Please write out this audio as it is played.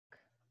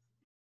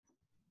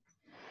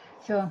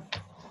So,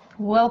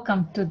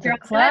 welcome to the You're all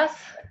class.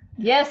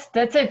 Yes,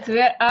 that's it.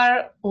 We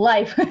are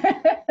live.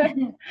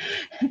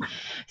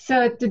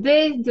 So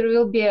today there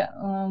will be,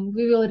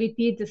 we will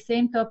repeat the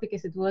same topic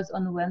as it was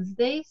on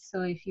Wednesday.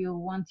 So if you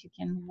want, you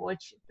can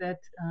watch that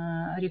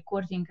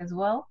recording as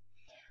well.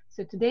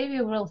 So today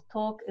we will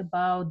talk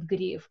about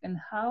grief and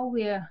how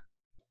we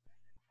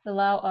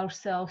allow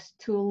ourselves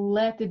to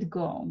let it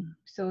go.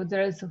 So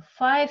there's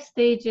 5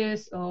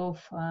 stages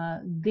of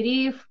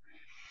grief.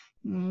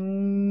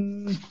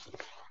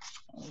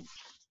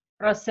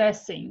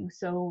 Processing.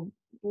 So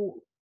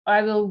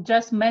I will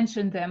just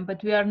mention them,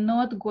 but we are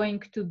not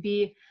going to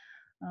be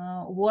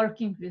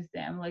working with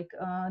them. Like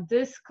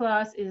this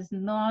class is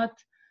not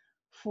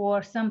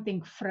for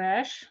something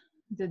fresh.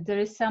 That there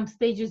is some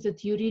stages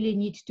that you really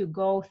need to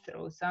go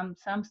through. Some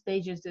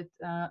stages that,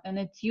 and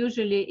it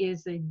usually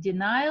is a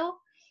denial,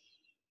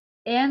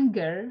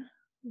 anger,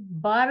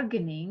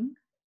 bargaining,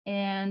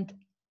 and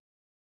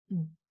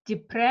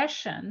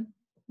depression,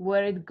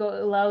 where it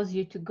allows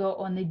you to go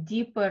on a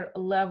deeper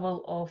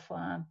level of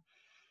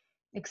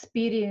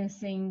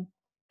experiencing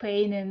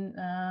pain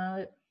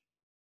and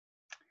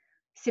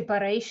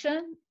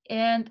separation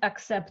and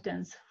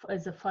acceptance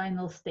as a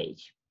final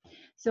stage.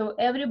 So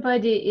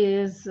everybody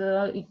is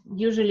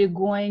usually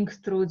going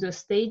through the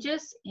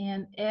stages,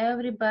 and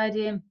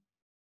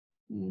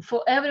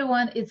for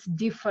everyone it's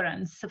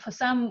different. So for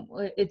some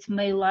it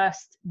may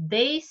last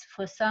days,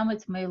 for some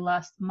it may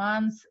last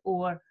months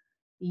or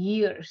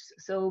years.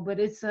 So but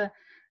it's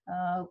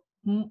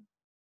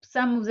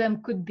some of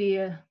them could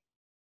be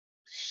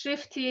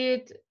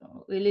shifted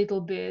a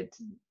little bit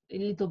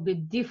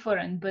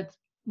different, but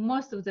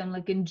most of them,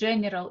 like in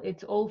general,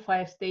 it's all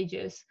 5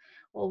 stages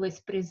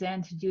always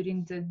present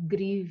during the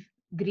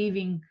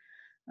grieving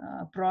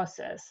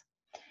process.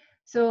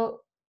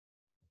 So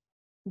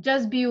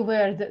just be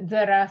aware that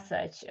there are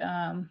such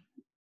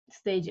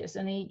stages,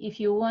 and if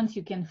you want,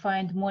 you can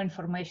find more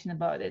information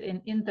about it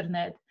in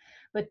internet.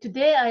 But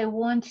today I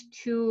want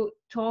to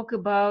talk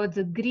about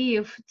the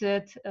grief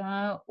that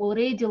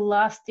already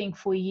lasting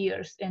for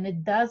years, and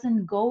it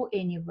doesn't go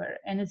anywhere,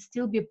 and it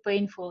still be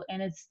painful,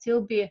 and it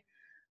still be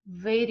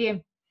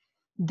very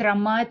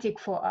dramatic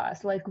for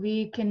us. Like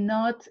we're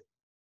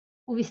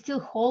still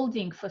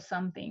holding for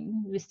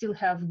something. We still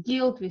have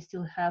guilt, we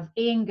still have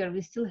anger,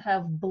 we still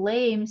have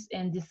blames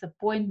and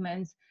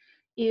disappointments,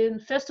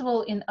 first of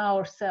all in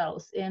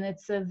ourselves, and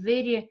it's a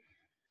very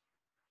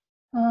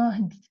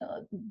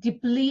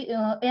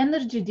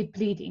energy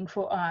depleting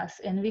for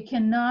us, and we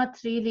cannot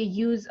really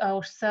use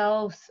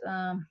ourselves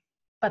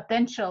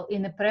potential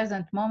in the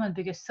present moment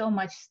because so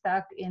much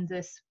stuck in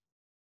this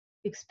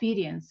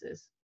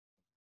experiences.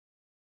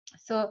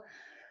 So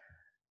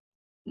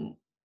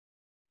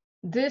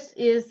this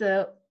is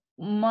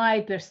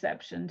my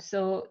perception.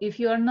 So if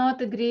you are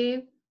not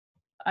agree,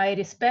 I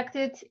respect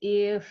it.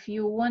 If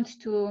you want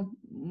to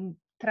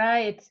try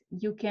it,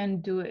 you can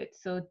do it.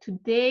 So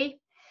today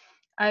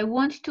I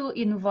want to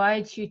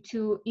invite you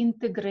to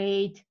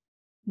integrate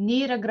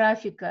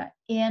Neurographica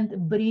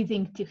and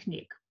breathing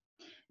technique.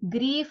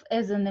 Grief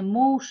as an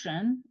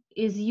emotion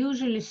is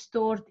usually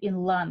stored in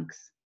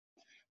lungs.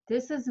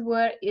 This is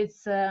where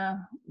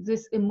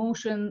this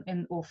emotion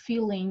or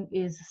feeling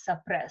is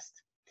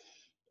suppressed.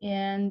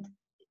 And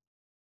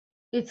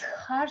it's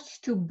hard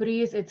to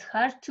breathe, it's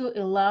hard to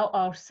allow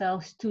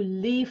ourselves to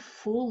live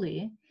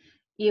fully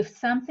if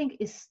something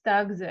is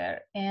stuck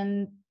there,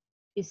 and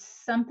if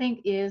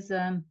something is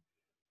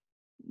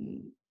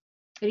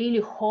really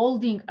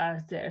holding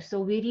us there. So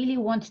we really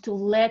want to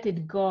let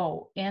it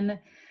go. And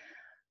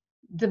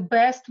the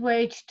best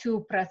way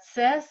to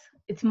process,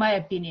 it's my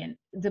opinion,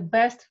 the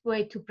best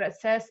way to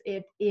process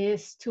it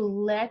is to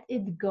let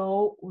it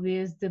go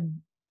with the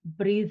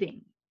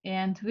breathing.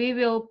 And we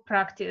will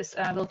practice,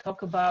 I will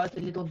talk about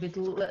a little bit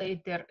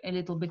later, a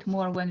little bit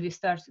more when we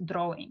start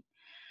drawing.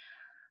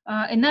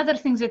 Another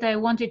thing that I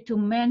wanted to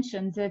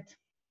mention, that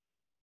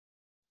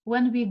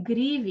when we're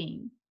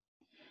grieving,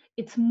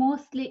 it's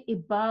mostly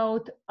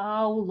about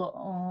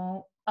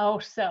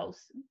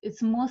ourselves.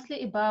 It's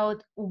mostly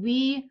about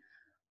we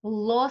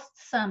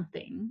lost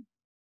something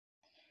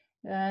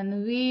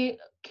and we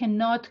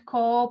cannot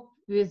cope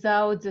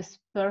without this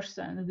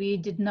person. We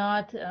did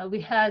not,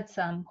 we had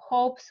some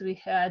hopes, we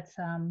had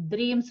some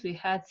dreams, we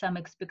had some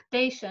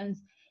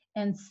expectations,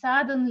 and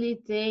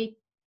suddenly they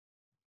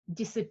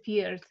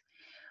disappeared.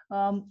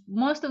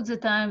 Most of the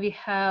time we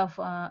have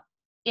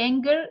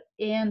anger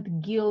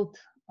and guilt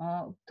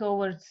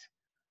towards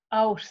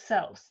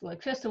ourselves,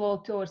 like first of all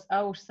towards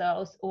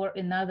ourselves or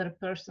another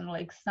person,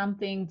 like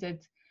something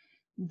that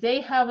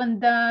they haven't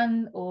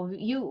done, or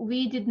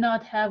we did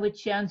not have a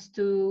chance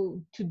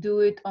to do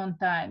it on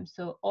time.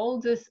 So all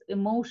these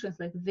emotions,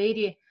 like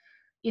very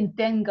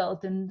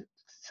entangled, and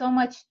so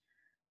much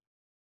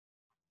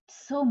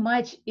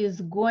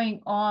is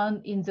going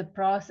on in the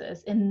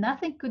process, and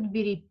nothing could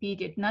be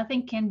repeated,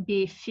 nothing can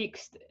be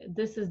fixed.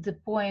 This is the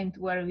point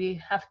where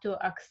we have to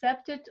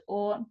accept it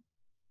or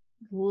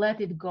let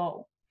it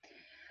go.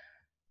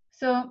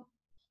 So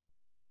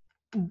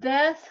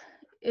death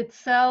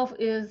itself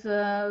is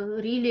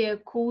really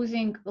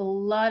causing a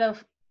lot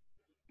of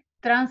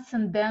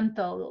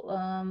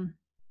transcendental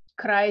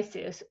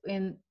crisis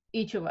in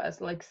each of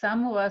us. Like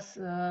some of us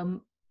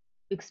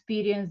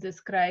experience this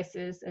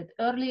crisis at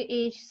early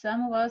age,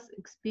 some of us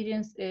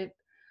experience it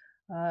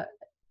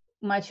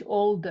much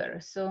older.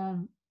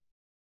 So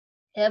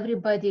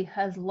everybody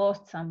has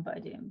lost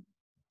somebody.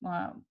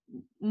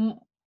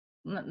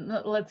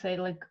 Let's say,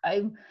 like,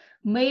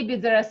 maybe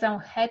there are some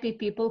happy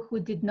people who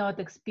did not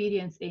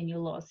experience any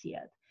loss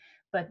yet,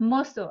 but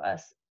most of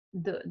us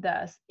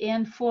does.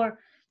 And for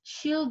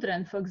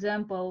children, for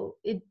example,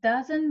 it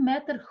doesn't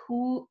matter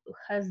who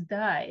has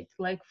died.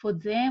 Like for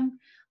them,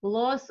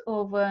 loss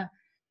of a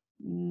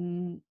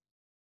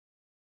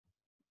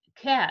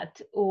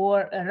cat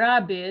or a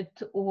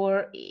rabbit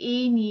or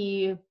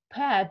any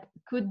pet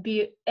could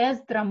be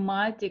as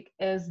dramatic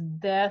as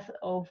death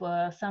of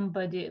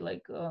somebody,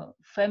 like a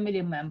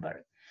family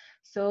member.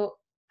 So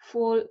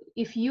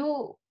if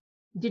you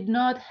did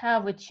not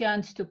have a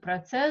chance to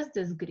process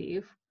this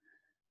grief,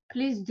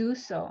 please do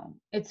so.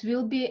 It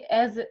will be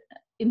as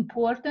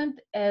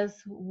important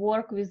as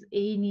work with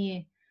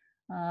any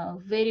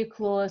very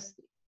close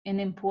and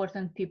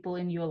important people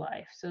in your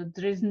life. So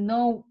there is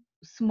no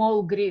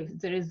small grief.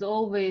 There is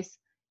always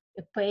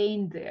a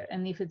pain there.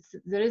 And if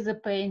there is a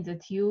pain,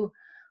 that you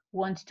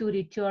want to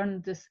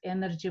return this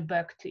energy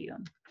back to you.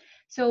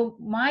 So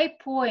my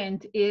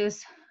point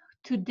is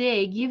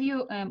today give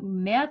you a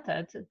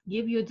method,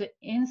 give you the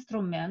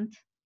instrument,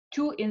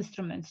 two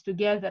instruments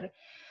together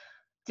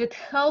that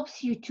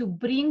helps you to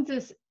bring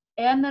this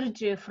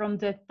energy from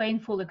that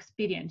painful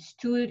experience,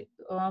 to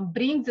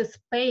bring this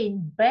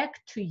pain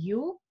back to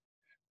you,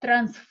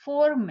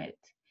 transform it,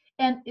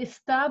 and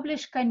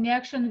establish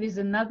connection with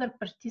another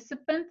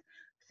participant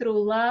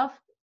through love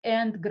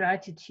and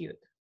gratitude.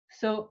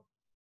 So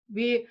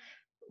we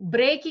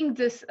breaking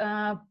this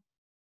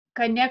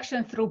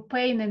connection through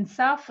pain and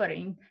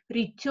suffering,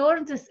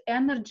 return this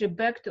energy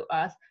back to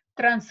us,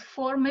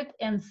 transform it,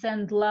 and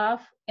send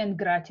love and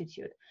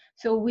gratitude.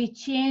 So we're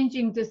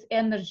changing this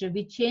energy,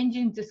 we're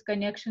changing this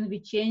connection,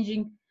 we're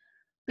changing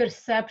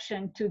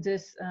perception to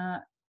this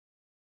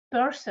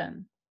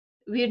person.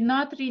 We're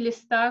not really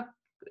stuck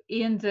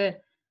in the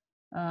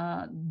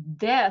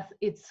death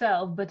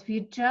itself, but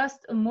we're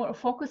just more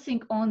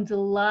focusing on the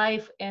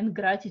life and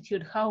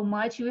gratitude, how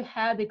much we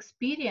had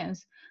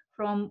experience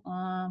from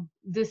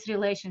this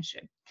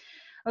relationship.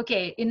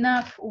 Okay,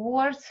 enough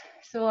words.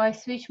 So I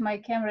switch my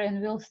camera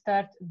and we'll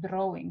start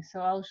drawing.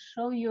 So I'll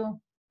show you,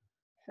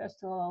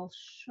 first of all, I'll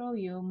show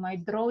you my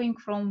drawing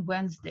from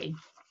Wednesday.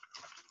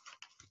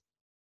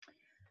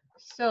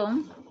 So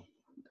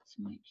let's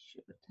make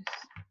sure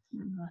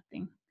there's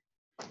nothing.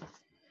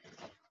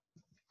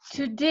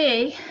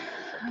 Today,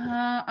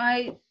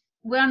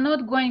 we are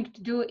not going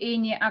to do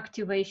any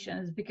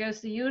activations,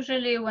 because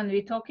usually when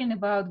we're talking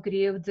about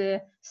grief,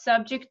 the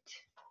subject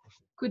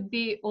could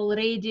be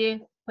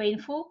already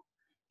painful.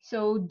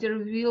 So there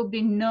will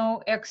be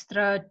no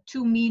extra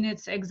 2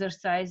 minutes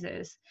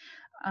exercises.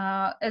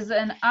 As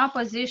an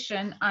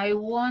opposition, I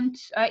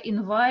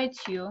invite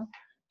you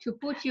to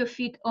put your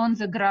feet on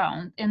the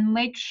ground and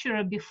make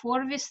sure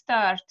before we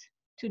start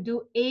to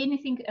do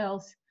anything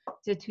else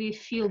that we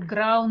feel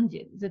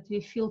grounded, that we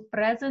feel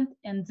present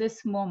in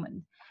this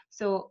moment.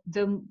 So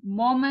the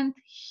moment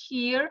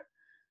here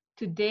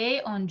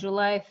today on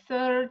July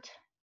 3rd,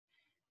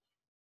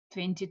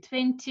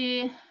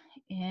 2020,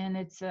 and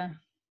it's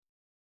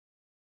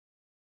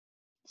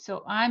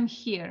so I'm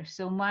here.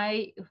 So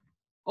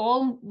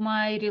all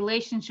my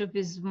relationship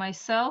with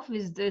myself,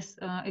 with this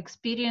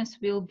experience,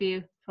 will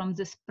be from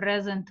this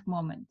present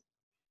moment,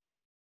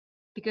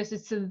 because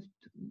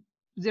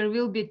there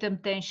will be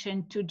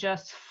temptation to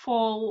just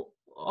fall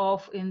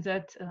off in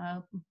that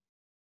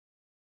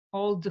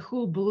all the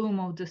whole bloom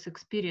of this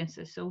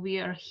experiences. So we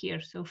are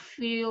here. So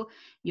feel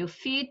your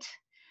feet,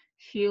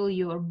 feel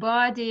your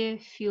body,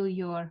 feel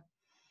your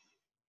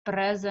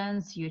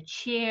presence, your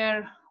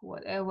chair,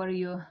 whatever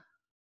you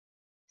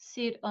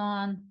sit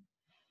on,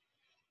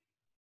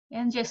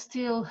 and just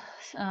still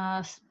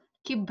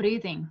keep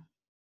breathing.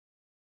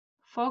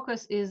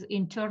 Focus is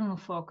internal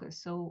focus.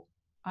 So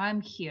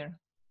I'm here.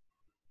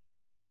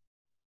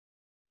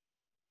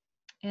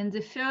 And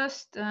the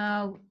first,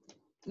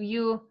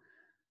 you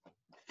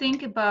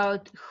think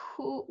about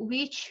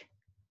which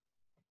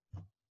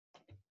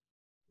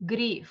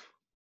grief,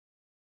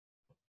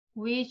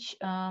 which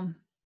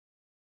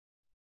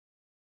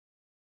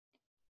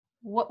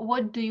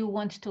what do you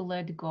want to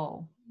let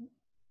go?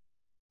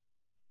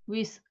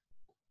 With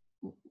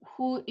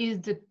who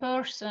is the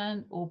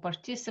person or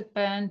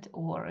participant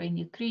or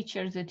any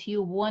creature that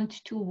you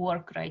want to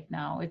work right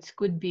now? It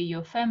could be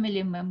your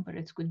family member,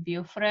 it could be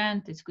your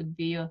friend, it could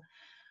be your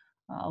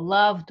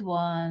loved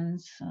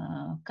ones,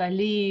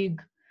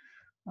 colleague,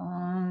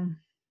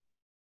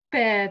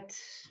 pet,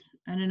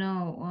 I don't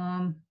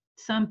know,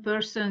 some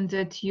person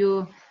that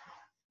you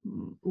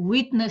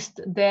witnessed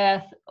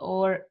death,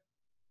 or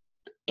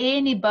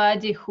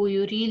anybody who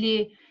you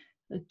really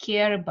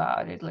care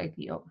about it, like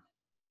you.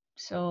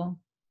 So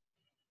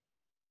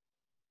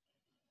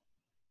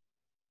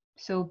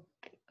So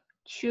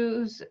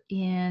choose,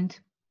 and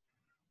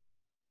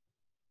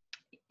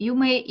you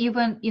may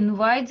even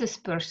invite this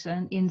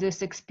person in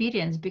this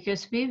experience,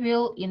 because we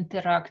will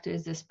interact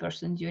with this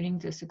person during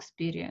this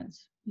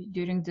experience,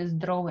 during this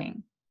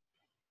drawing.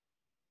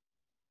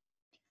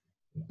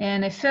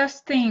 And the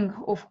first thing,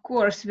 of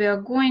course, we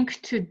are going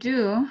to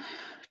do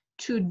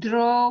to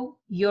draw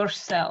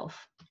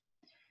yourself.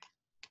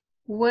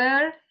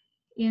 Where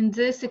in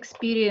this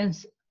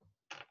experience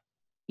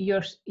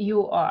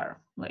you are.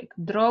 Like,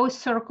 draw a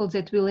circle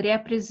that will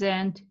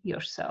represent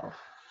yourself.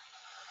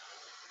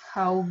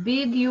 How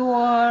big you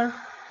are,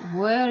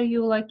 where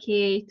you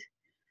locate.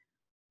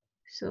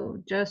 So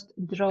just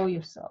draw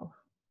yourself.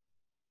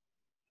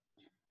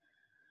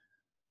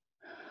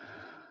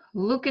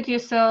 Look at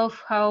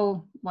yourself,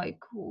 how, like,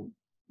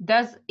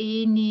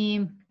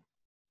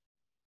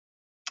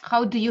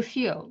 how do you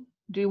feel?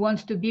 Do you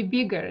want to be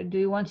bigger? Do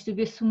you want to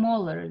be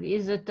smaller?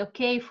 Is it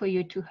okay for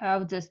you to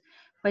have this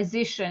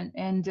position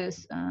and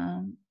this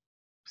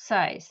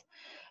size?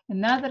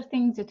 Another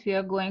thing that we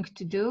are going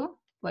to do,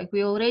 like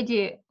we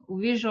already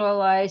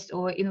visualized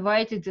or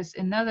invited this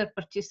another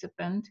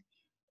participant,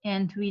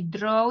 and we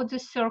draw the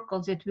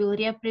circle that will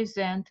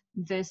represent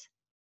this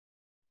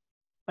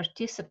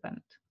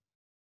participant.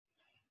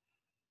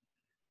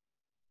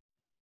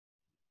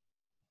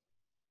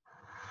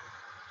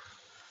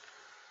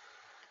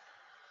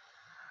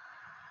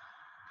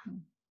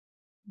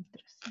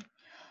 Interesting.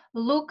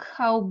 Look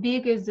how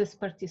big is this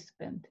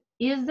participant.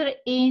 Is there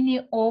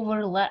any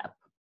overlap?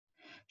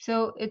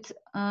 So it's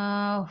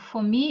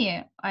for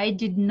me, I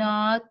did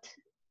not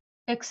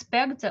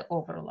expect the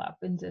overlap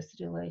in this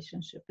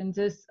relationship, in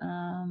this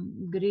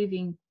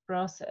grieving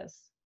process.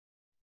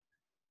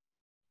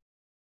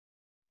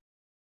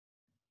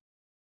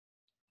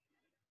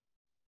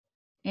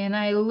 And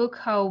I look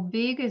how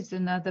big is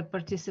another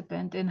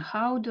participant and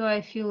how do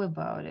I feel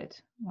about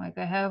it? Like,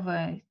 I have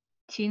a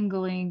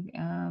tingling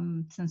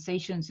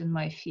sensations in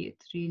my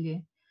feet,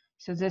 really.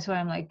 So that's why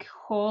I'm like,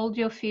 hold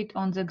your feet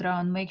on the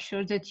ground, make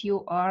sure that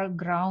you are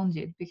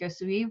grounded, because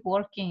we're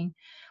working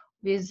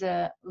with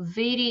a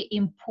very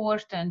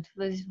important,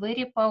 with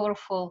very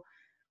powerful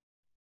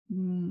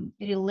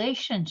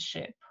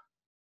relationship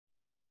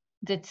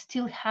that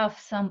still have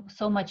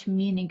so much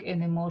meaning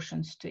and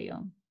emotions to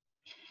you.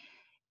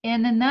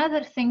 And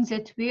another thing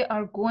that we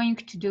are going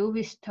to do,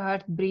 we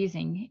start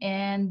breathing.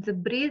 And the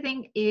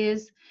breathing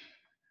is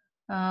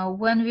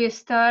when we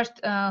start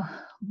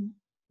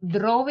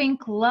drawing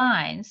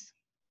lines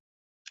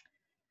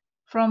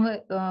from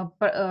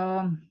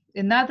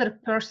another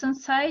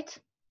person's side,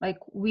 like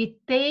we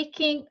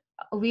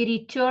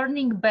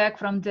returning back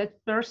from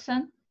that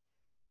person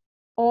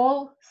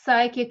all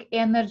psychic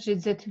energy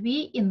that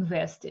we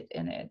invested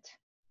in it.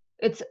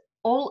 It's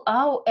all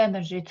our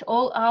energy, it's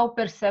all our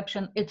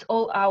perception, it's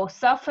all our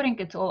suffering,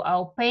 it's all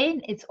our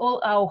pain, it's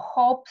all our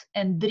hopes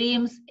and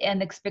dreams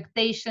and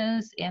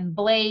expectations and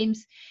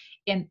blames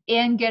and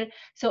anger.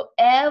 So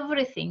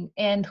everything,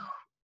 and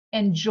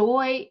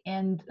joy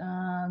and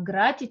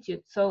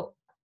gratitude. So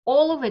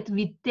all of it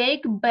we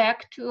take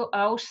back to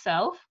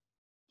ourselves,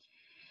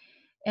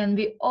 and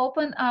we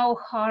open our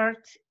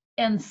heart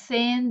and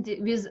send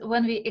with,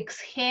 when we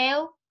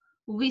exhale,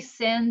 we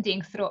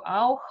sending through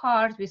our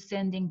heart, we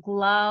sending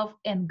love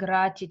and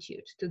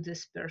gratitude to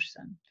this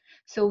person.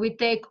 So we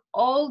take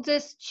all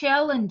these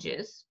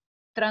challenges,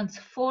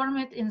 transform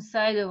it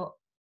inside of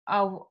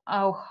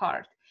our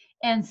heart,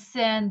 and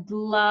send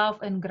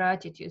love and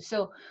gratitude.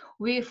 So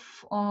we're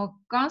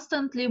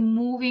constantly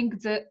moving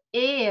the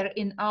air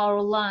in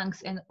our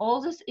lungs, and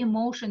all these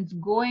emotions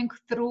going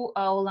through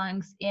our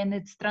lungs, and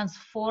it's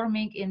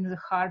transforming in the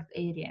heart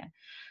area.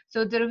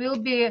 So there will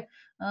be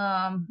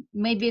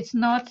maybe it's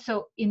not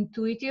so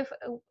intuitive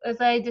as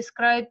I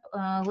described.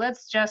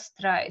 Let's just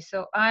try.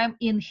 So I'm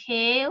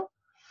inhale,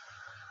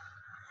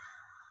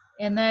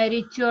 and I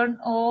return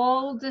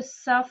all the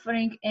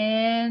suffering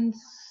and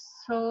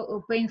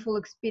so painful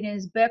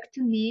experience back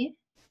to me,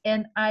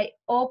 and I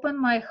open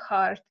my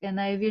heart and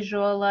I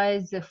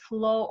visualize the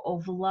flow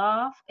of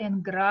love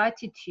and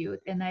gratitude,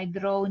 and I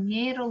draw a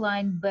narrow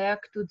line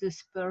back to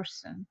this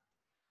person.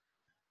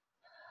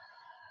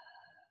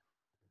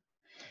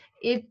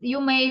 You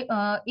may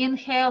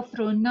inhale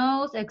through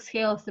nose,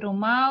 exhale through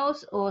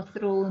mouth, or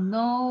through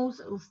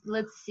nose.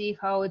 Let's see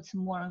how it's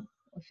more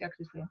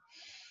effectively.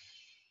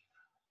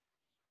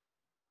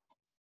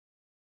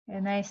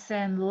 And I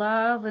send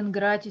love and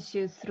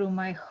gratitude through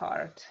my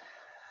heart.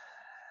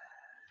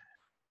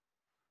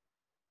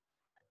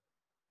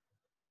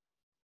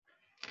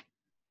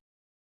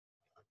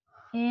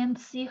 And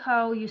see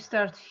how you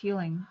start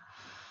feeling.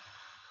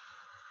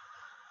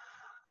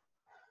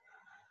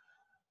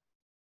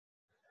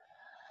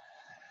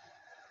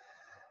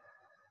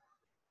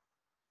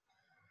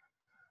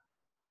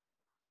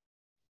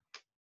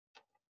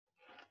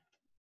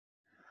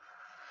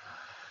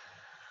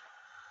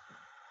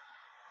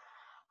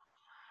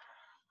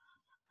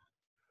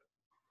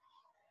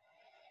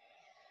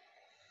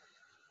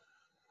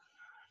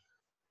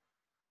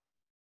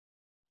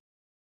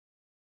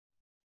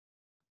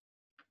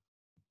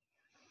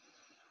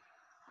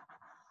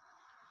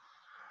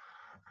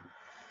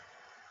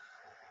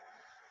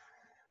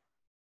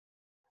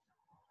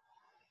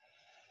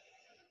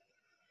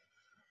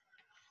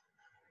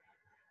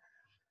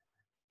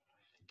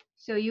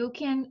 So you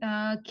can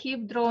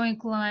keep drawing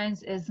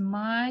lines as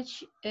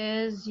much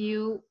as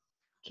you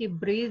keep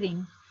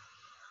breathing.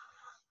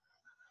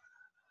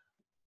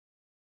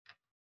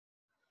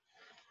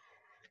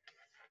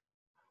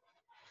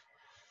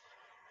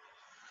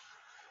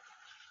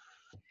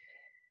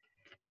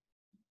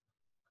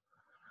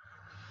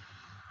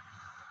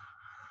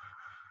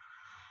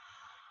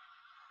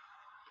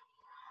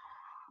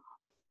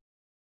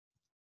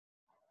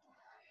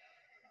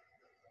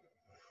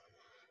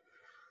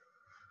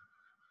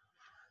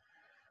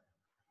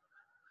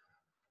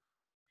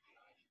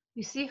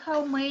 You see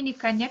how many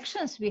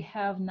connections we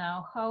have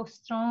now, how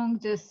strong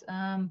this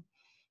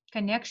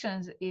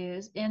connections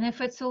is. And if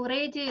it's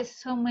already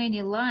so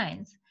many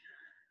lines,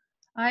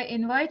 I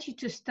invite you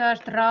to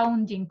start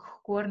rounding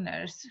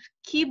corners.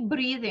 Keep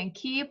breathing,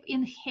 keep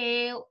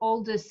inhale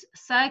all this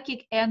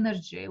psychic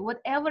energy,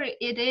 whatever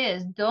it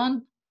is.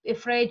 Don't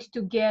afraid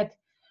to get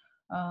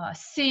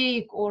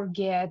sick or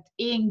get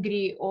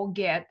angry or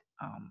get,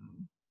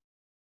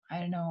 I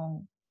don't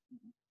know,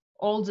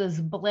 all those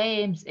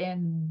blames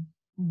and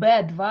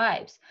bad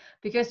vibes.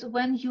 Because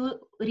when you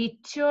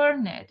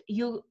return it,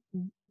 you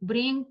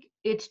bring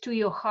it to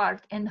your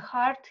heart, and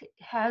heart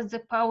has the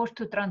power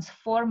to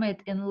transform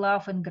it in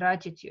love and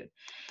gratitude.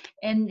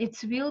 And it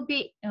will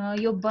be,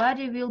 your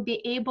body will be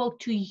able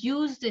to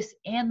use this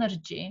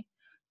energy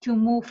to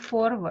move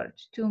forward,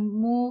 to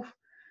move,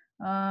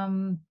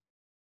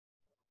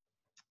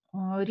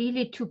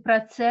 really to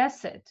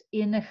process it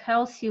in a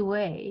healthy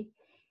way,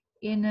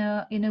 in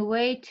a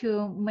way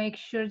to make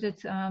sure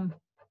that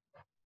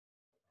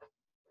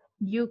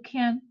you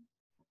can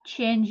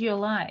change your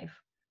life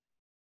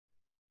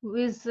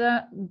with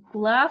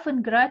love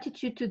and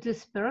gratitude to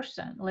this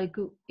person. Like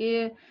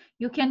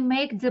you can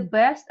make the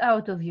best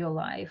out of your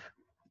life.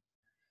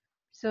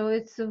 So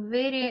it's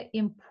very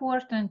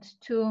important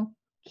to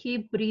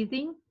keep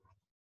breathing,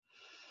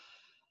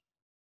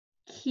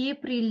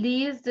 keep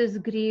release this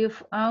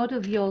grief out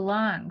of your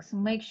lungs.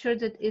 Make sure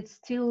that it's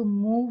still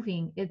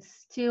moving, it's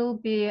still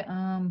be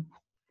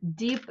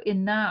deep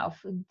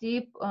enough,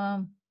 deep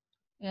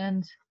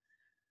and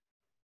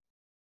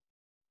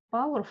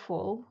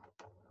powerful.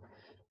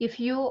 If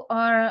you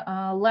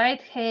are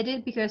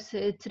lightheaded, because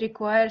it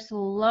requires a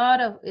lot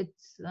of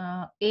its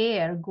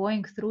air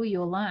going through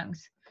your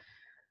lungs,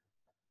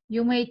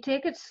 you may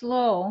take it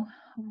slow.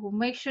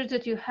 Make sure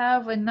that you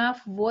have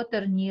enough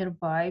water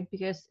nearby,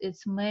 because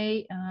it's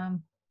a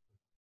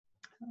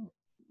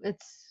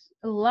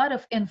lot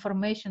of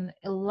information,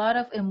 a lot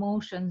of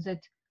emotions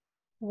that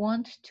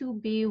want to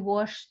be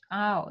washed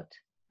out.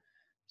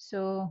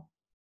 So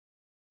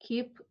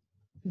keep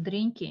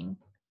drinking.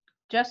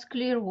 Just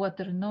clear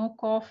water, no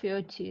coffee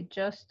or tea,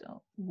 just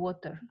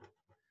water.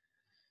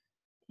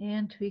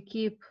 And we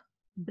keep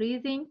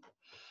breathing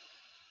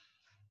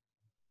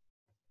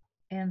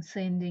and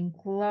sending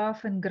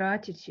love and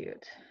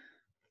gratitude.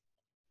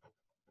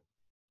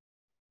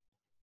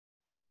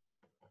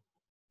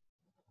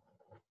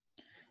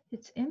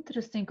 It's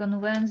interesting.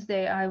 On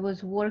Wednesday, I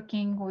was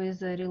working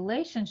with a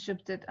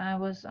relationship that I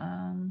was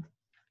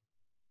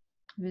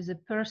with a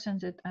person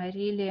that I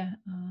really,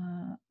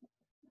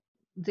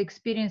 the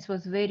experience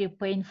was very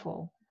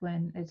painful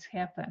when it's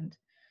happened.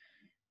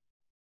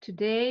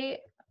 Today,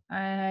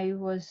 I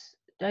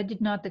did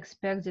not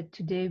expect that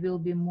today will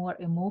be more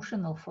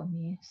emotional for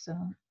me. So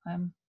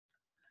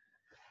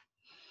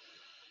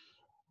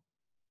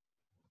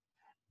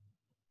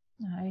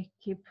I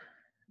keep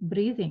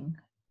breathing.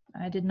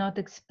 I did not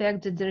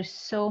expect that there's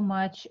so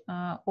much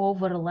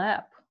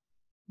overlap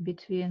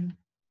between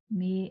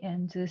me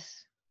and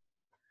this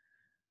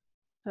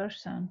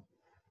person.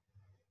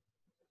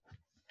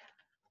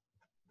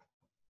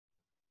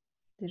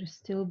 There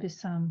still be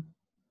some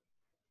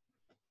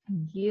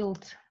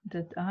guilt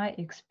that I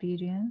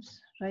experience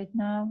right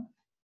now.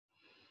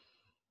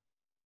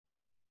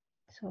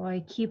 So I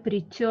keep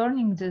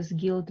returning this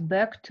guilt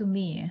back to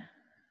me.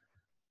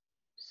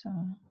 So,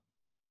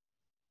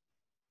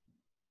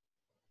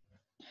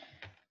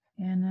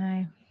 and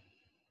I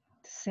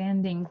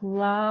sending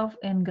love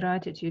and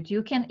gratitude.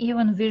 You can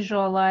even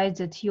visualize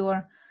that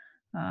you're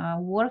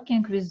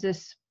working with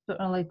this,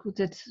 like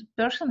that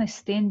person is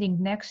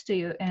standing next to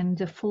you, and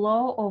the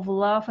flow of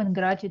love and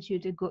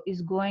gratitude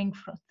is going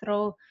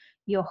through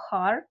your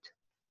heart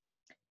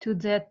to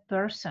that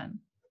person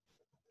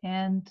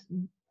and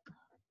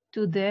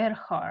to their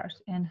heart,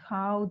 and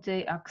how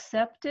they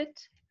accept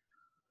it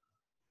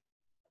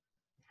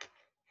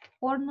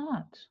or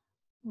not.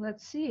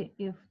 Let's see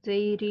if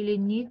they really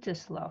need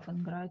this love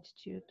and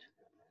gratitude.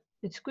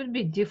 It could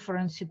be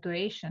different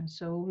situations,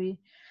 so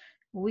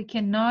we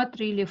cannot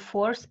really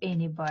force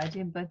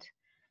anybody, but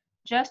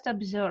just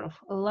observe,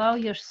 allow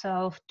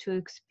yourself to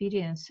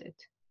experience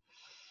it.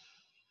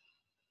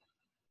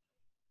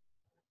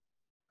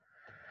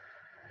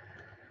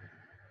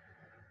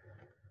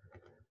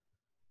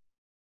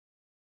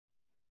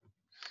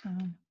 So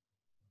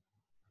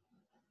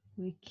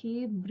we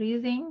keep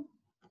breathing,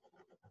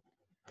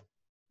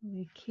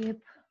 we keep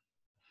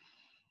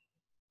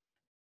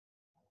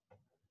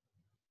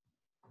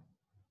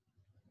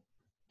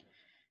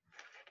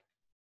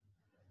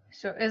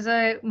So as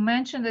I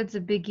mentioned at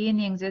the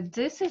beginning, that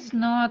this is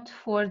not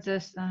for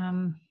this,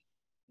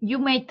 you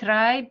may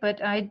try,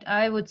 but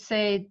I would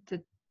say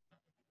that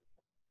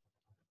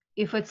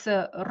if it's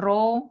a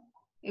raw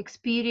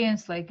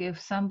experience, like if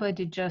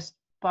somebody just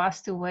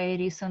passed away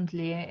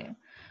recently,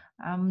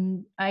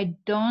 I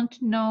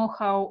don't know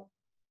how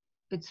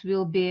it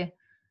will be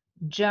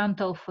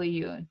gentle for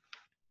you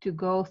to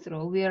go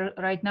through.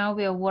 Right now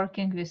we are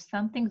working with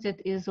something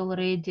that is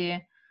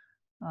already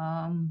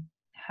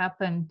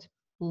happened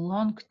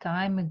long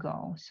time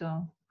ago.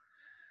 So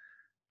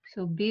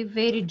be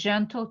very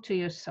gentle to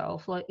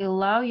yourself. Like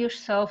allow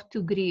yourself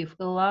to grieve.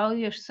 Allow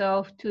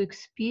yourself to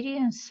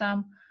experience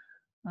some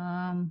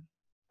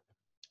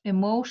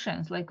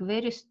emotions, like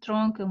very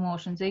strong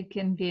emotions. They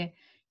can be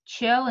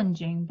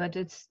challenging, but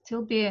it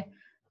still be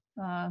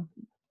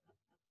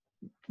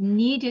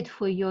needed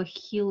for your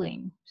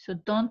healing. So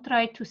don't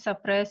try to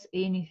suppress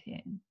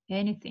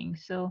anything.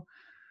 So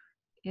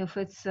if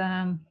it's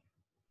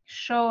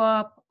show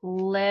up,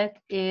 let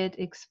it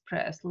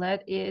express,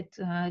 let it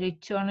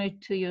return it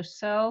to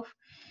yourself,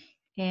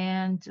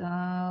 and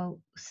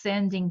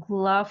sending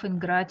love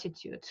and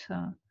gratitude.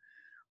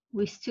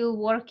 We're still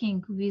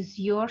working with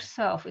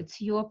yourself.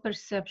 It's your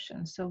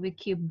perception. So we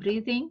keep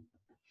breathing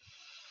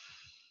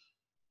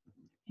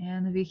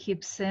and we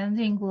keep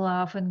sending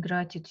love and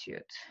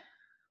gratitude.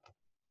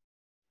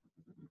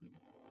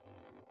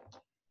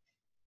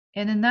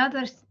 And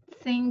another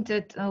thing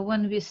that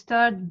when we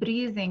start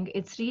breathing,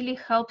 it really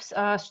helps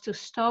us to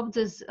stop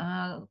this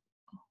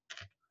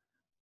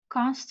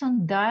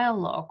constant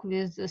dialogue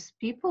with these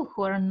people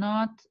who are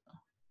not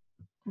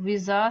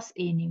with us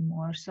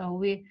anymore. So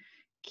we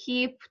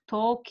keep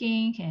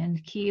talking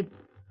and keep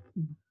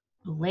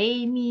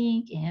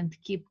blaming and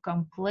keep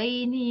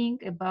complaining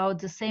about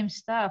the same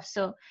stuff.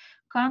 So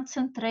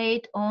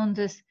concentrate on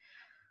this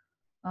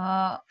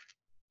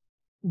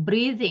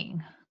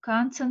breathing,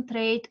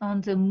 concentrate on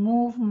the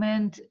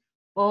movement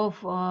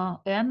of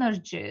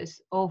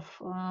energies, of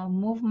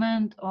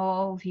movement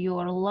of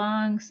your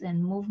lungs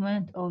and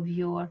movement of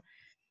your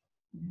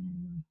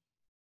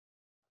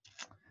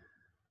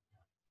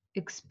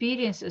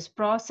experiences,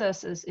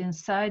 processes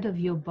inside of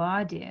your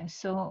body.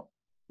 So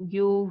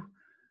you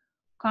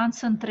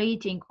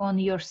concentrating on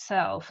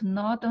yourself,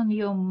 not on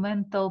your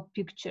mental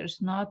pictures,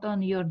 not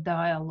on your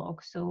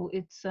dialogue. So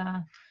it's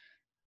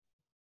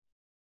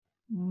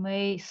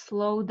may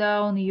slow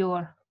down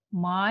your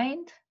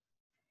mind,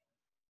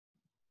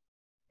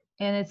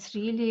 and it's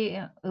really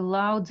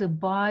allowed the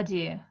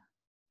body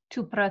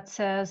to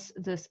process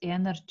this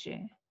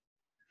energy.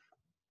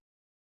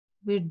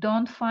 We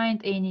don't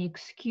find any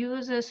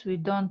excuses. We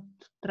don't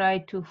try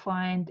to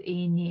find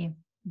any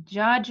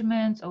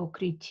judgments or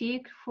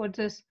critique for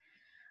this.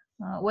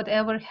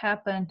 Whatever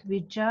happened,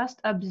 we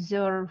just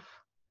observe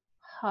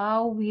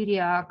how we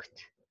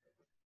react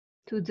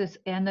to this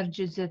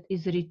energy that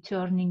is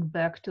returning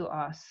back to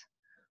us.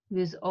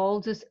 With all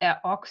this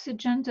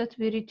oxygen that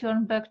we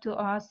return back to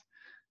us,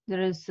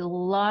 there is a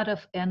lot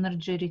of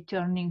energy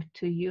returning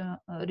to you,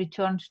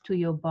 returned to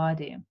your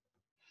body.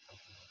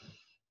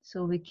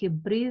 So we keep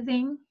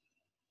breathing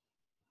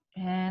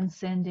and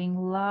sending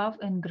love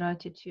and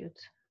gratitude.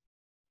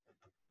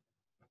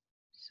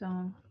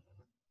 So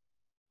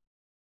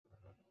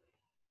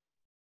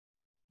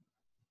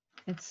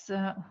it's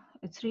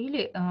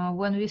really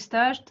when we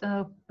start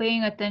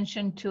paying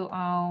attention to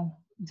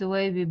the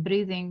way we're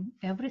breathing,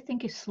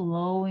 everything is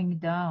slowing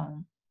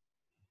down.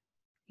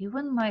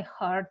 Even my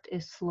heart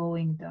is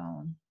slowing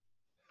down.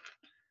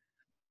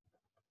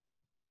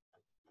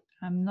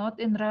 I'm not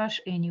in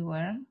rush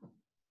anywhere.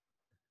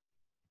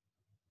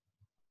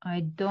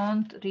 I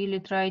don't really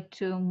try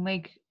to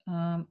make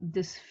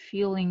these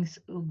feelings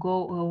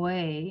go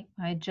away.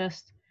 I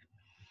just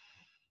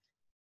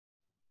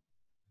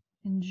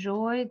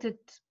enjoy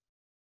that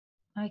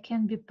I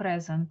can be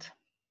present.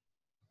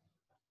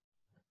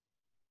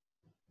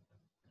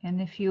 And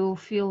if you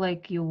feel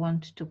like you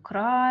want to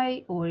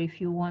cry, or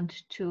if you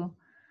want to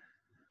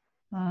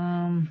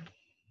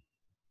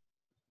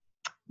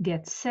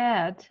get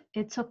sad,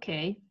 it's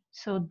okay.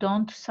 So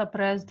don't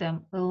suppress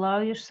them.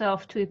 Allow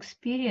yourself to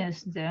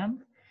experience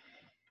them.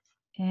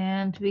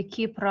 And we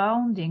keep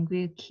rounding,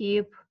 we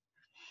keep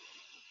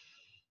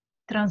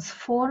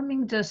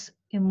transforming those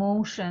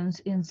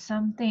emotions in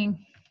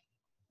something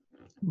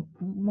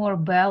more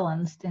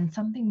balanced and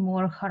something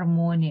more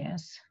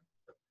harmonious.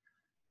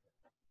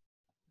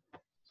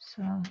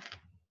 So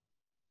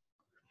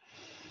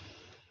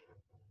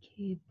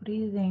keep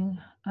breathing.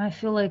 I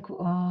feel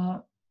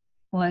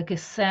like a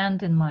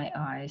sand in my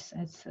eyes.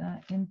 It's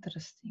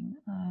interesting.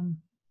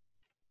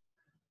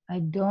 I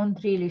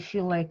don't really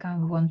feel like I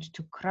want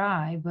to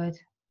cry, but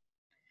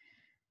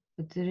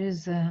there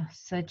is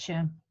such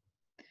a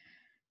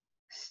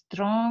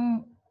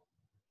strong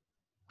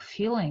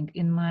feeling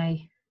in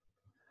my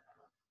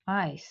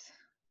eyes.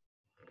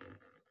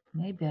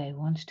 Maybe I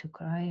want to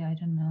cry. I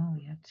don't know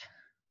yet.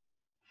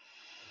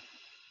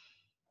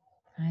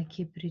 I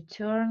keep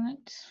returning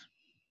it.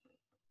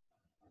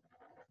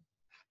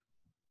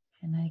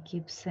 And I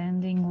keep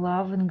sending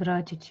love and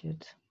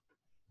gratitude.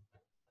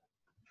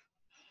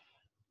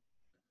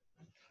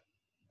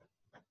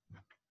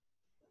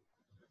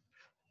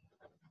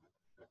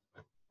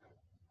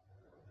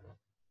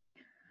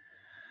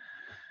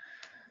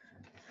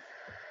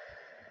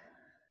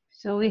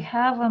 So we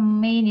have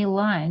many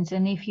lines,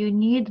 and if you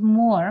need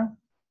more,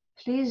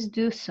 please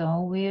do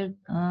so. We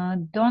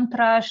don't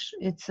rush.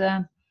 It's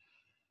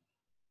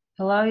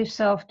allow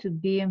yourself to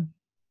be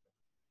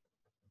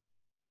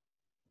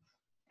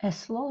as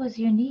slow as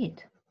you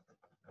need.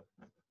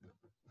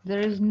 There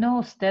is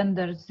no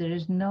standards. There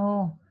is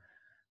no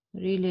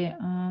really.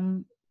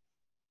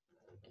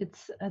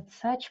 It's at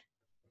such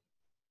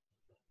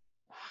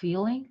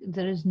feeling.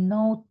 There is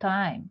no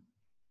time.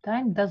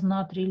 Time does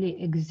not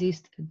really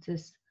exist at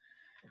this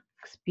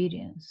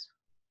experience.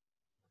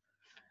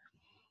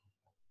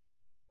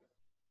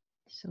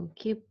 So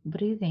keep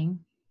breathing.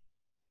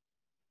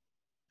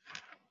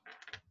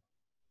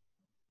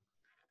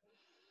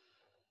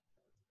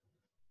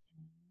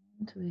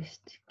 And we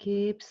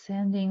keep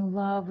sending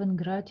love and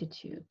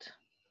gratitude.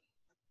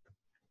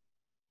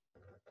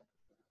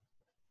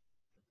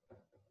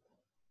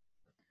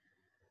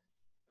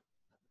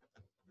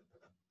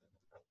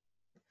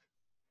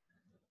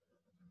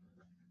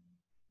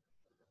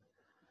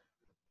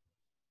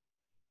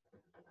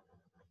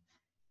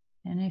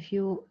 And if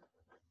you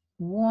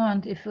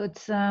want, if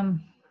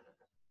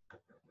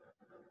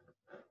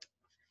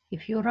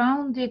you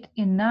round it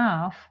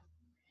enough,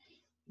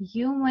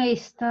 you may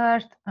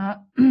start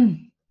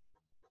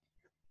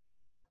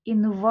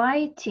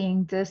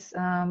inviting this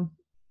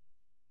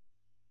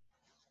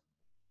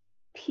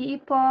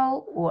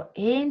people or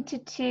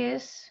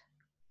entities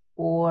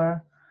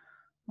or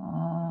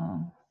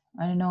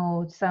I don't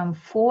know, some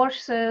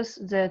forces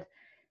that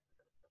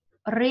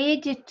are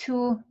ready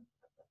to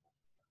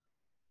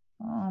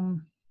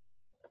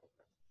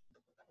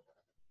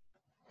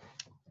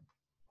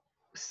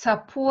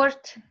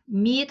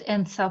meet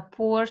and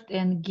support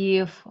and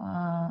give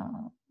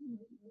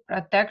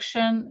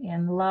protection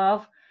and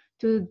love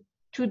to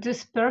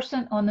this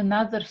person on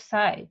another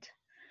side,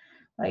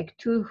 like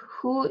to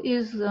who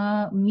is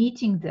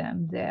meeting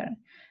them there.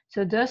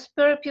 So those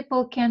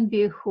people can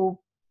be who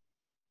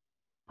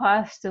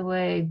passed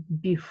away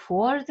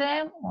before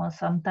them, or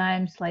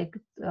sometimes like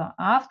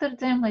after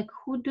them. Like,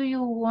 who do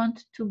you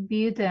want to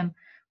be them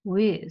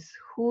with?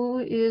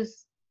 Who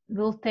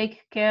will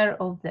take care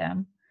of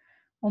them?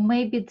 Or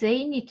maybe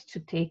they need to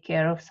take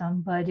care of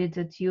somebody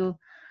that you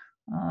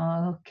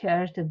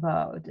cared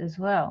about as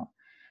well.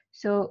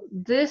 So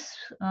this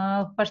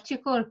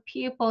particular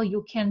people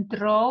you can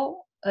draw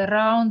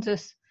around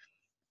this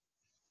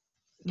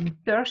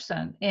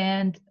person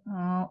and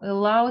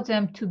allow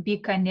them to be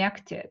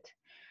connected.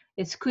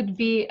 It could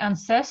be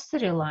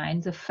ancestry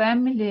line, the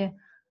family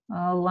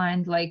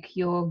line, like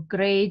your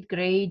great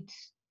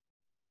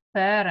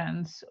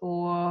parents,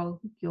 or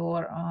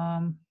your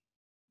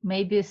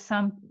maybe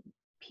some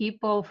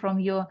people from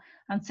your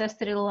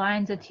ancestry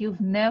line that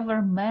you've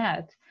never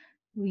met.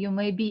 You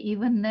maybe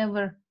even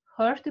never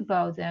heard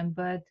about them,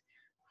 but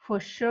for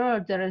sure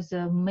there is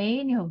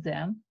many of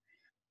them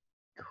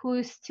who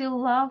is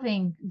still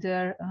loving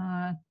their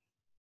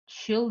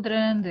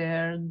children,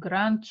 their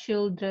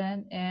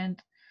grandchildren,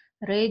 and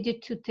ready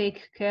to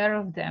take care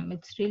of them.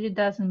 It really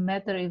doesn't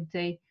matter if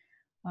they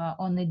are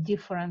on a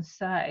different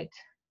side.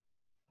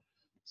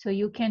 So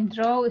you can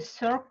draw a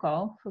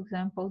circle. For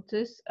example,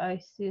 this I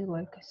see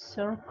like a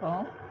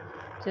circle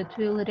that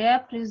will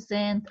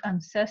represent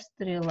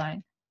ancestry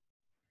line.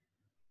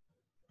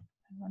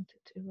 I want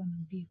it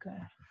even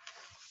bigger.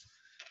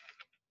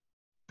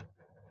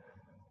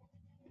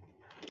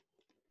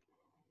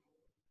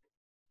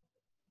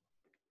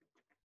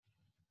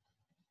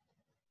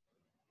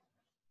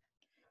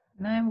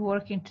 And I'm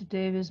working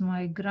today with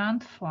my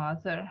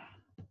grandfather.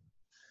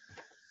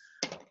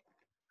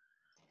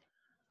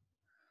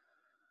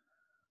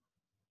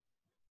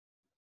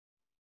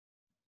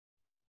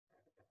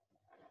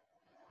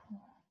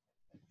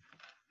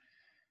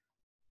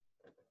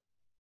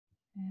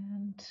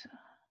 And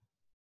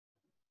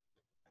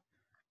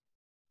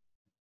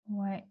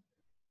why?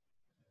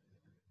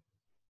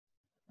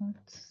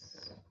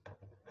 Let's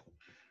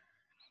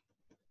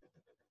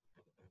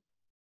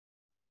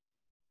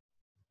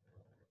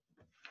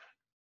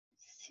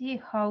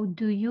see, how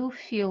do you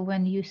feel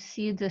when you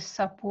see the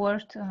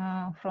support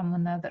from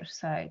another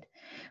side?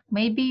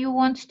 Maybe you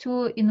want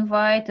to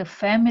invite a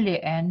family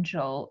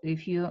angel,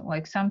 if you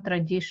like. Some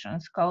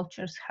traditions,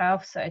 cultures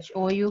have such,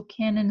 or you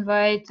can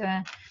invite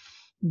a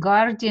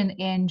guardian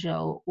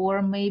angel,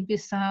 or maybe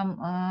some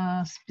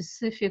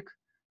specific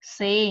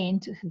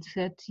saint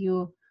that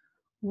you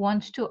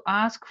want to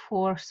ask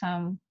for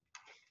some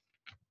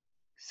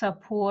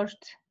support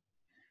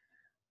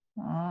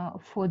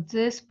for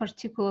this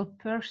particular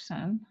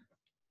person.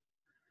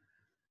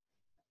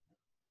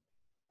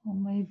 Or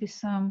maybe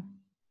some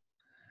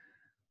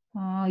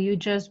you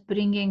just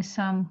bringing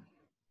some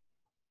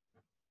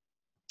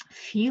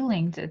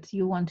feeling that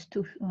you want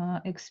to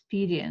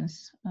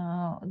experience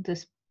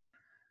this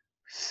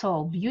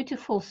soul,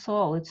 beautiful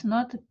soul. It's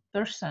not a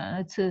person.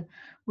 It's a.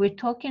 We're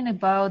talking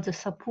about the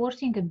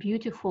supporting a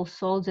beautiful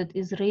soul that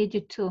is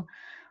ready to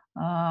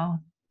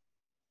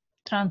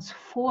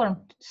transform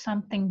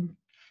something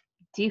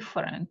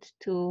different,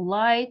 to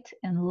light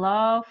and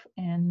love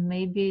and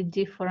maybe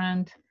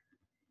different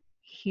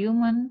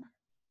human.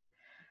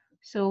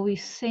 So we're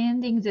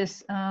sending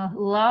this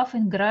love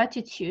and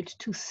gratitude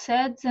to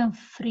set them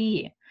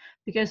free,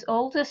 because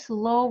all this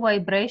low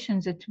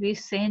vibrations that we're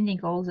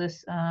sending, all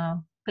this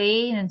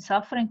pain and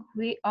suffering,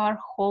 we are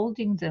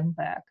holding them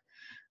back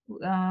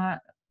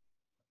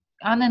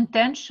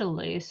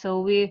unintentionally.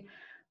 So we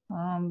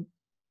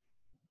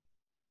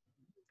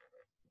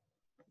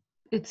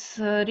it's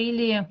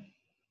really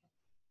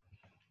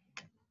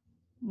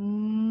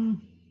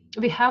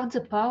we have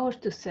the power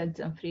to set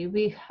them free.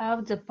 We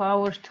have the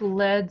power to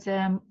let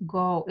them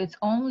go. It's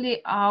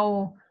only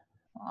our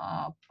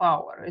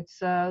power.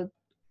 It's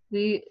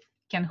we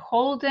can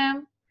hold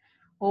them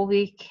or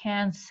we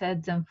can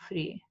set them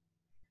free.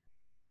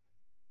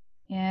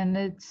 And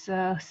it's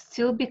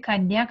still be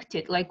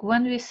connected. Like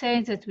when we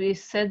say that we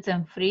set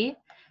them free,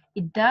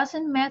 it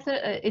doesn't matter.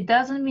 It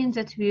doesn't mean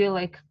that we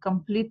like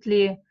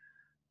completely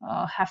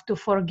have to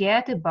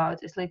forget about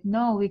it. It's like,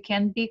 no, we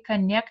can be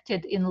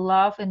connected in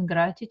love and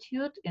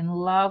gratitude, in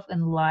love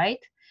and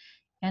light,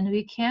 and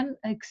we can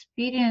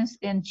experience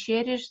and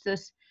cherish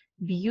this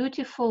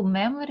beautiful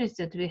memories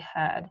that we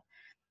had.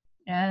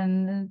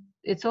 And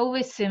it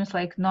always seems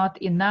like not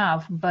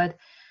enough, but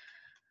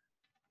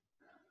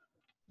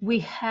we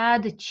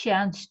had a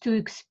chance to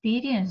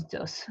experience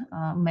those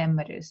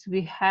memories.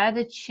 We had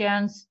a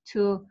chance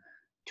to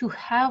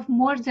have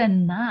more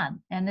than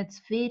none. And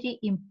it's very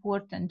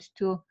important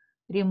to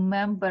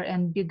remember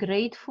and be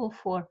grateful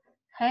for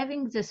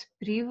having this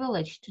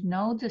privilege to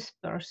know this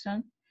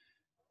person,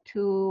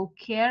 to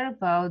care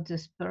about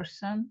this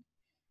person,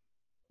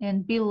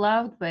 and be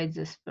loved by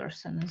this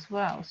person as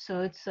well.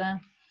 So it's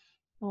a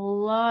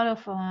lot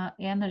of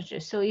energy.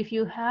 So if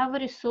you have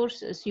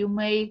resources, you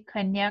may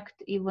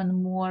connect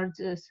even more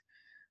this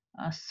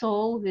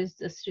soul with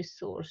this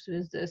resource,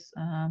 with this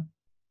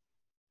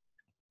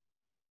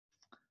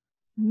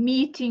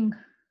meeting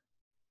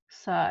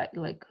side,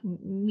 like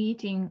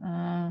meeting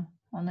on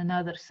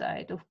another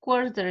side. Of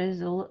course, there is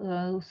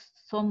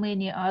so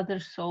many other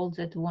souls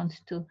that want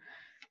to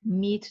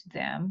meet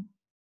them.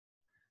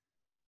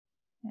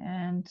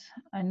 And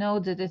I know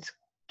that it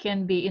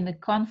can be in a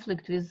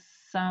conflict with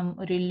some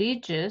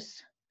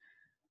religious,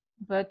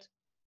 but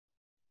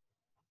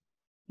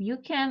you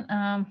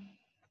can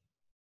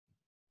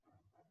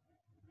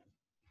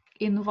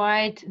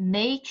invite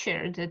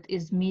nature that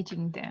is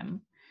meeting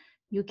them.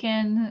 You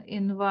can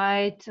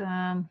invite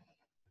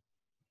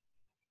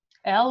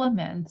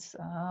elements,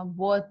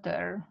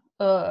 water,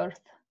 earth,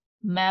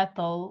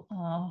 metal,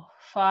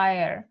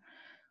 fire,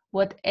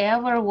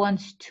 whatever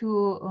wants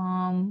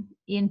to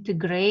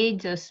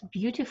integrate this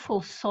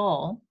beautiful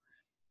soul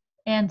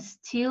and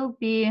still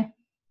be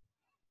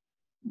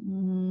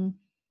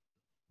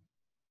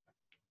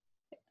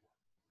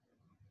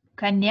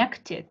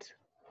connected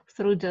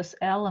through those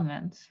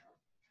elements.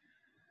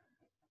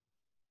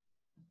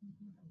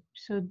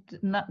 So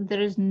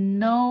there is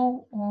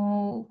no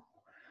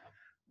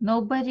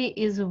nobody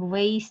is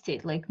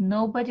wasted, like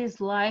nobody's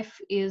life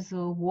is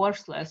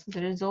worthless.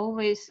 There is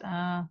always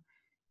a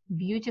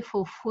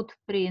beautiful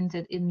footprint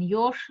in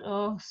your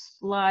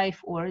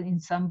life or in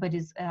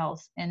somebody's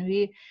else. And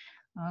we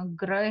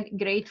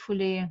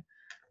gratefully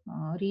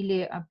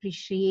really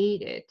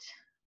appreciate it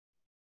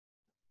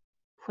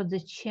for the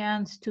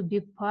chance to be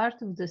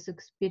part of this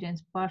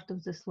experience, part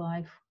of this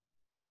life.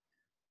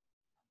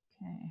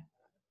 Okay.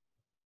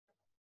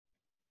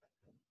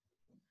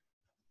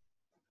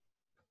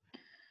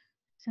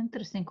 It's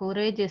interesting,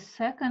 already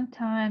second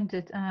time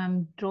that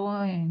I'm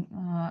drawing,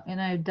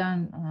 and I've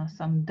done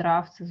some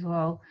drafts as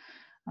well.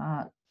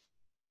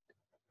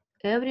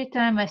 Every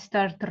time I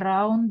start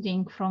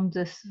rounding from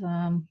this,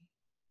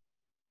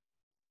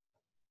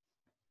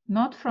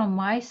 not from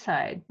my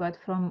side, but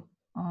from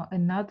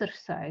another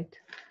side.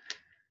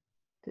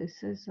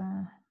 This is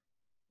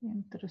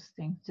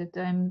interesting that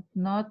I'm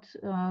not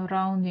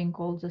rounding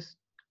all the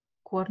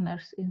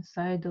corners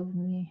inside of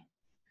me.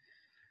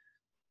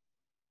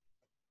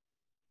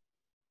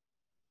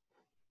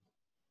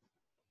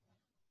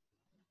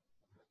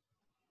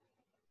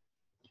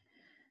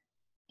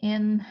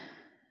 And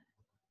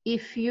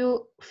if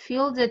you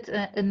feel that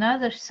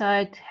another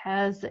side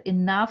has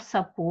enough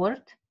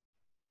support,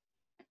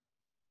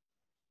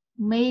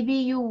 maybe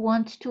you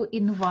want to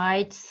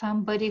invite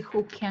somebody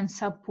who can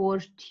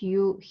support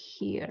you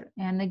here.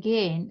 And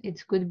again,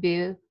 it could be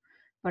a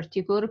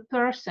particular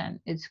person.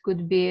 It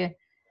could be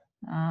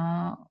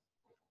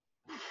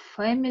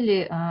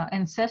family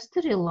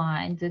ancestry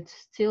line that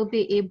still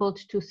be able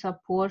to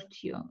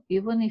support you,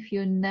 even if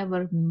you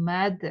never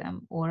met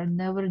them or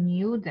never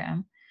knew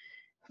them.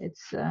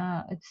 It's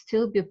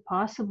still be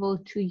possible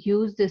to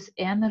use this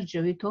energy.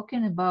 We're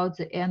talking about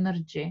the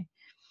energy,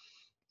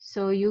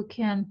 so you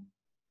can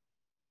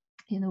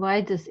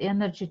invite this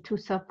energy to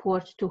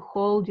support, to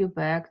hold you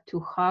back, to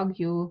hug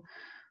you,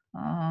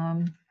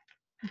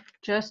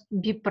 just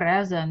be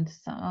present.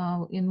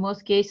 In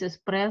most cases,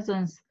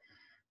 presence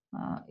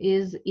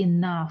is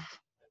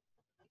enough.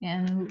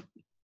 And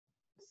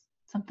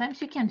sometimes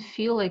you can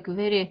feel like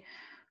very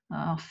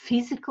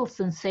physical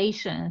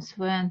sensations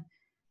when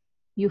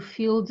you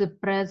feel the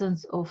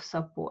presence of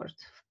support,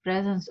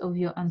 presence of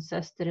your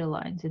ancestral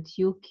line, that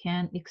you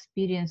can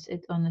experience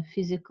it on a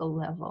physical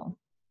level.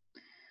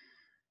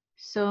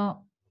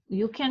 So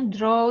you can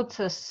draw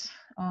this.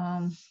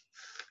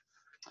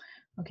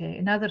 Okay,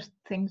 another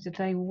thing that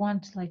I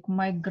want, like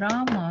my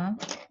grandma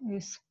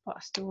is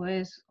passed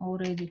away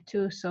already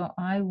too, so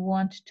I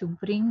want to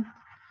bring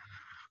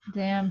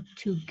them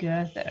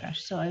together.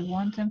 So I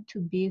want them to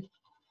be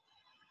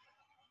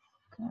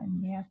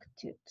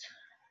connected.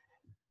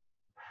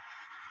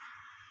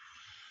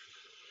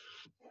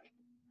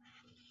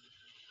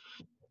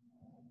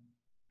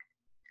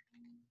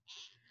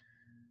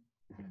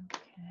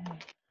 Okay.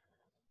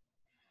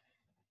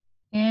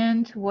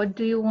 And what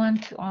do you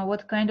want?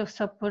 What kind of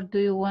support do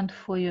you want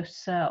for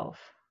yourself?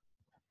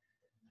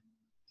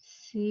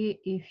 See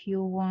if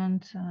you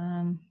want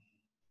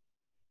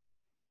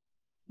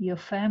your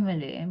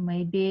family.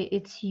 Maybe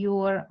it's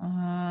your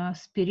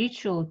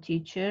spiritual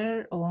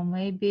teacher, or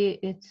maybe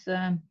it's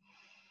some,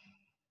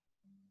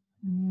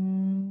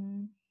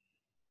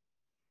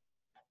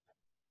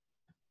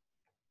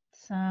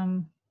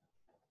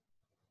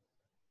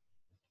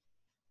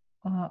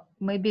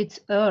 maybe it's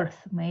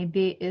earth,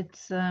 maybe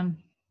it's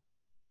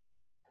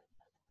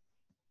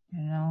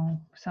you know,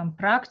 some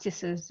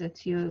practices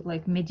that you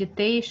like,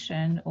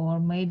 meditation, or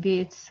maybe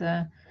it's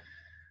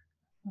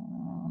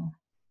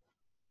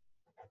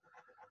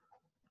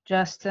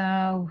just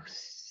a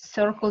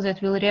circle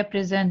that will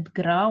represent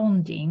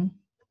grounding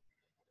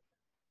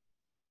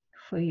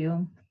for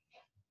you.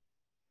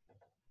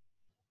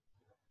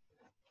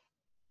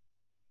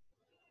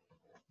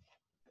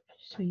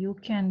 So you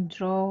can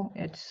draw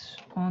it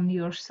on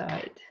your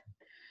side.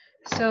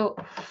 So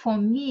for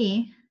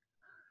me,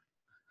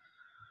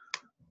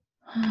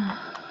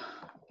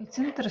 it's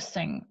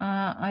interesting.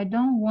 I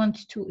don't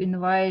want to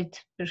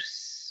invite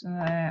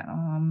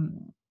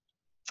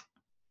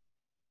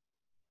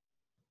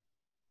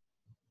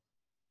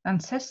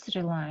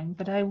ancestral line,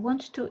 but I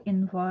want to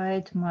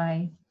invite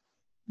my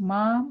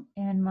mom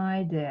and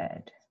my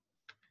dad.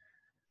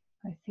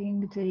 I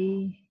think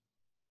they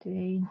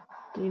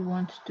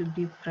want to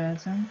be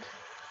present.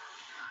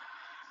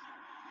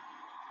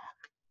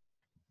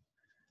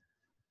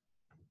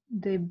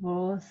 They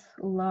both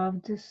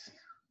love this,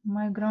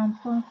 my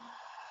grandpa.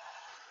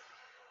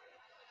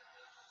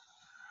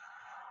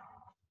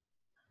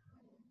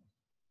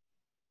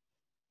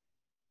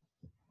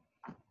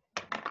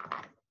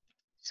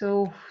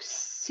 So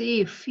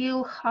see,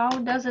 feel how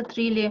does it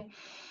really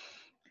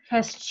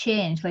has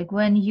changed, like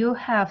when you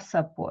have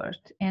support,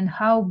 and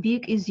how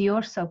big is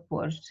your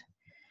support.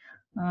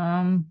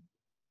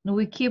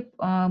 We keep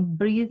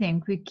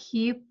breathing, we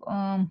keep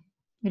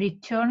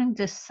returning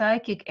the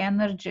psychic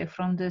energy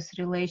from this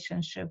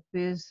relationship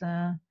with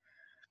and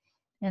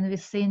we're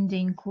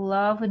sending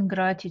love and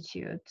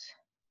gratitude.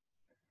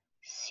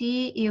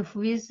 See if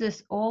with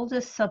this all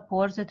the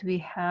support that we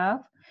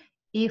have,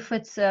 if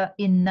it's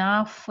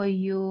enough for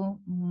you,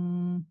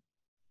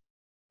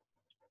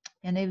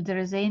 and if there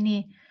is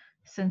any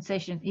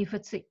sensation, if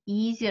it's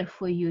easier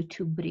for you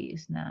to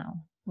breathe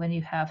now when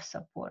you have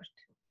support,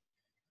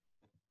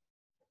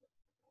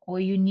 or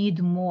you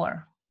need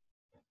more.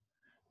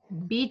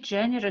 Be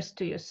generous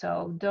to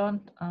yourself.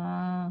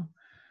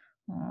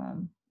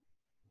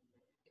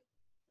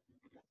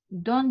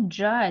 Don't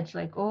judge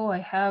like, oh,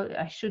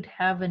 I should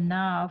have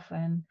enough.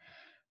 And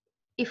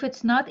if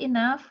it's not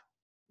enough,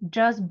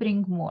 just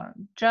bring more.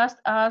 Just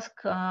ask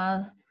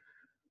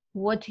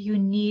what you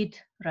need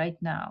right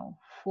now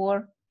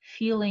for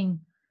feeling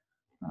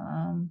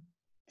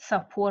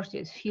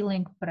supported,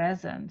 feeling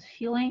present,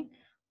 feeling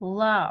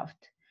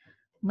loved.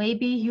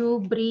 Maybe you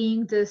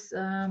bring this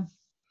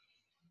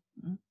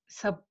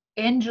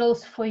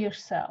angels for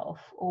yourself,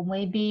 or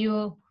maybe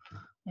you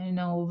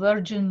know,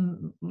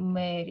 Virgin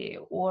Mary,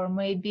 or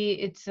maybe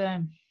it's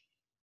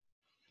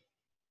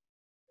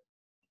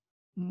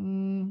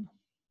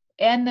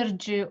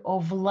energy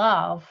of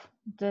love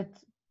that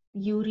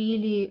you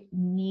really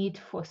need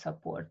for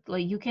support.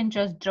 Like you can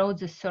just draw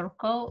the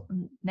circle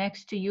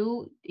next to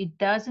you. It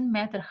doesn't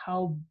matter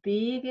how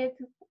big it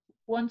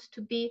wants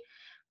to be,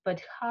 but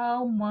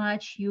how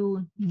much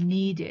you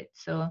need it.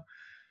 So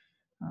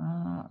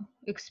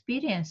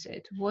experience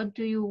it. What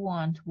do you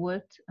want?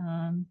 What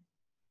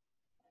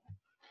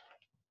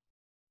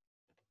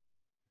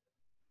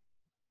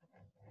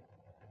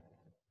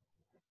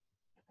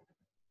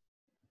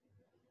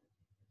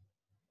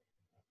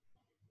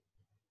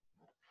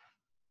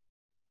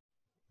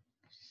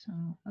so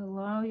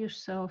allow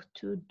yourself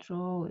to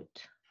draw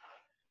it.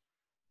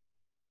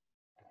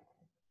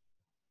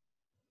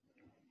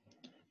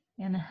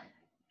 And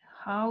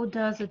how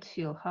does it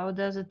feel? How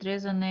does it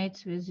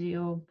resonate with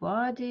your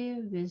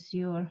body, with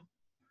your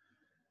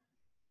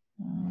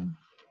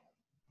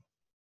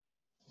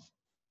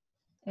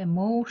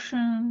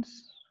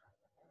emotions?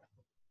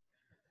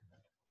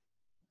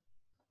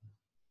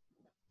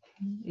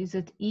 Is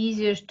it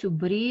easier to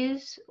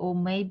breathe, or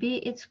maybe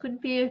it could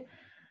be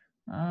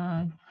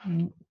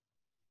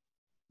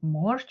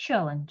more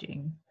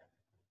challenging?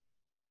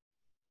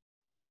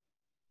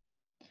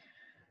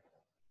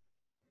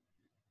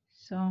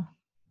 So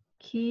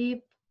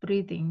keep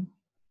breathing,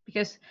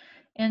 because,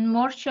 and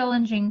more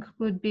challenging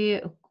would be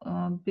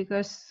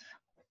because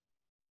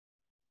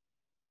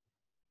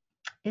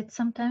it's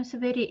sometimes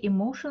very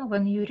emotional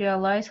when you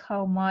realize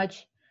how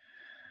much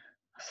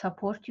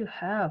support you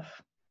have.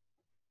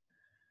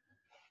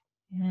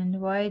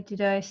 And why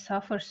did I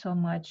suffer so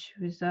much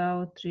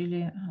without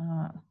really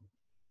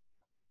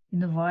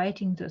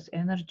inviting those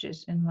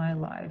energies in my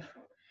life?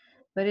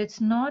 But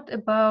it's not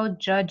about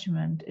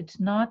judgment. It's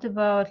not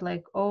about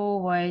like, oh,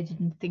 why I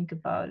didn't think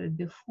about it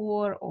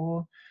before,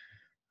 or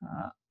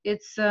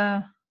it's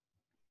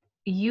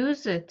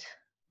use it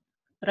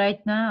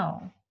right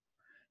now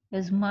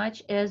as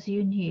much as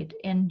you need,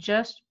 and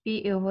just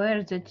be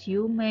aware that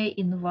you may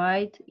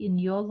invite in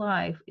your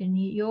life, in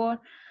your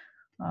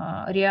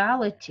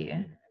reality.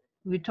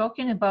 We're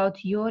talking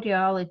about your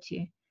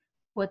reality,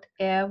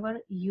 whatever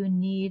you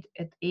need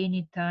at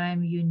any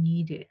time you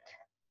need it.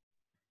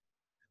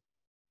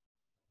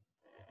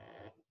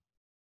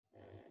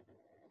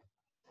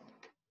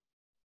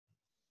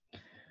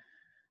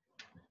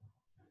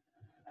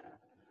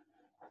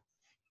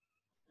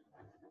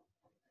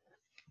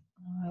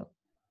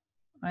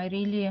 I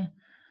really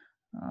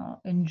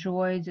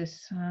enjoy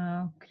this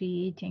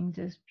creating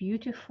this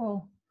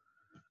beautiful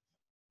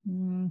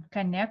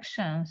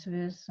connections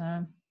with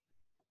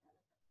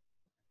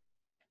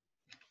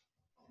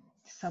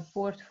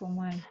support for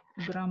my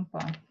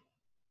grandpa.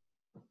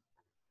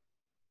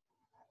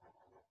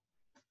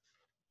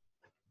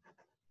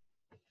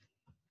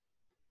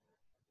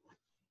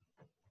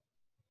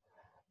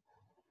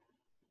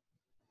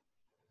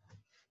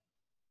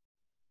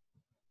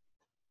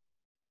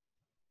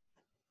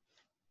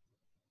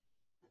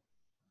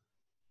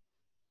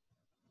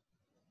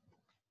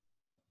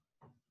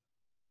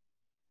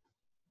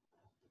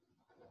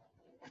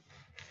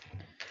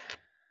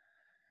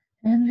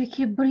 And we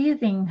keep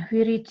breathing,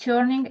 we're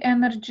returning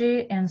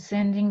energy and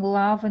sending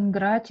love and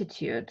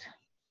gratitude.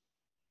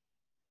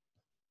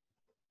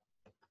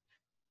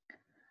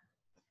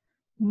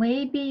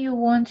 Maybe you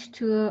want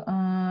to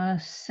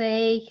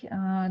say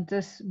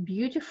this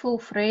beautiful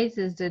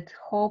phrases that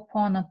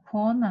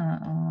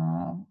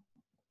Ho'oponopono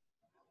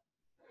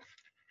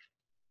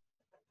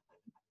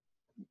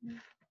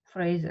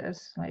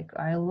phrases, like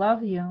I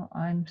love you,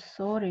 I'm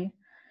sorry,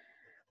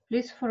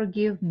 please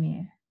forgive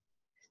me,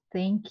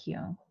 thank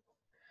you.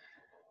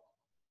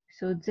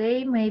 So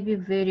they may be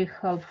very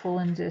helpful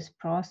in this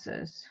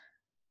process.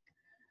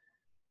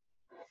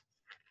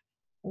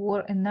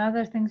 Or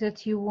another thing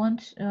that you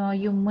want,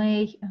 you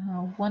may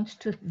want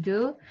to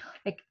do,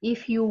 like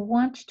if you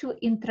want to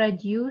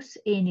introduce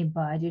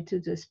anybody to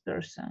this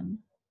person,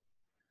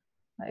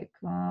 like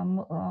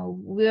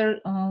we're,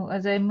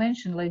 as I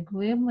mentioned, like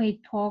we may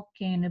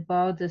talking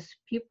about these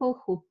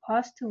people who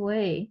passed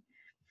away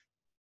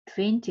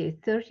 20,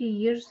 30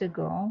 years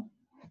ago,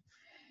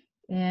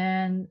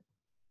 and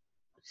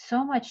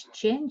so much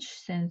change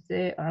since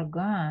they are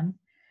gone.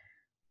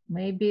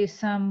 Maybe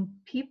some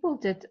people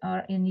that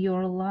are in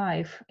your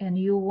life and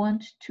you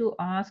want to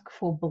ask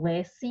for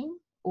blessing,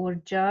 or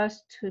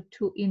just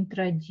to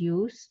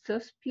introduce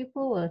those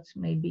people. It's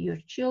maybe your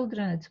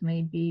children, it's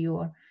maybe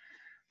your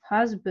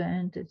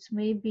husband, it's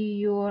maybe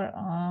your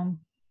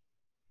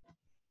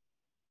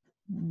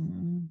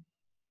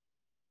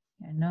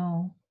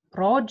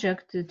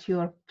project that you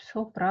are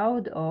so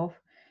proud of,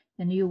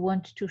 and you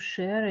want to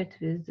share it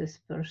with this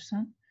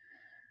person.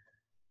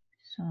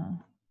 So,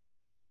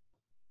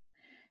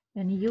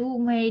 and you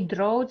may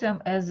draw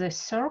them as a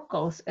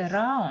circles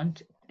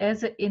around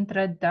as an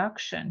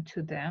introduction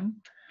to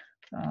them.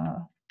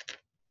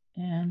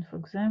 And for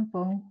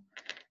example,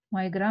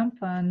 my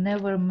grandpa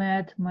never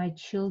met my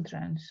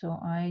children, so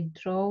I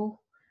draw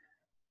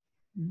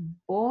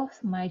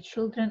both my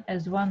children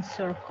as one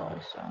circle.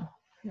 So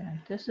yeah,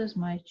 this is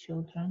my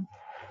children.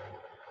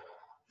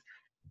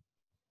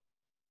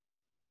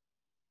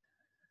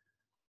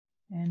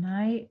 And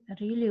I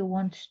really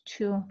want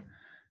to,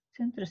 it's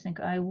interesting,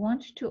 I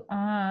want to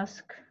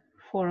ask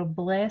for a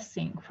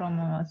blessing from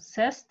an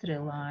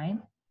ancestral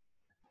line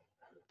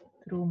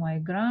through my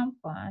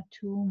grandpa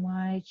to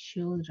my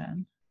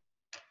children.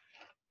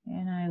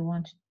 And I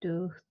want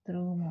to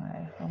through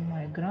from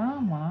my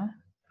grandma,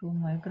 through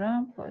my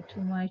grandpa to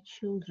my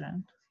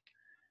children.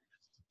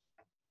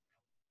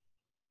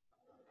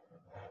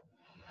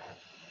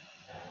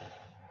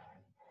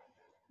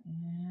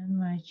 And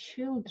my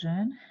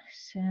children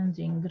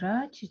sending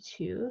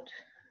gratitude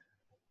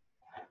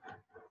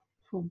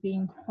for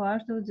being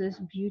part of this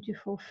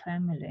beautiful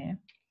family.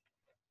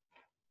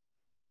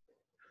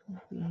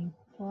 For being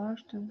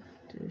part of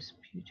this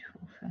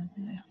beautiful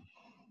family.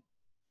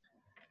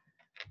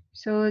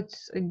 So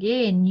it's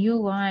again new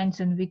lines,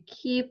 and we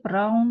keep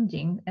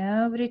rounding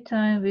every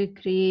time we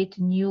create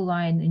a new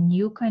line, a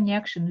new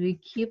connection. We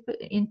keep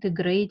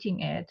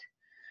integrating it.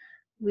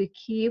 We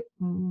keep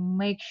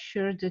make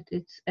sure that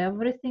it's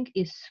everything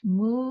is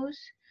smooth,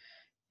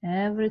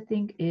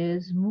 everything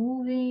is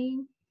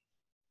moving.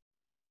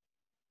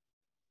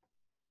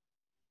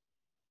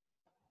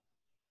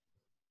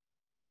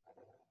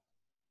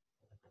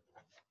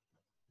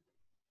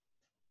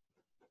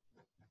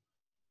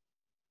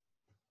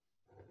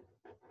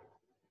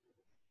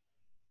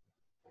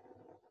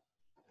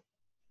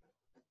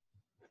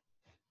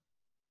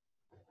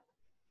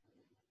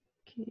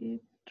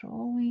 Keep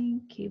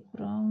drawing, keep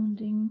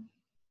rounding.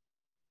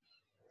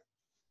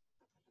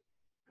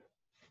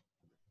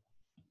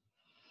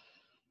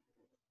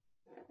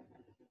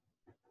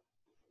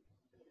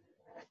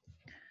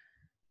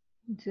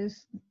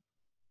 This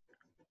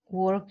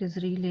work is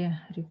really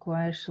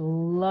requires a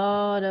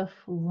lot of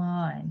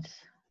lines.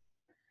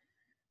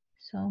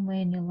 So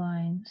many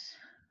lines.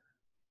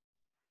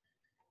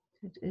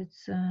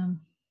 It's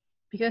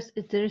because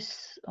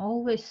there's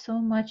always so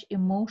much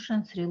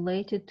emotions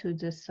related to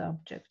the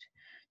subject,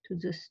 to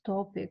this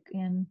topic,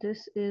 and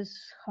this is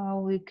how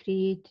we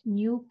create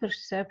new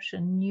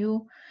perception,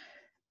 new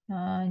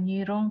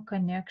neuron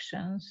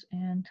connections,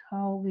 and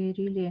how we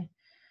really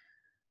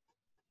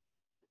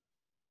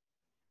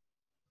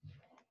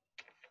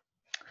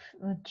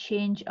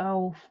change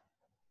our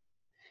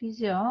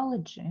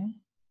physiology.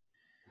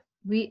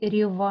 We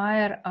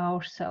rewire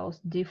ourselves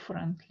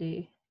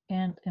differently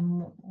and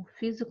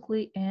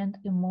physically and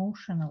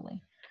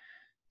emotionally.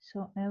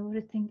 So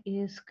everything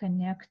is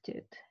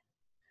connected.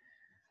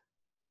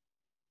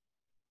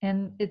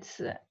 And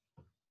it's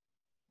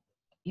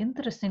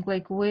interesting,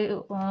 like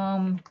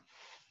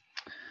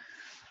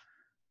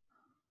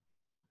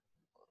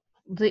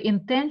the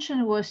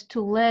intention was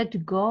to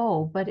let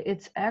go, but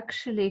it's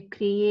actually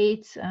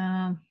creates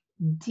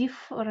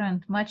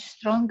different, much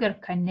stronger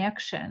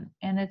connection.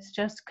 And it's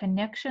just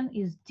connection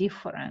is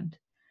different.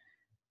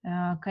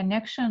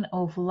 Connection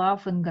of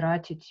love and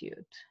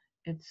gratitude.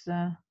 It's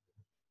there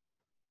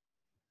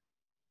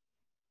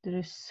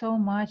is so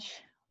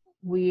much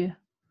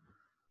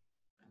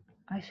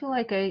I feel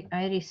like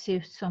I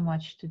received so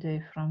much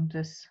today from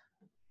this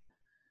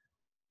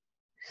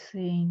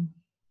saying,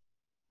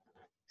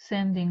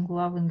 sending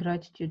love and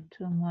gratitude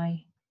to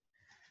my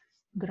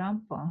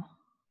grandpa.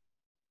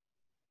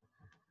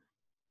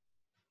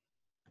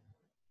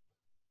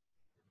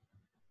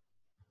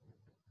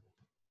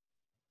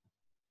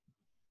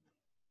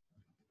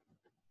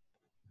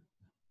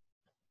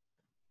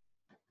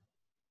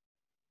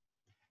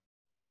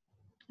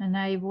 And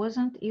I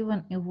wasn't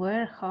even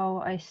aware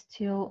how I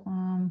still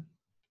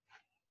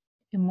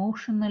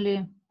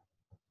emotionally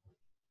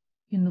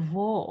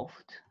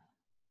involved.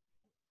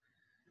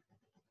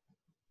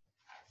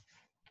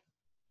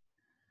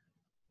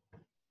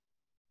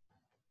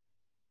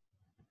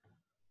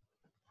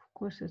 Of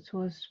course, it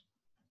was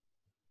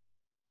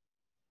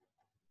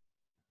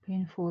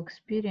painful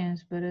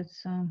experience, but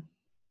it's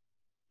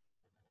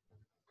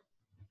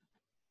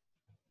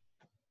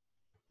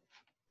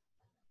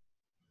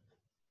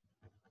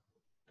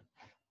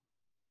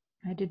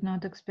I did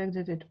not expect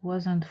that it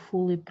wasn't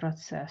fully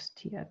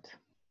processed yet.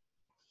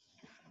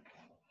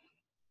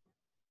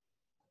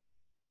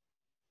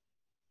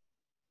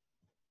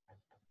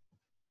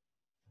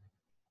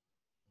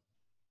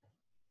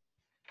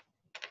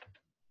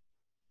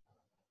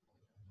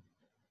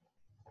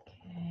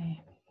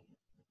 Okay.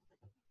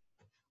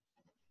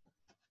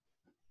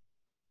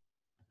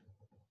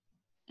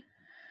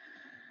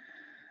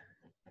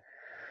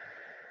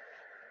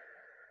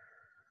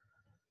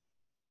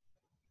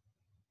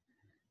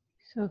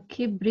 So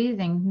keep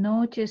breathing.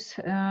 Notice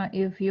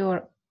if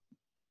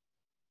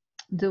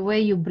the way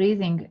you're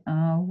breathing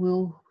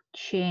will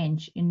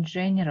change in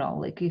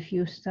general. Like if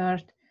you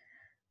start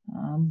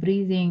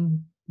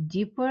breathing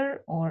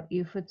deeper, or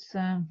if it's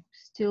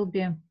still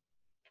be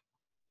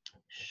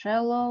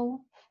shallow,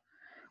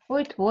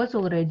 or it was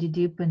already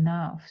deep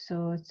enough.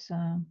 So it's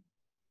a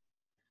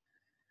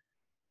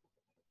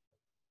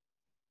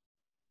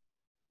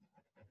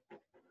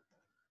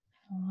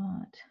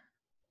lot.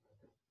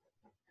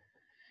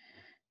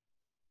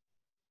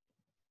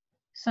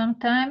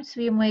 Sometimes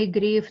we may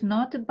grieve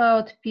not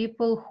about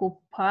people who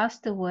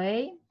passed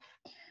away,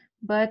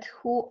 but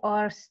who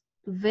are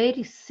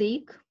very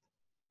sick.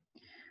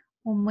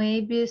 Or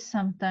maybe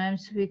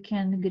sometimes we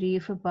can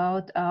grieve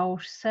about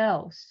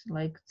ourselves,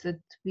 like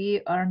that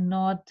we are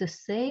not the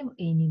same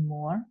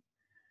anymore.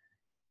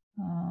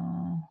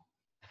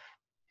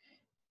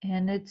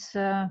 And it's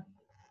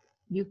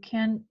you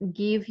can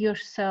give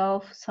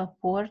yourself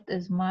support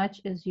as much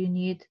as you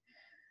need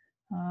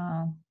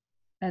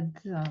at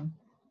the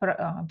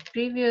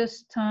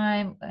previous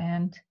time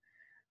and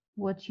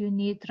what you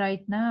need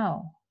right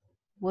now.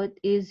 What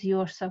is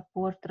your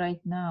support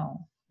right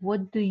now?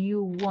 What do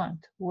you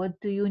want? What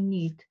do you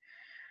need?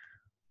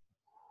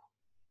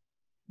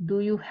 Do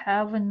you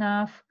have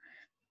enough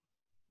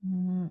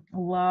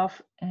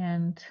love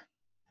and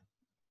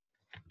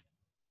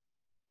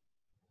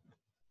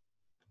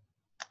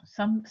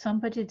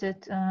somebody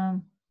that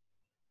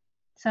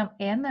some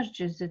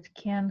energies that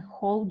can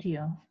hold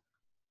you,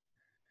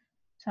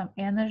 some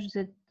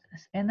energies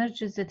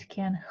that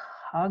can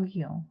hug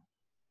you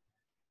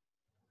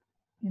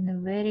in a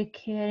very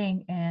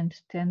caring and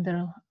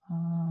tender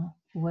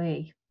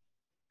way.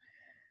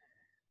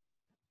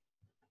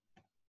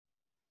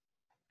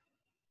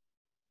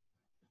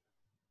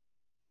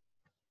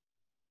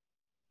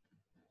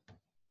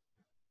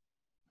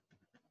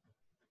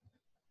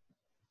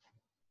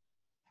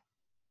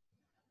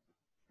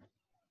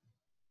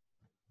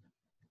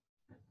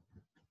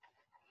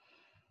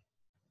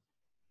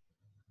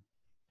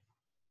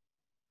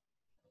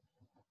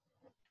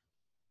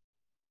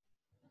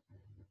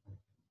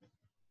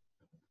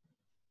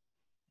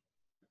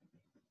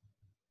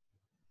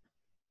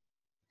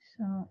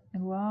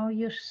 Allow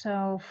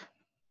yourself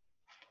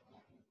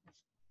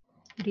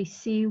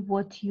receive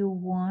what you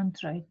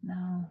want right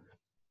now.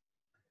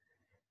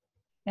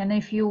 And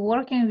if you're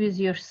working with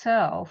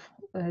yourself,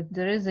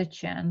 there is a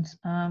chance.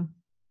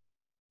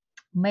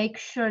 Make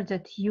sure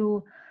that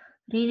you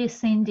really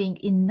sending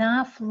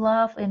enough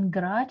love and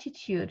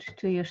gratitude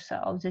to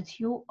yourself that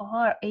you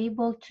are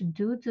able to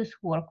do this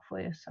work for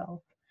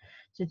yourself,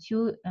 that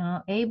you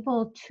are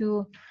able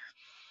to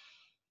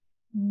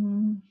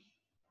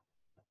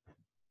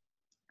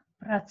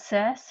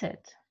process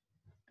it,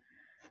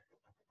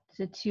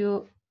 that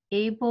you're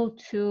able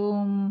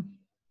to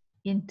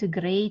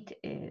integrate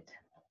it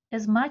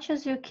as much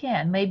as you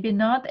can. Maybe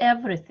not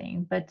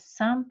everything, but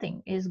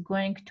something is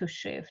going to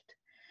shift.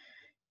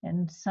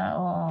 And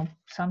so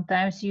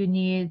sometimes you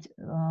need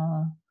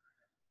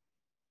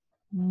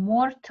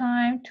more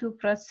time to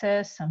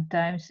process.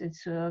 Sometimes it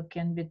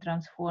can be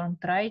transformed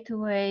right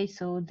away.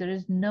 So there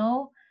is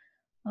no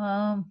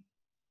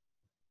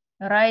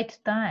right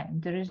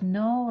time. There is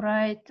no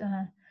right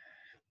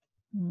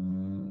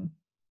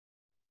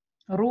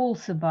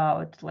rules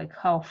about like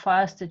how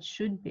fast it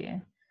should be.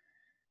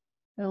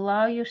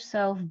 Allow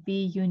yourself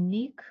be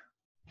unique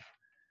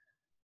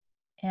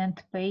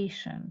and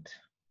patient.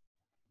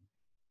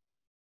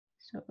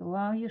 So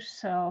allow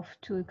yourself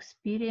to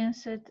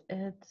experience it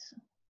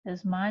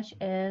as much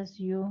as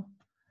you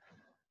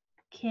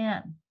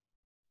can.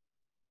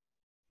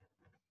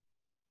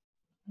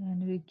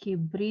 And we keep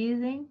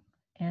breathing,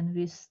 and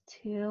we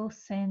still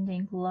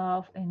sending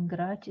love and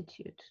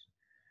gratitude.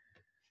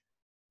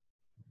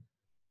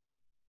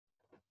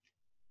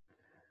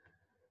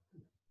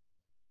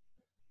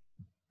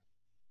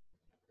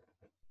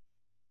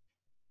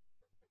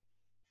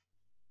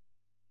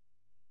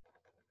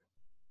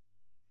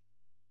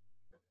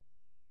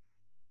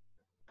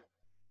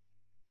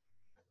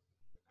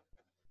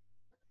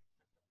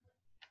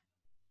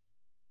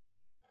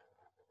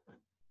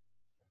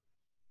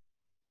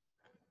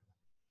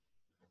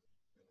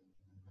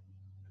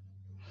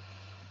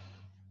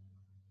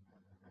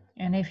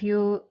 And if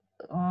you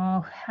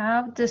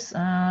have this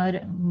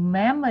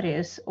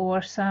memories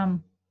or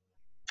some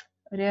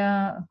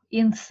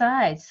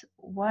insights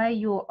why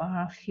you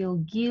feel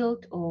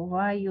guilt or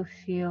why you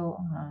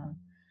feel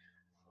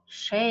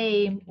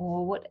shame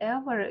or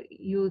whatever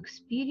you're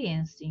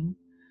experiencing,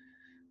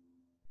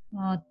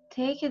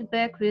 take it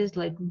back with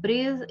like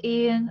breathe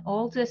in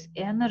all this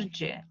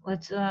energy.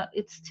 Let's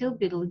it's still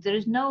be, there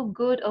is no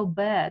good or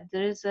bad.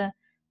 There is a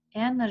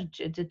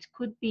energy that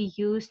could be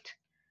used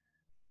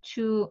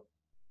to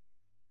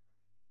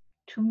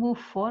move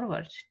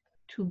forward,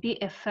 to be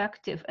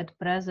effective at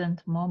present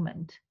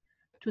moment,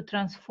 to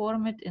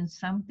transform it in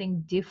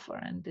something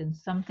different, in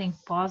something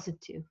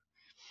positive.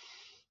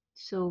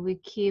 So we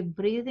keep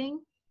breathing,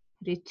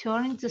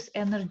 returning this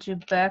energy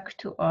back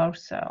to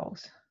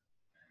ourselves.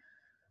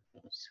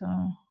 So,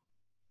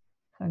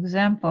 for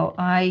example,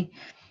 I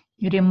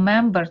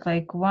remembered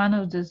like one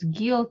of this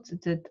guilt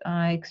that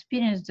I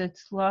experienced that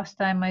last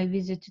time I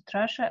visited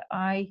Russia.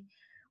 I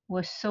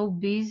was so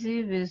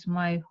busy with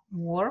my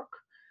work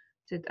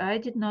that I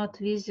did not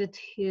visit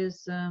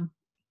his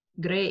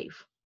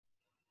grave,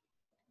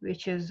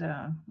 which is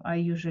I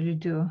usually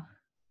do.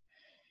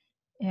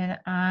 And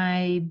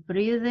I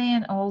breathe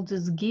in all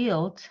this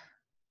guilt,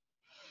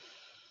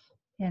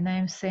 and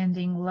I'm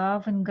sending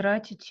love and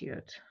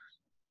gratitude.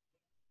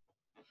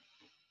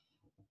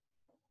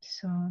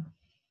 So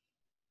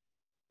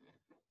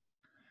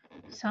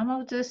some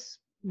of this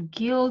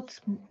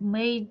guilt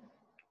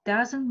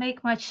doesn't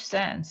make much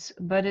sense,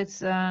 but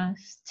it's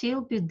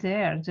still be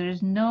there. There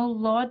is no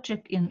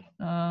logic in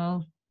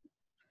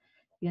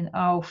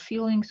our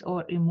feelings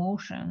or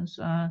emotions.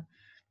 Or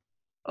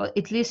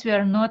at least we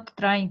are not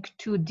trying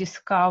to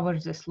discover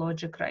this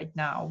logic right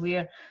now. We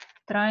are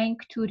trying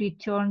to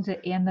return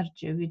the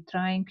energy. We're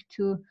trying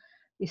to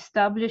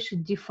establish a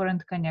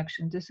different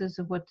connection. This is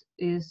what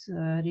is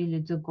really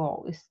the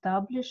goal.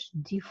 Establish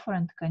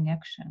different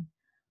connection,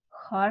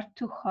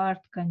 heart-to-heart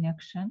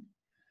connection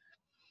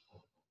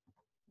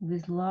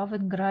with love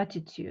and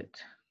gratitude.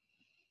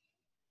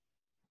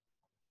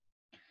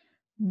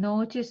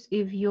 Notice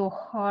if your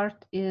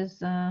heart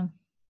is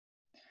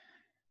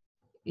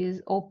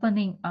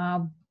opening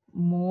up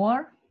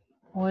more,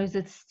 or is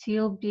it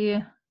still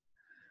be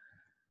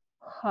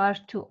hard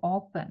to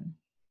open?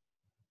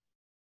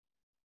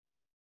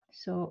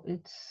 So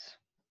it's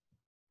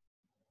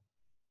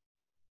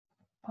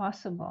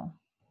possible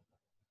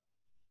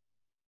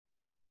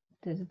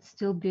that it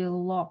still be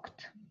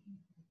locked.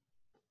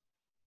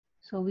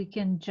 So we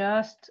can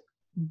just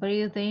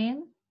breathe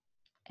in,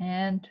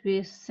 and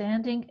we're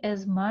sending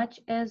as much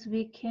as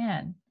we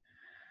can.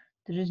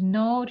 There is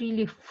no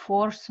really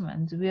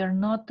forcement. We are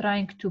not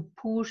trying to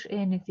push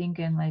anything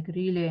and like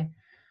really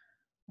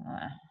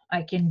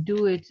I can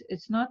do it.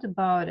 It's not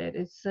about it.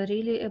 It's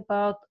really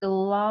about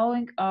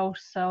allowing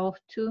ourselves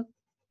to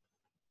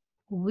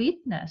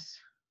witness.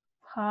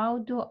 How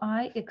do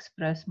I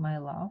express my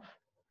love?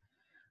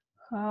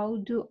 How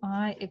do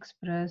I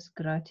express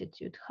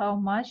gratitude? How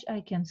much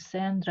I can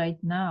send right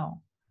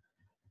now?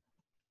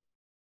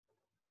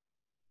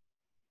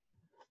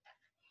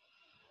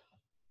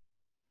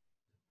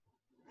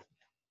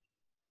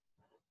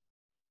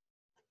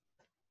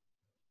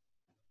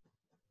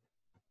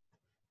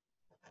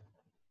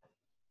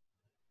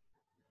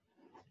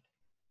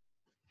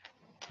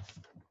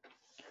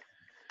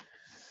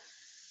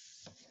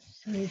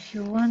 if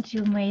you want,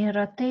 you may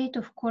rotate,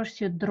 of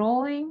course, your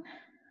drawing.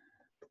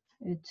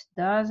 It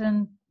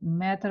doesn't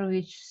matter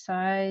which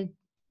side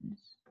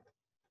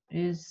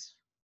is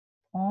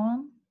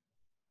on.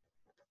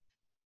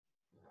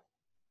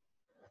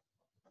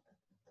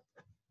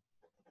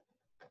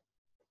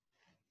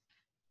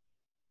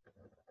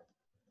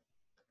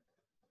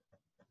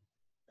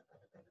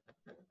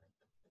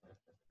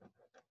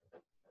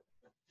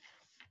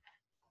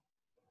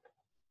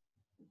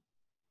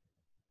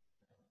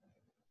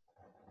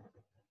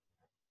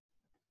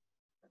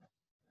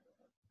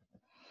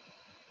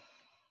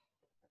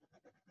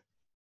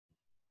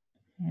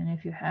 And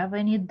if you have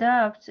any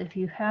doubts, if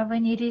you have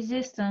any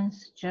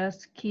resistance,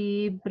 just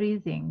keep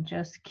breathing.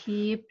 Just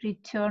keep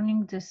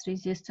returning this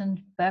resistance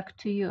back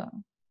to you,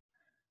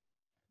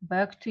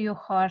 back to your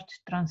heart.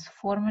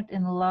 Transform it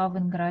in love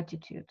and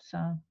gratitude.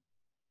 So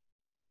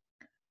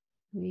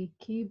we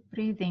keep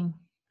breathing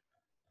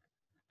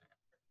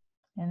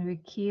and we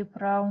keep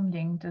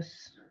rounding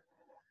this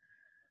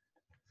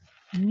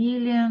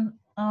million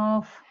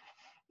of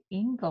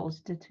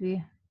ingles that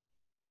we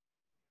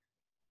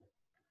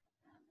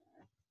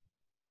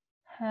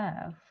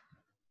have.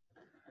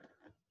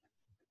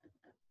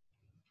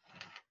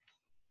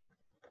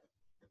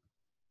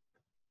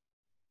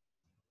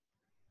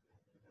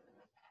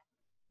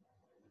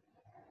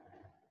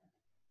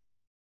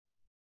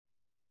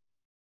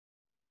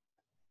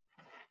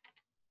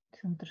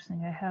 It's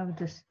interesting. I have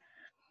this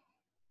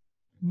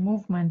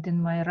movement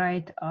in my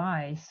right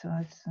eye, so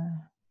it's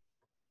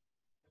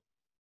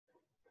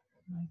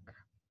like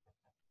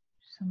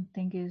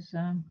something is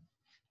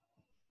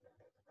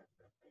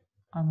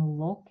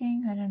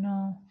unlocking. I don't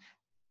know.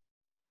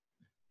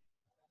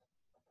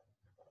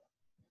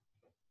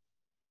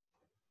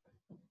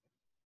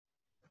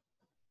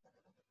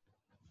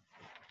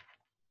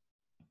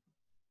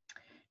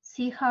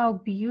 See how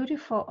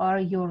beautiful are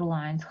your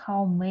lines,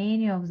 how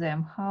many of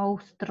them, how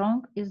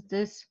strong is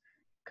this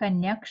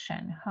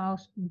connection, how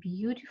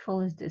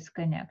beautiful is this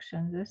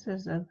connection. This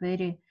is a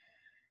very,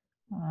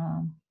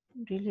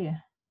 really,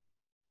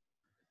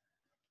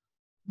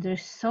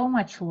 there's so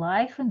much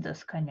life in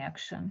these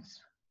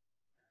connections,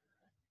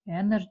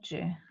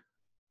 energy.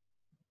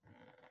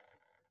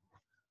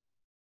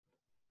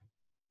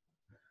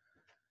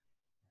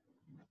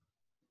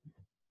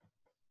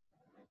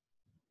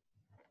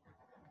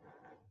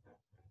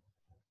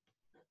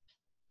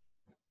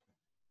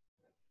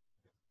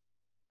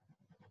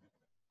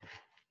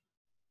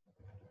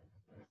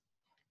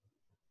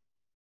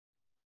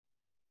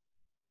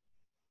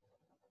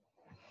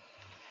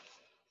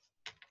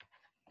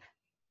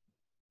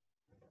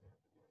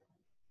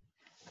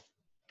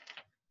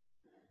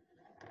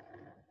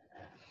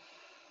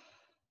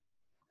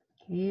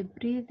 Keep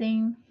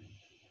breathing.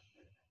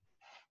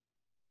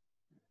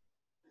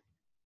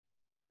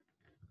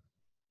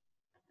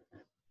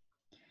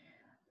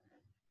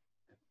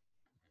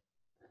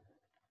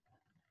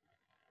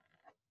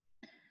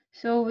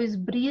 So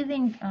with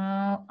breathing,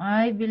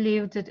 I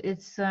believe that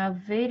it's a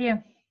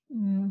very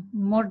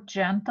more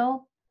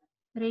gentle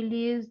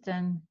release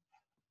than,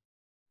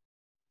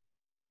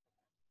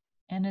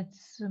 and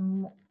it's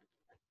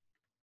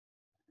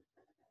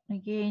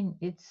again,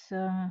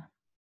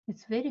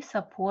 it's very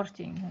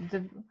supporting.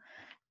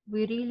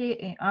 We're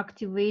really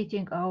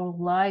activating our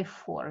life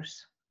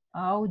force,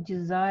 our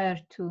desire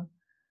to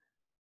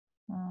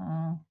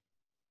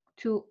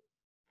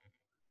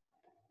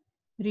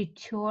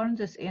return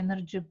this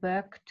energy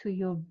back to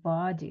your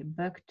body,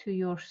 back to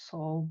your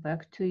soul,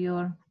 back to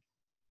your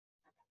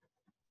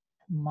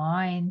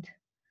mind.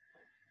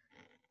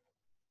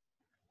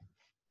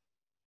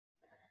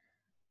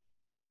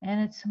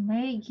 And it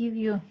may give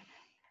you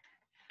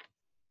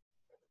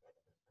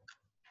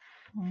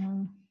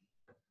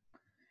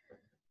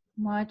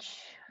much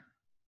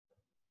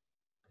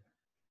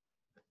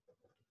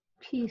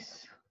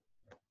peace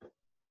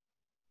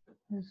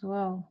as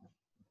well,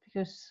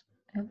 because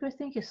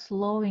everything is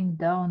slowing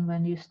down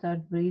when you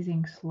start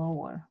breathing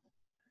slower.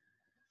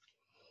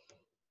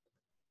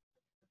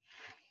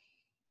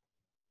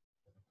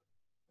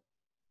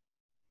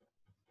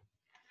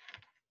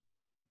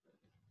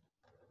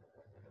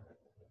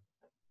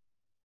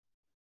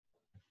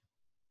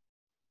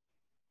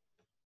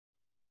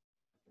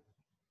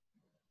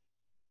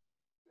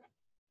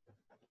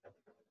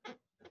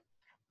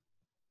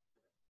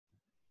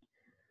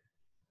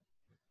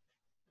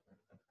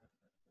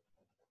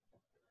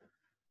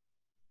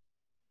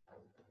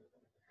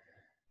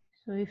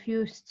 So if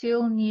you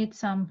still need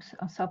some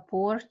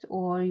support,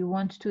 or you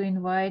want to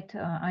invite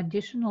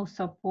additional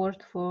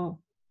support for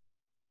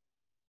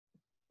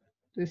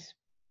this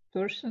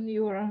person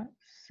you are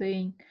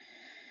saying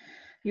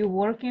you're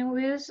working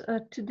with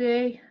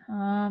today,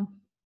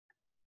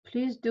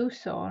 please do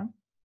so.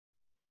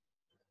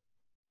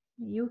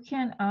 You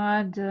can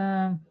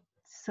add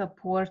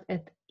support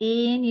at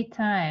any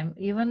time,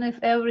 even if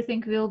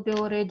everything will be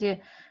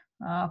already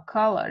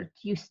colored,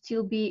 you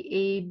still be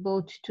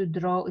able to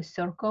draw a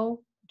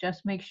circle.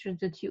 Just make sure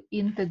that you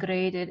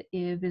integrate it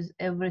with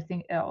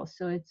everything else.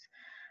 So it's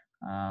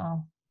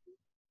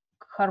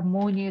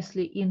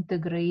harmoniously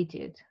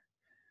integrated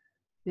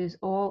with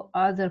all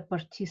other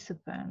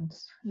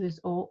participants, with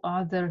all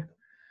other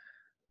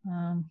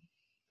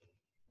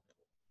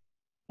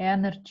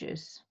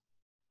energies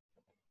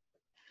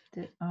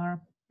that are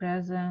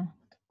present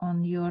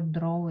on your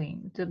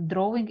drawing. The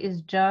drawing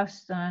is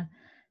just a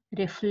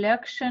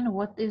reflection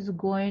what is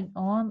going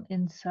on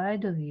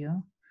inside of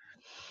you.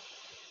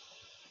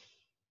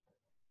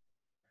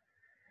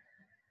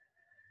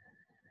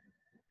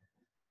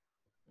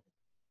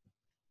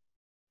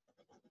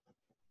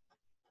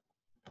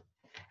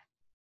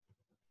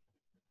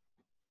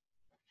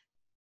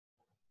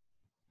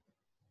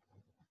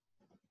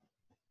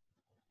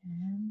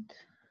 And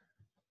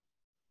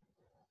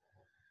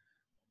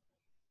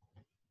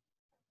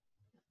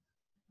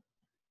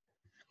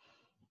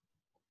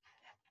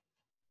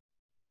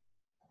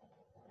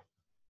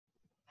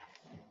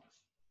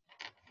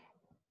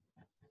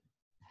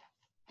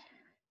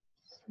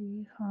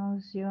see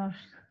how's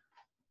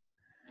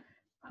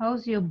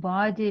your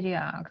body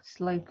reacts.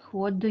 Like,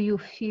 what do you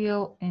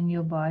feel in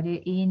your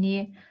body?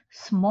 Any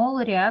small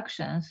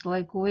reactions?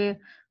 Like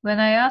when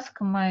I ask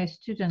my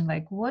student,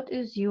 like, what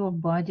is your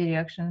body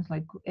reactions?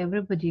 Like,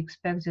 everybody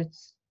expects that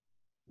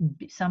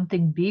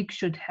something big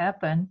should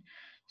happen.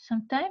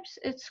 Sometimes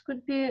it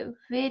could be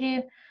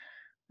very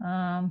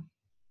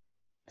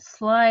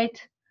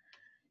slight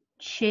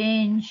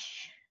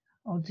change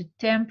of the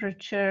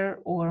temperature,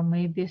 or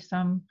maybe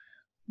some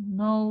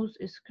nose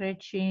is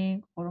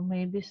scratching, or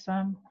maybe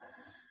some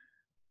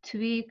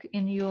tweak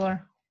in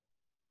your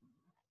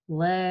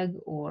leg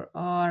or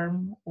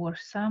arm, or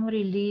some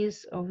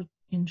release of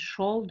in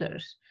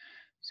shoulders.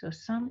 So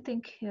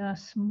something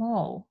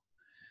small.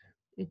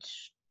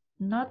 It's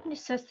not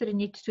necessarily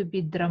needs to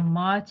be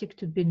dramatic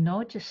to be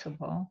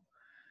noticeable.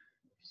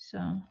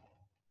 So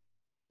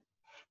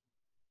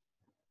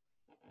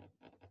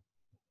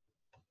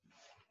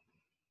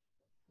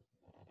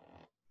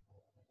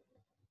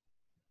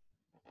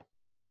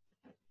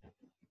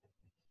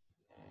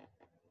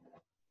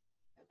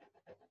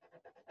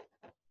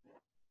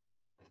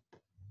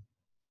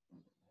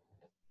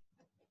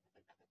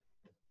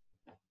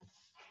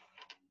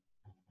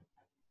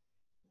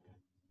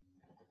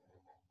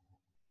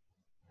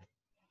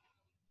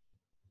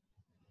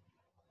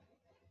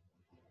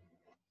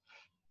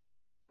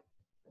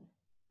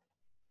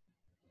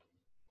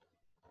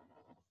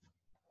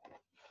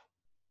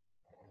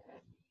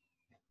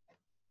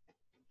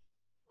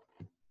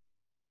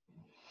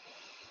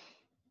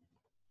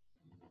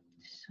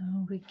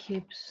we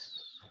keep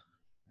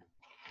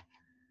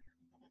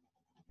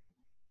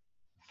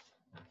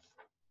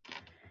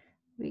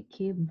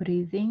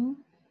breathing.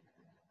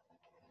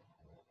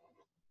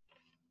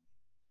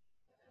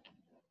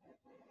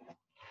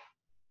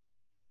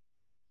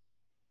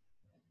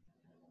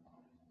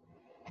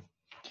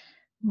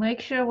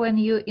 Make sure when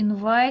you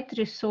invite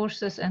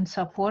resources and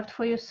support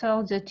for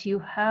yourself that you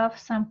have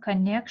some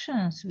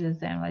connections with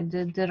them, like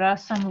that there are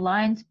some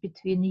lines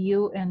between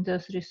you and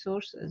those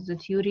resources,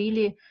 that you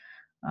really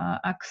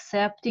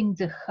accepting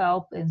the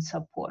help and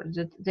support,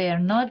 that they are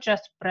not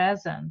just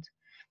present,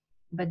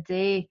 but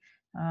they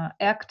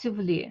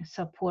actively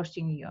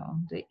supporting you,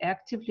 they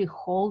actively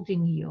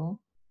holding you,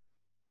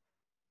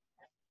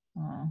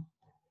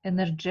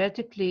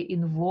 energetically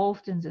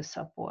involved in the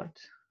support.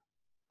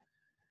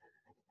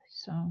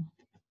 So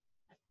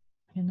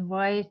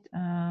invite,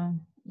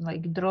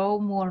 like draw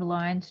more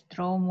lines,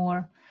 draw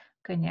more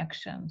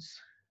connections.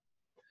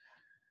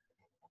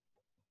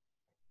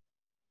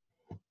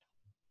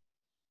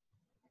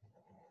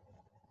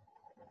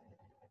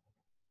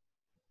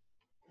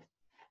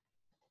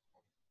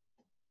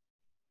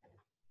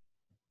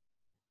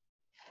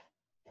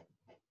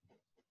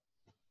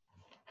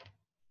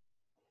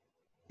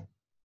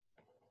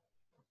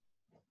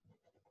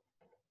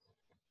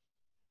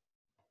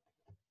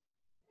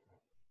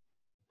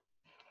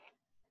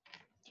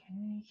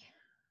 Okay.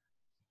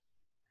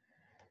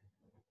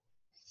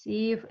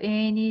 See if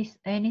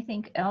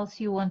anything else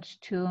you want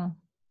to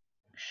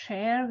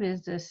share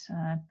with this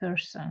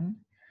person.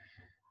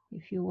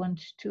 If you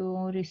want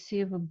to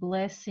receive a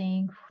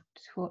blessing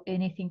for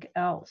anything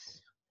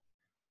else.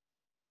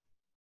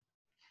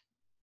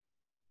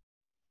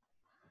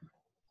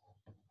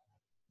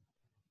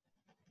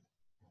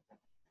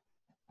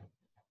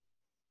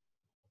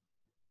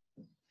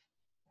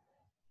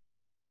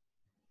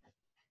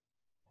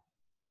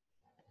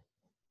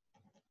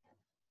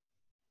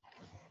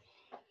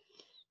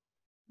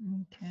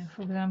 Okay,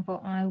 for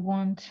example, I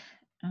want,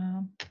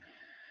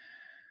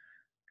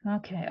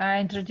 okay, I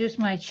introduced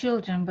my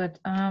children, but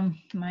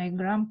my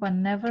grandpa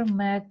never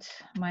met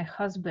my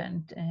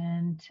husband,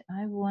 and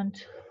I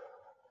want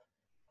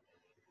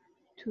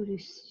to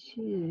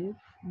receive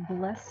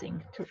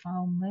blessing to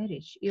our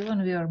marriage.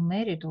 Even we are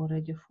married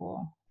already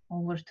for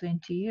over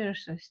 20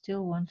 years, I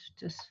still want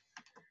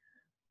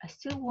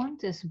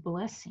this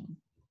blessing.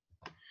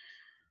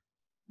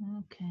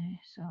 Okay,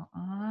 so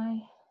I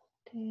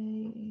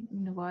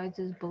invite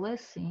this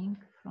blessing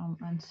from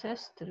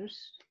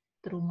ancestors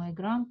through my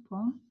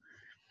grandpa.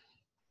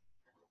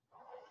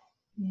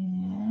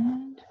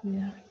 And we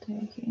are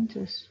taking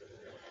this.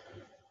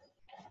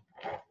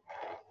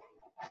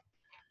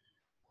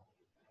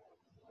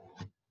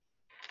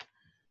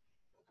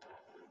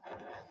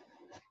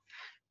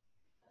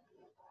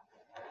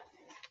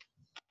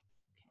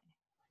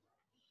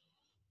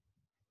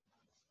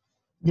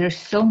 There's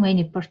so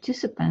many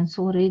participants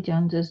already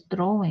on this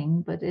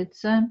drawing, but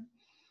it's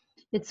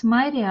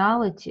my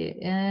reality,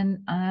 and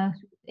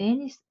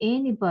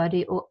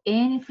anybody or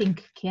anything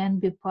can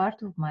be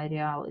part of my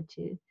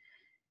reality.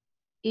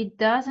 It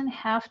doesn't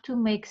have to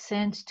make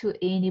sense to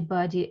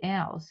anybody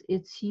else.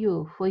 It's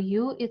you. For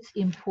you, it's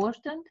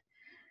important.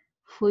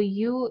 For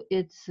you,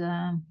 it's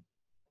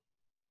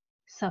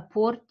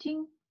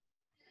supporting.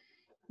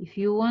 If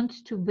you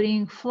want to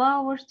bring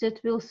flowers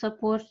that will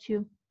support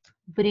you,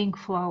 bring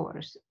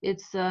flowers.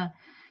 It's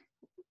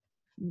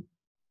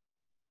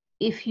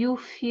if you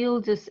feel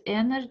this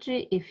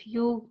energy, if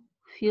you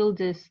feel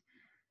this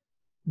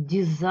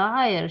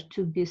desire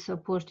to be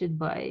supported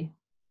by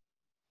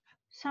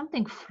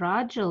something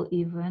fragile,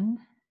 even,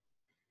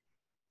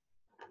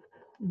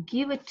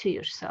 give it to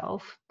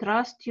yourself.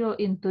 Trust your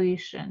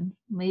intuition.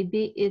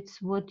 Maybe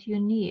it's what you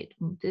need.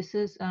 This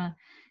is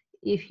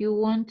if you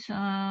want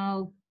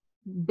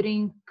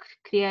bring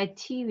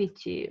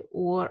creativity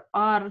or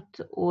art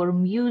or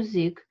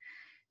music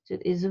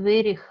that is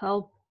very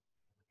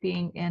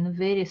helping and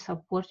very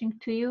supporting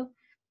to you,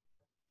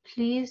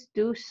 please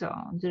do so.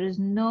 There is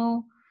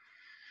no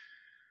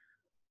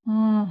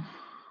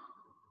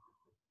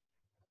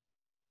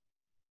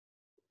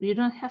you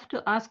don't have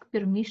to ask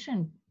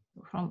permission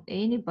from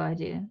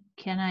anybody.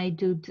 Can I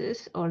do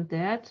this or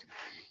that?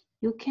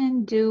 You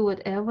can do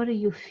whatever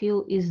you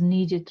feel is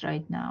needed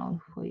right now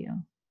for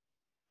you.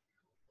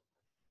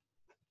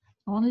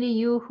 Only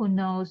you who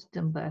knows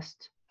the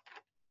best.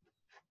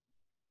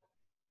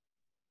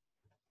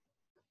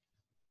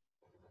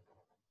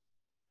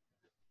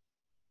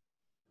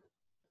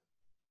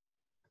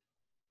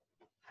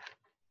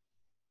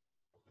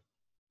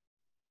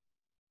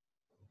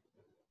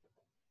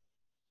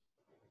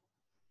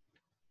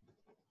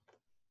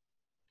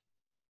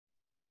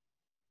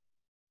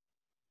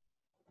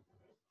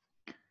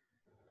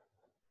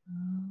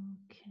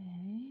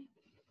 Okay.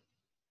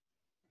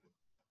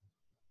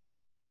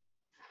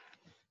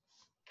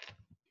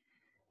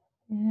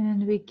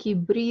 And we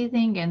keep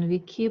breathing and we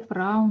keep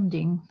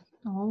rounding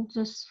all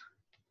these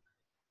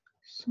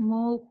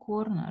small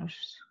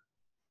corners.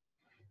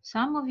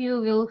 Some of you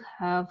will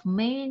have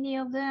many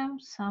of them.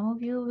 Some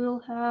of you will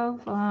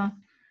have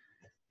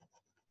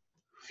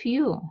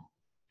few.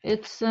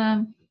 It's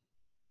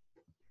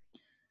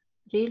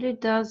really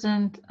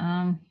doesn't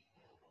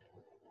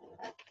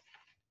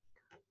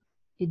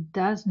it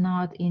does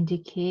not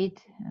indicate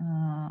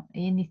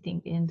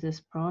anything in this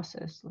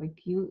process.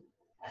 Like you,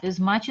 as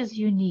much as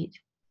you need.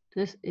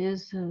 This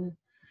is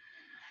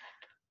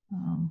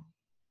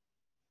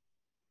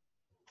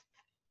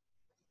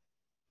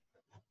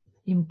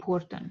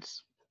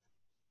importance.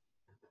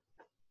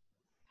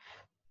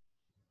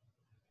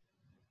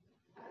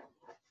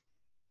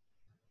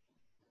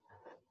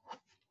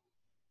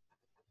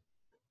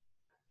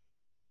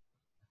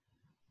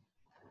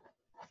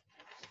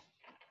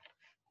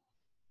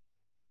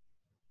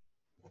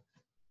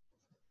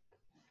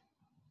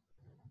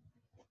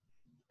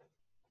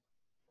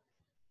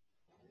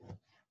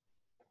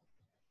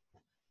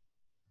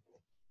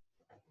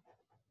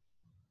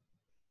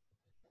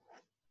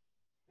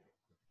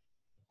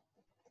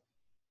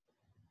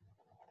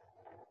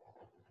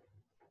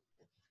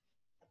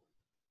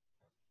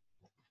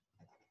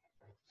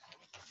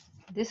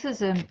 This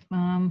is a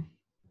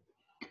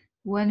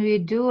when we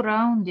do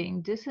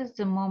rounding, this is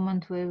the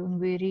moment when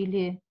we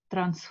really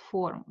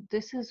transform.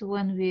 This is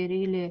when we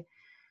really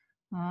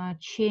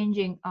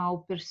changing our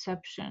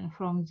perception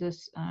from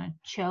this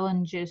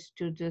challenges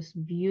to this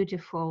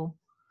beautiful,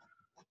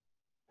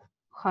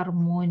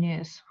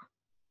 harmonious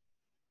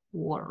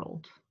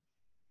world,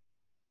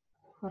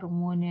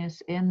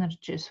 harmonious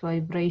energies,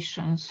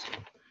 vibrations.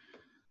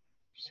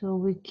 So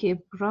we keep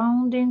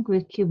rounding,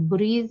 we keep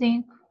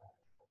breathing.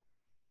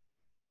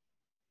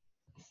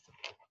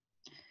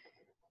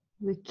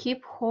 We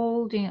keep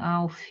holding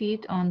our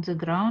feet on the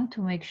ground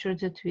to make sure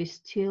that we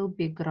still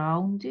be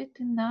grounded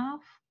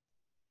enough.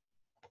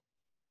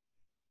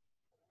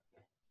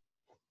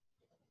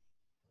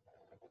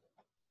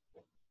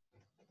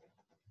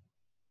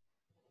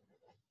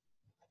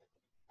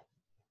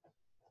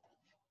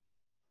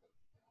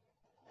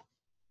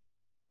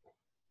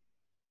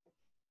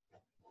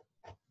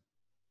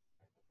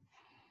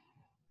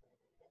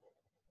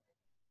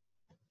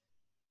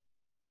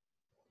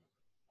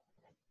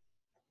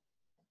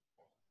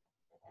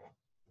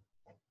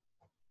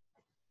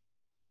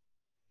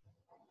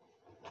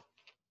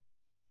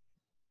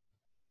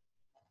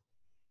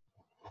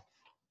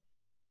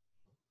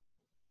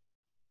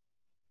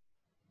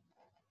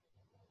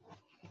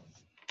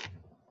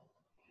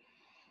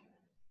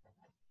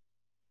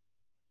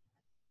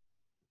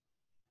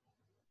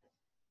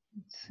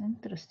 It's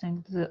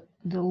interesting.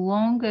 The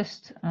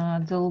longest,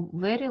 the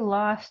very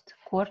last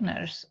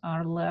corners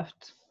are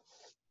left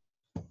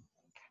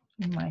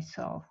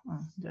myself.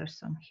 Oh, there's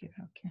some here.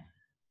 Okay.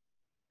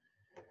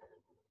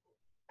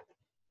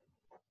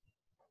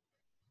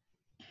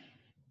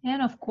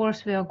 And of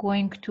course, we are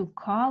going to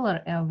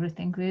color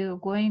everything. We are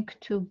going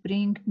to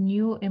bring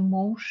new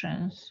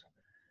emotions,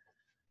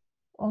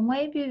 or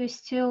maybe we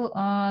still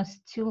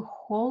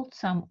hold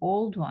some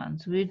old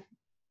ones.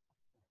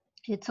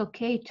 It's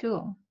okay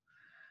too.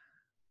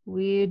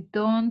 We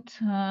don't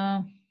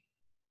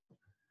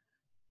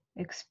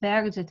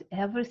expect that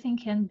everything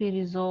can be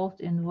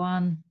resolved in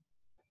one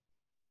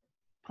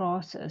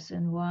process,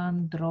 in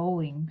one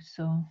drawing.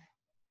 So,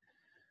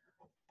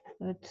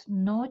 but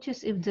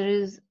notice if there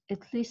is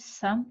at least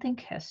something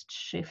has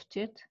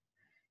shifted,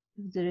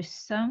 if there is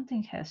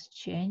something has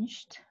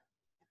changed,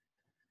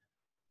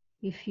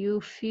 if you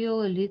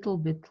feel a little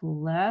bit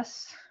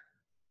less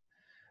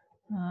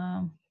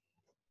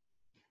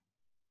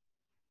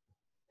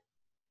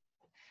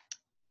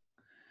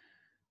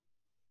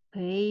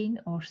pain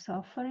or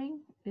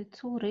suffering,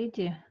 it's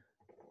already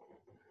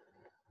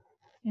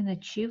an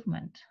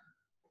achievement.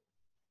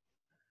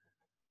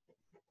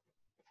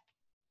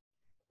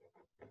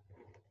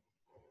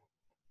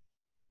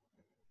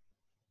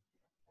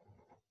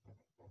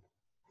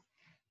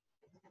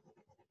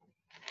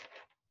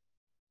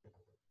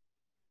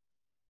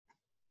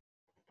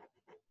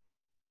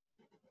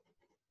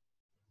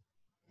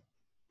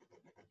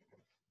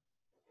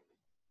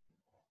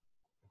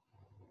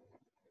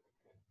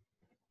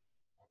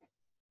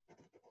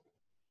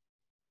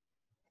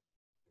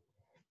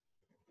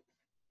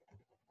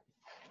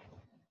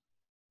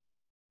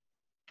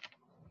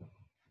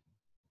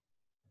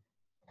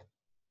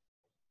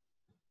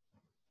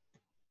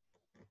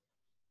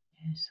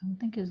 Yeah,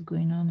 something is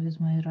going on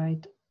with my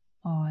right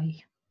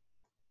eye.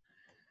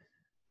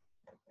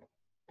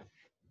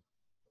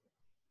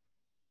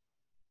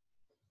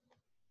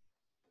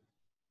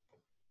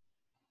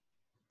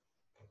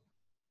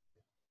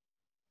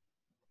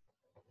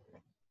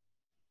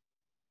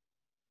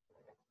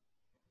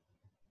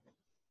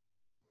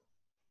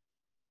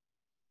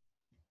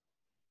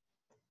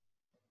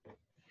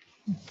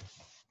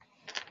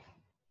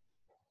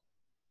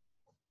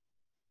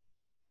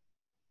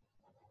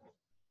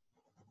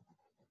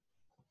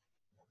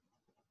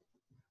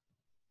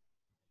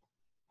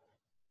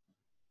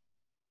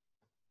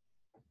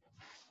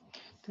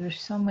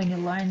 There's so many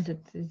lines that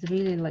it's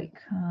really like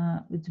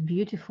it's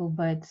beautiful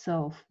by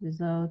itself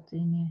without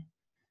any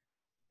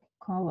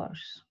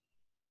colors.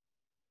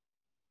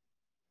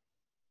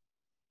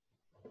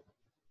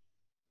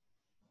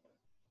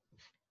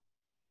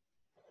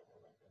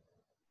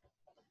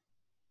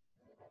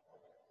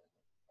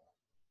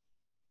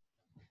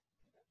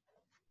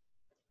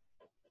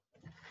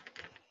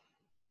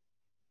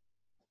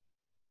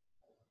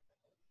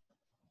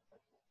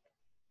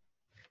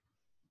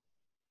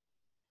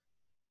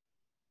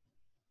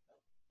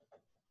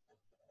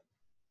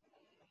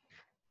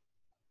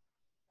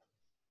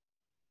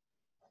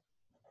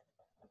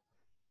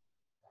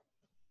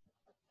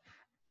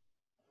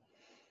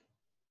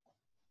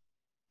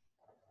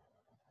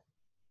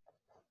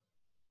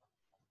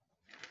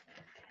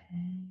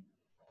 Okay.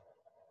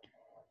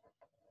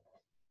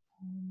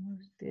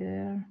 Almost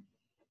there.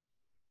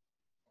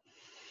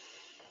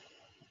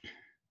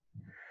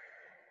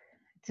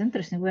 It's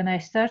interesting when I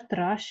start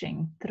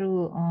rushing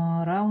through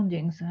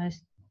roundings.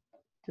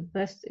 The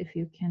best if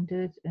you can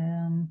do it.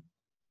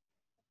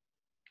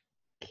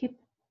 Keep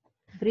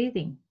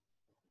breathing.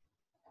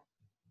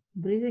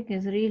 Breathing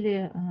is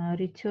really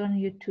return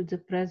you to the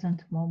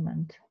present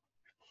moment.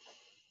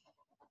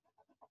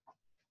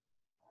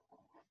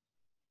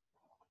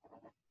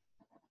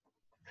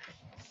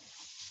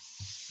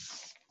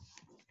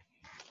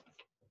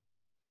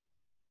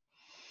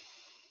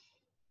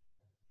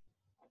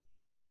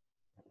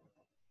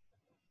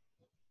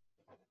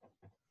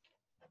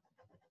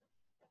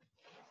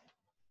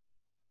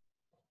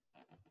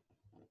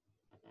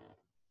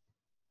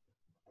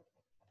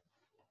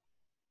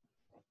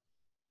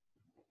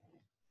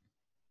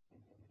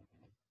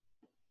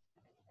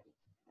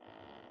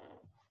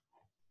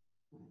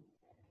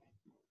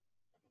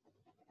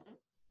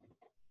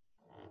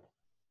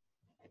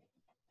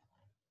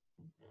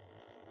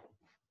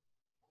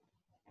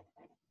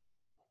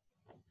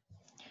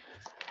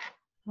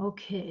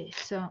 Okay,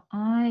 so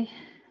I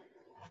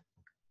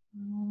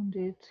found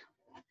it.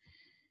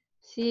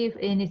 See if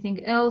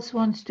anything else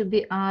wants to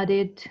be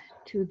added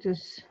to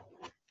this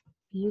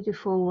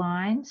beautiful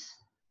lines,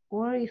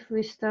 or if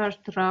we start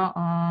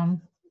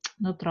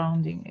not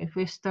rounding, if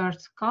we start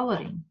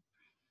coloring.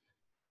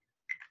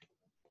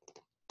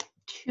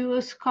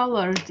 Choose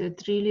color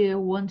that really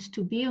wants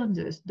to be on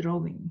this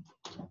drawing.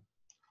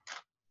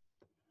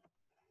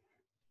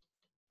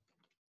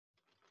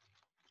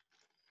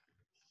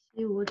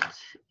 See what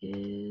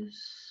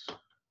is.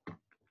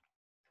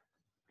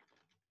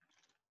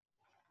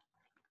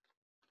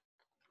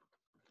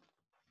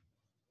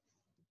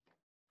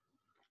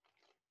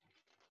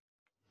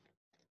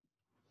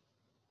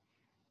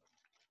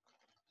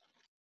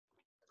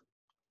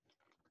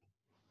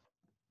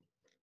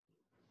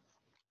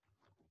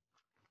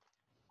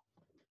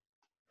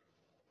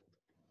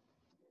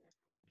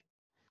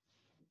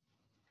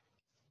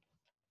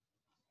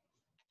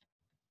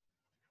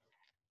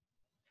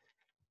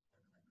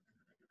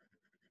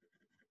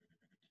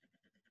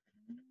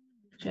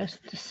 Just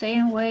the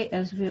same way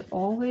as we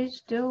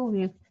always do,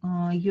 we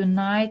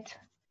unite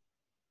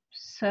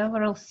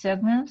several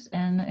segments,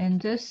 and in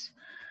this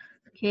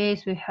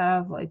case we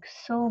have like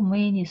so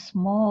many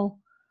small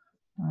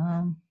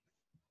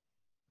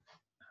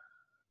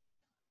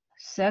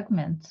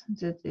segments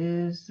that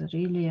is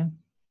really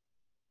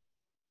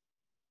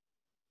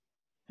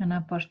an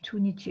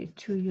opportunity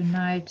to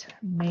unite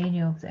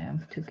many of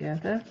them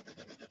together.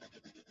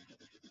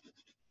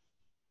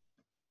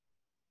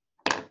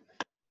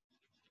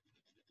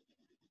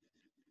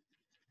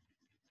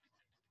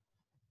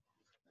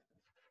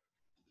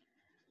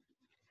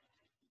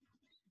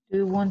 Do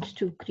you want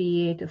to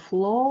create a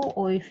flow,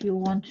 or if you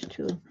want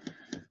to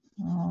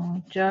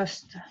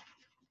just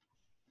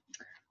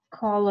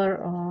color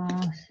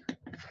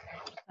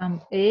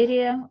some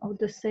area of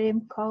the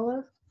same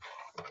color?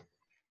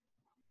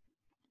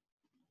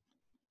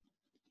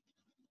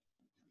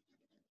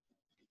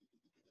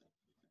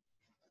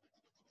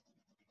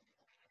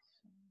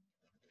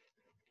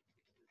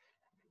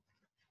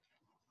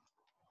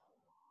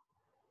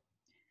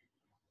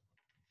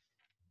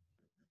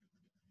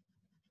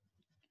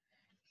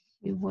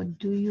 See, what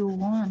do you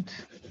want?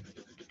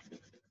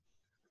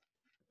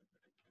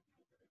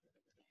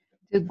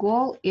 The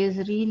goal is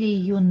really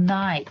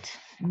unite,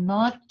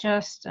 not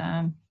just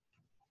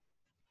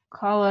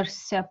color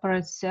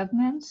separate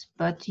segments,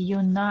 but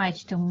unite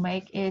to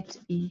make it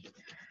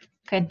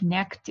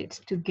connected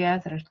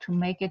together, to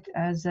make it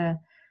as a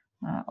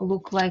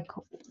look like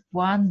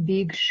one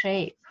big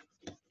shape.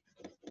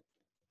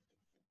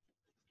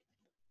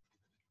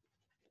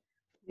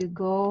 We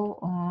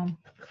go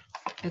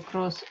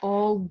across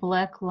all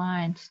black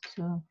lines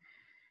to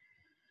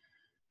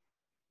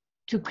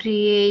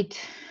create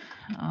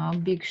a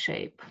big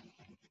shape.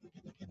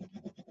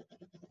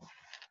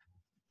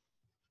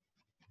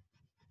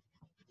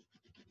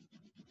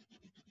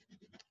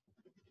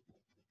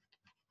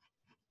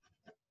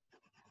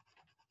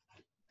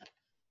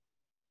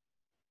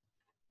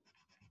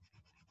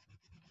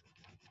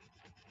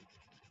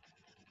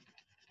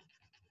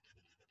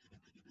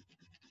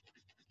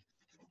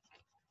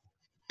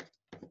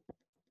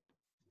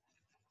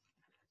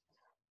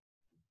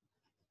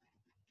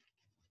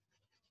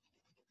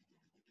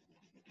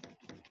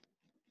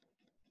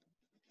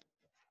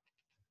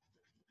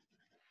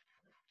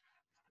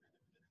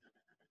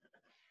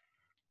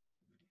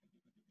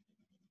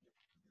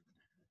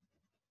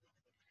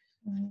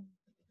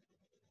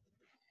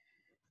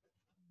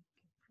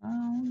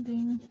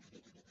 Rounding.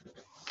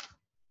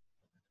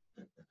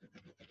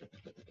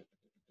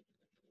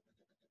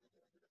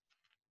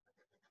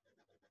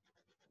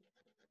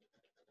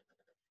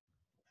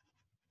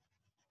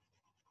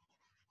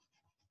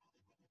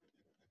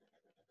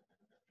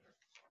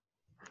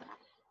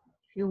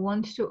 If you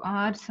want to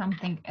add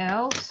something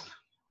else,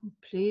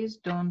 please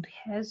don't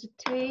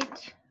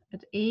hesitate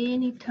at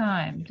any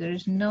time. There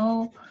is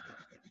no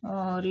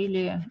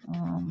really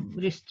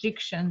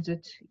restrictions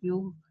that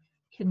you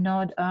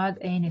cannot add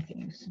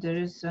anything. So there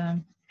is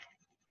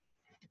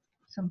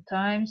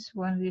sometimes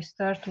when we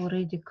start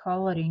already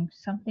coloring,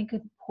 something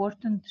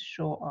important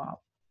show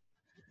up.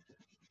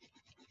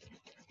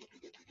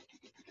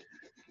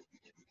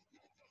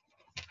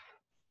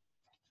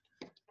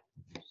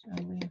 So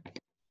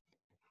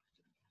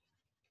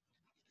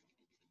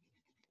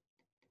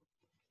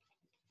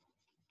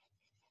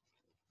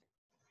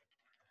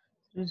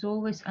there's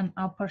always an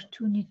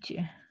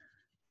opportunity.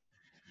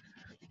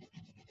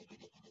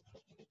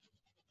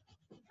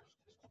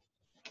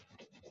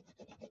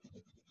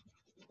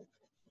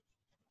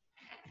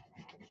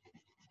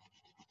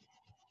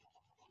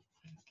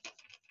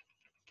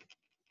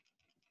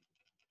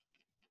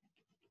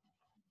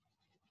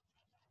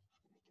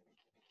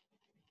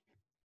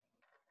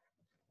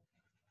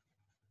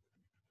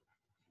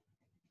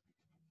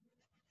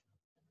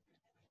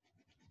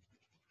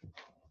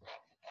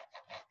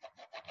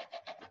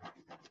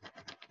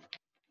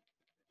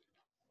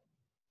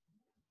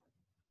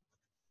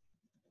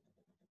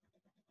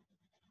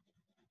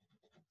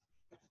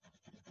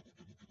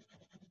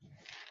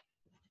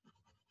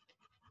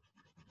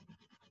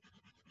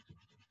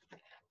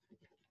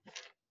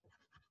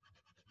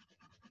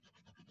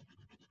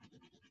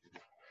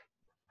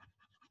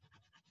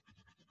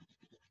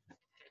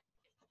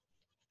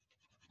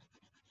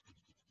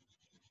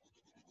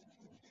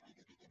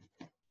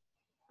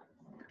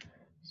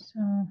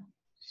 So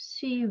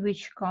see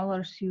which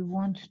colors you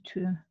want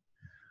to,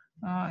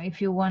 if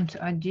you want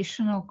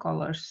additional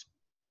colors,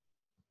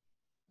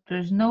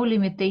 there's no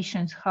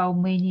limitations how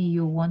many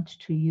you want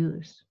to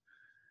use.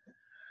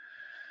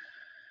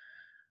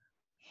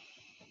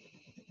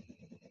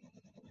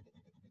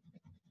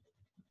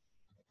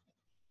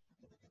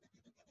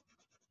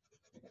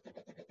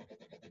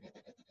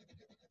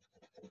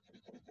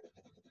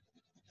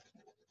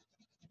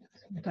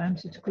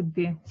 Sometimes it could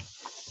be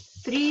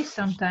 3,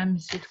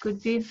 sometimes it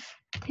could be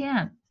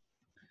 10.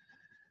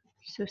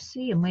 So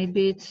see,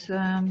 maybe it's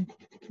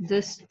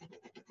this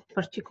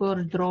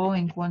particular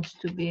drawing wants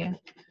to be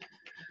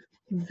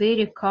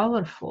very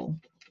colorful.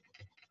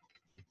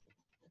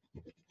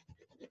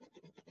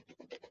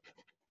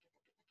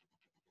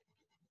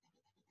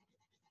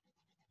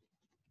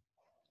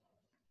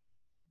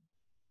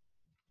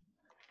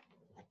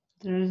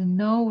 There is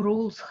no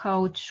rules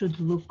how it should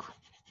look.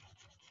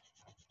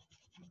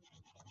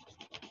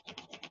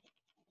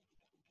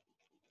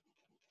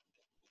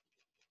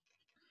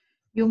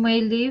 You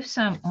may leave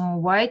some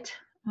white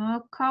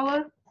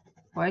color.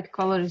 White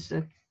color is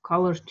a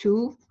color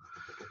too,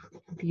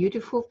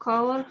 beautiful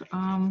color.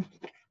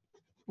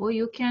 Or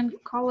you can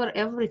color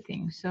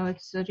everything. So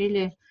it's a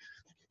really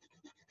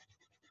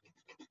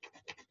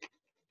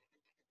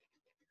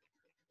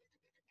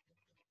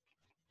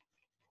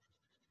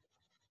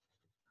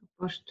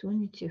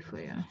opportunity for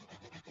you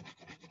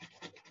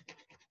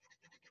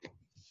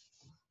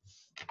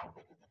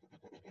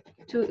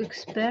to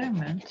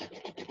experiment.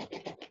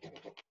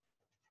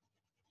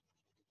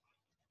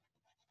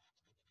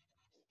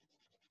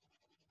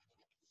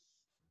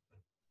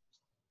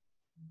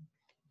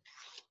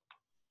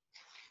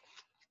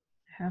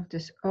 Have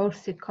these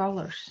earthy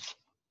colors,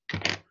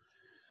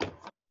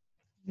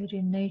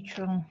 very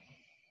natural.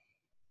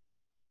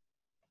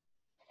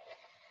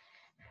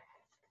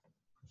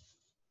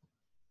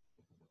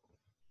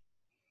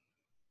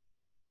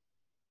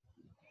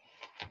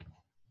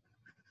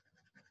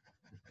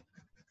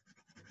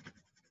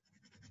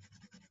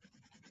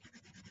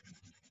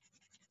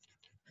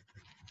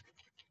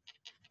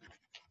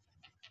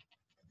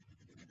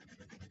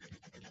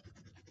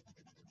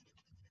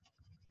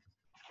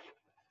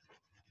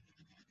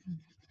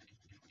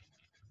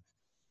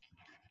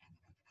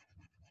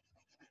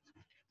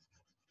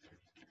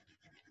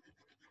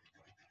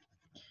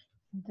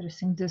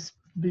 Interesting. This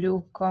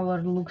blue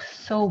color looks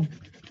so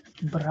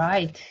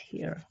bright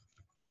here.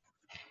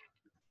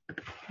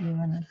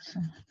 Even it's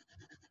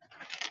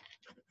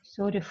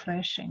so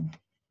refreshing.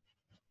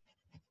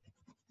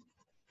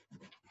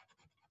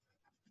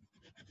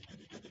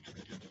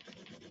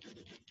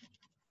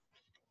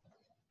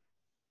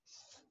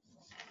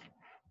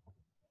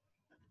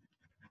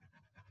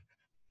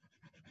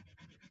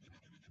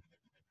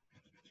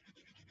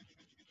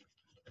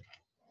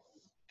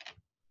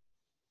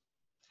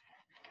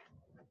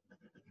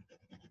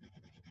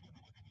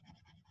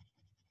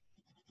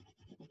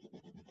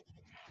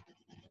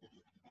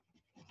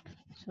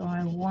 So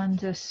I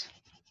want this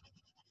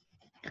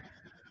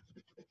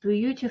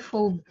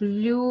beautiful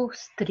blue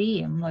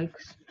stream, like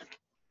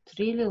it's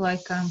really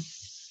like a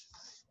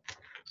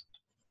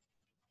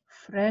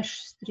fresh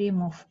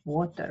stream of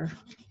water.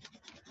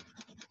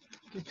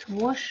 It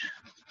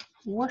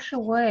wash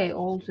away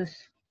all this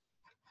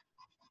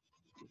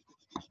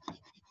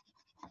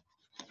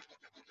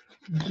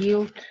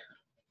guilt,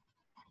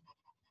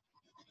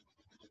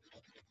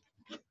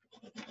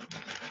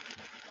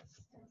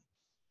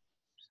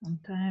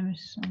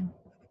 sometimes some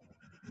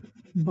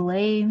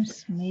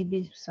blames,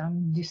 maybe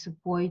some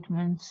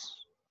disappointments.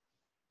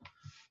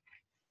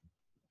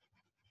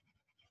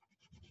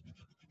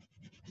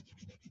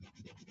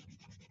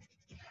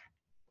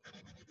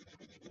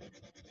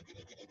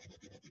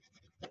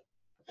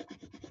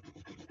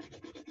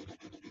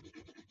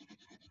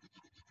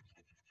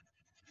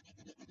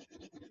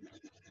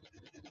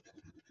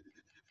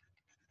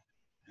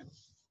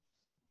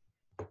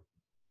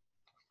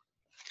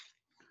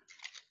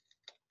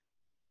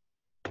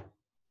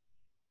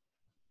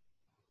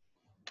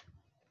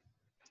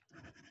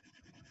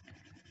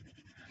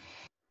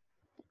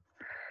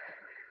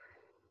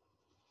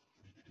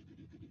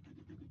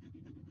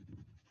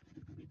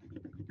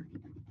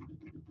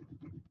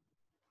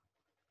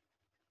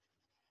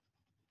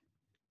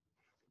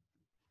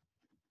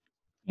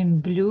 In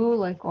blue,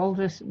 like all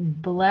these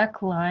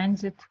black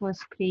lines that was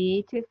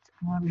created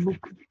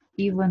look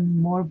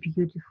even more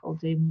beautiful.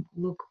 They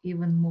look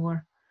even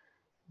more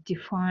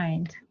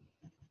defined.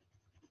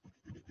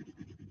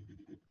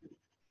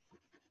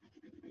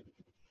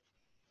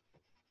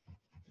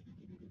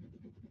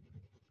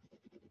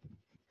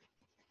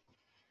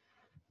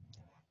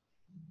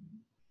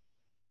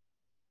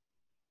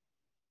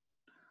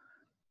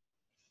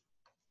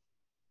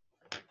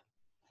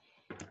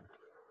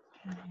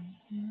 And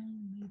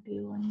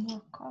maybe one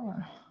more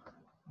color.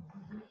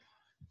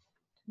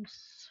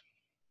 This.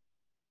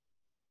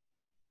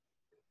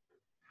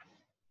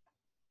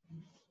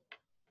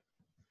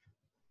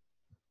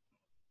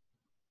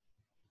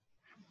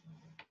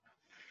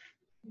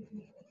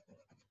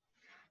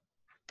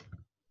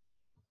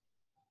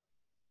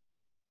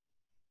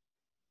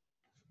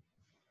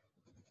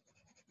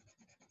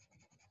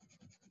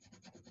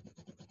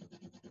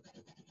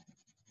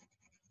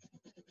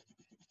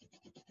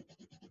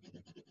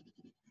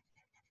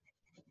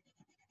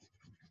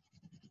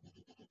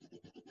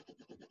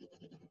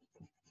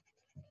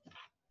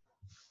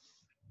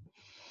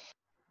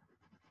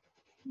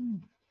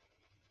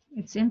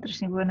 It's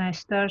interesting when I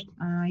start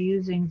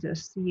using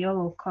this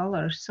yellow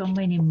color, so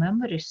many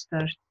memories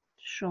start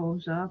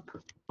shows up,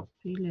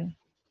 really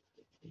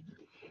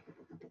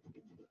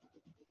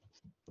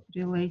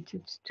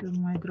related to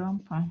my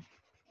grandpa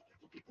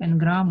and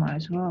grandma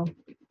as well.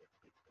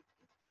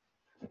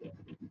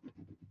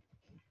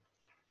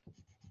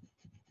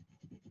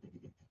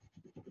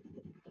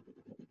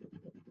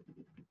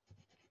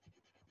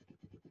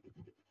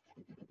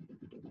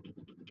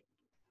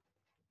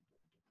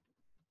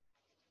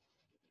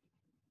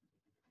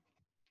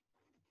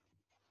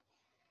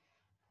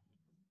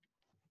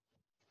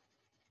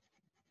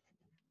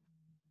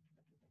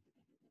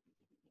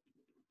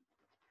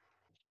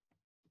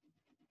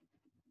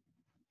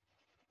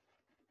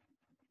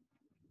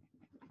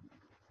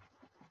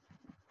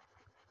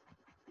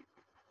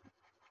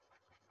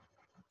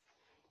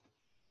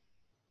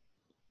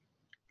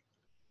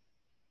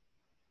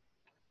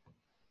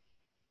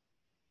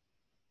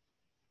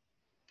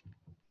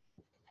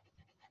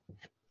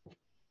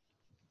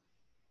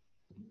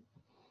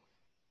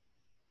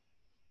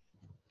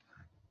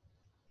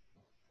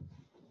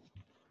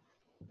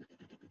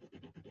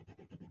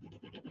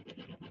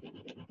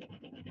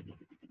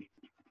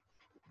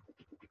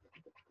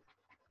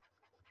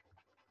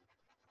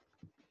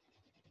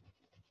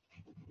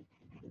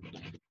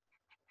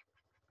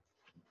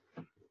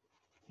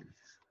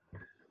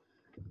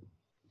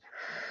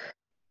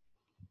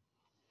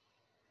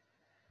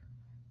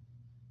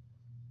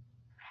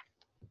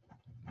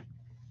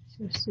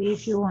 So see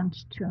if you want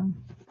to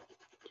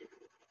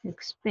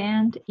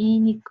expand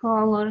any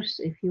colors,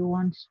 if you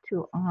want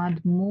to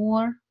add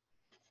more,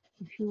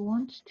 if you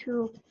want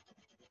to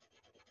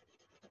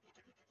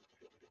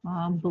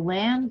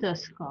blend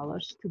those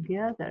colors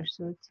together.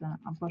 So it's an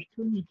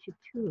opportunity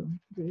too.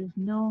 There is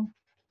no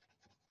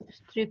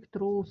strict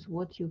rules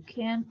what you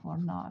can or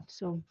not.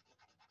 So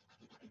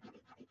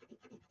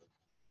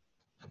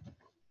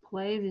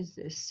play with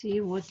this,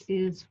 see what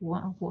is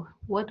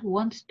what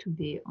wants to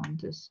be on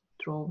this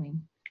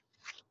drawing.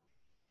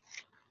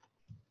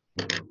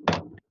 To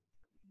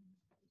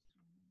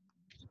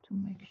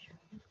make sure.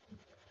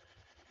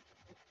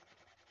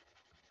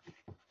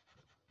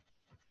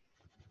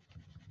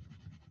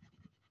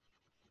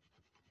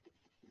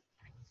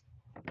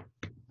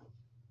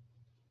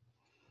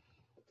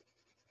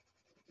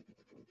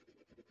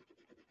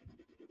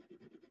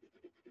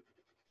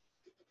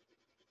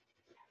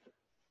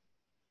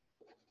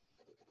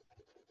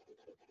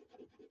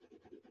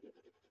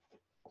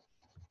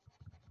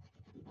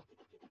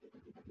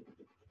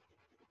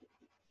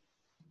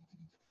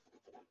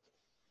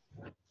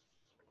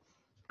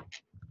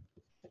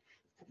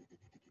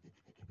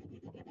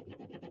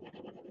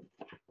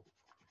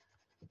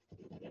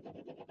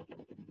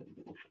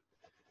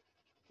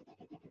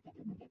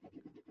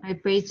 I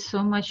paid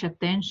so much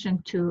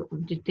attention to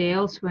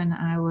details when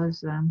I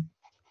was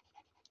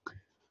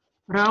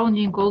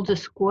rounding all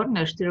these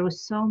corners. There were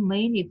so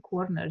many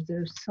corners.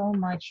 There's so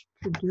much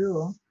to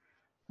do.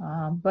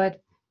 But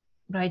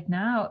right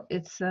now,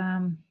 it's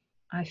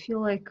I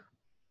feel like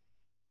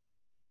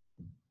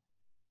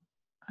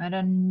I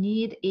don't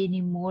need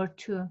any more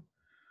to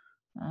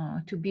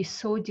be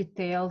so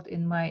detailed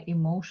in my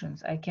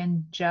emotions. I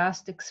can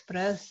just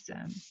express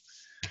them.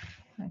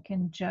 I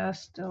can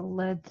just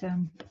let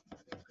them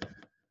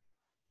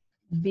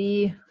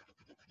be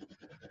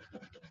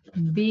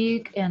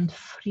big and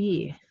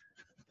free.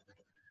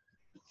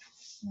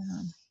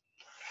 Yeah.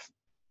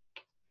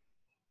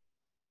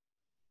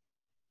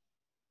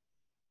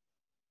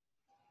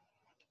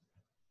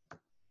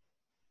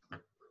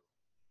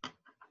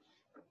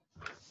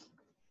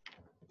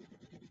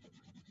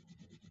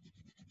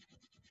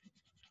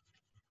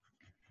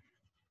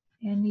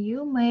 And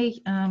you may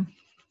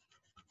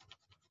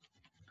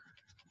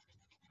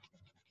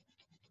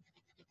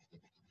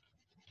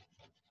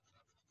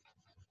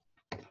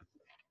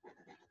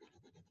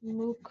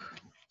look,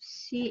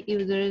 see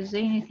if there is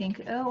anything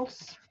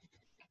else.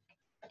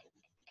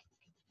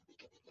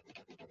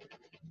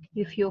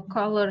 If your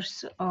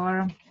colors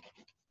are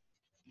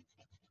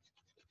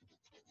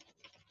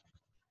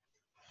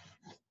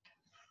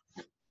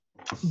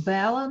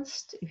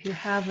balanced, if you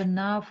have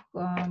enough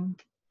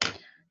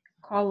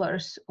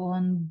colors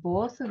on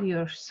both of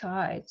your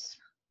sides,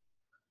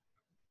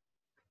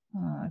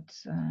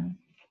 it's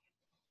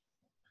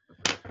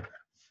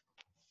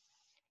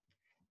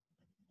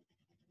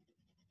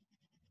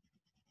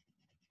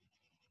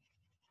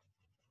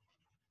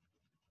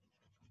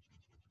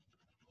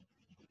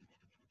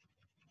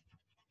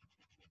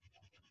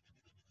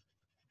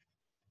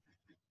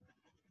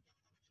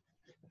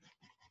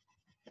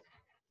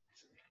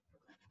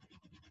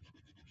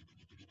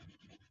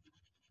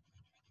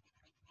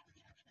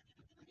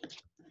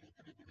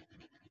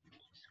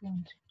just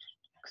want to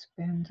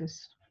expand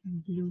this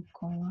blue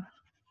color.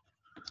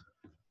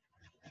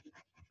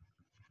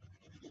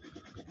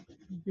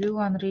 Blue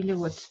one really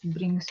what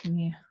brings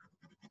me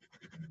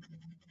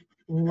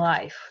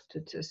life to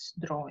this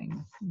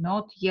drawing.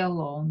 Not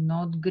yellow,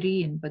 not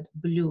green, but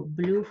blue.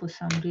 Blue for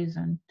some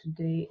reason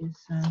today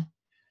is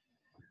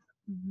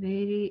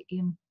very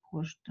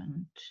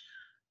important.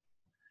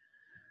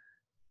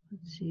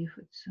 Let's see if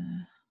it's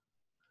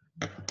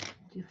a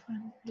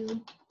different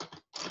blue.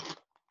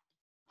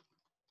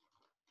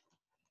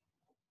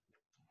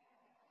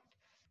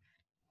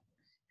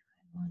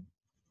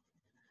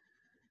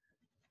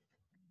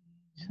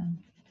 Some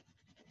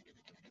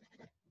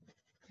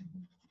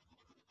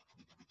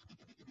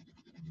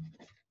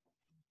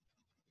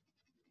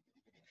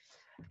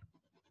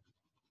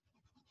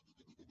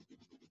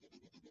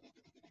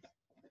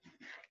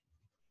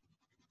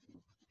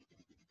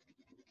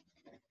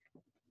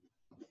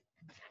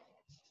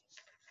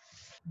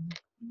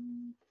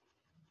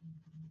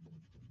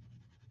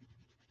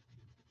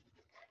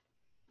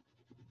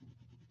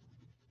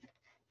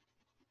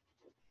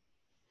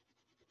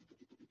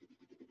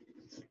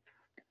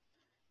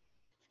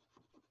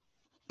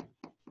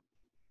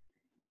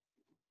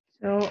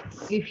So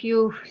if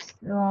you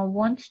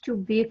want to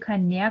be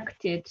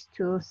connected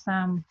to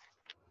some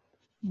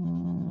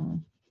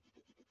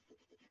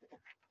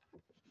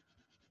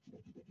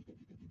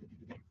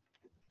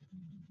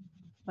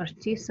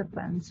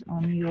participants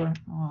on your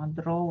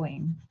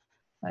drawing,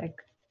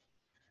 like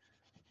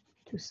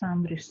to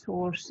some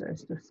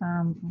resources, to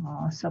some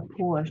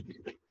support,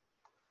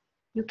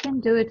 you can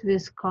do it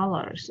with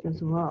colors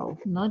as well,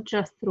 not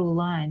just through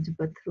lines,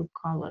 but through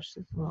colors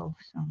as well.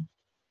 So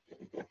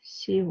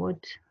see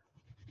what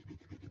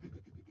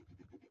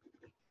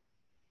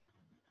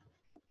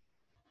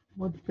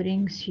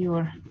brings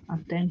your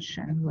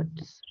attention,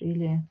 what's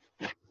really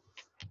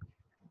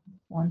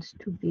wants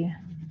to be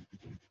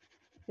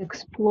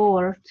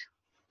explored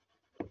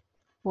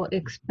or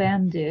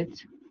expanded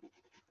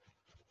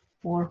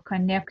or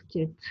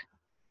connected,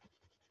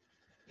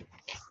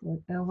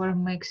 whatever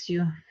makes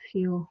you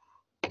feel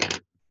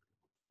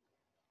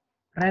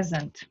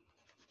present.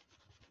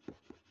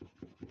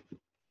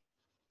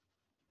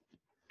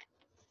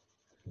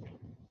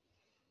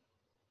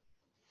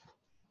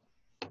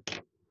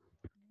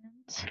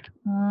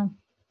 Uh,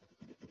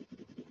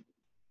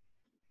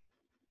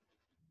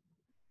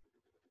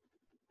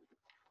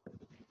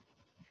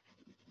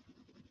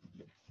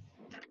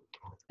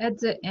 at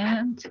the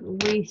end,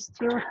 we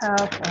still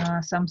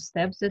have some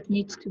steps that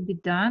need to be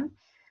done.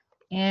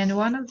 And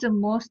one of the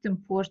most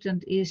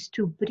important is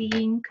to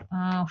bring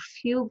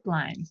field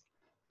lines.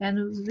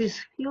 And with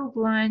field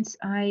lines,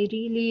 I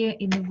really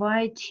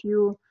invite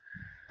you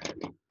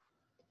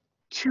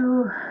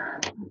to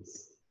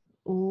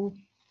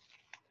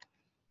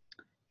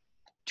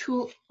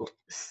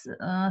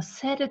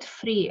set it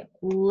free.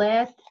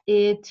 Let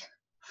it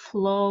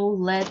flow,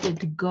 let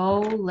it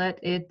go, let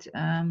it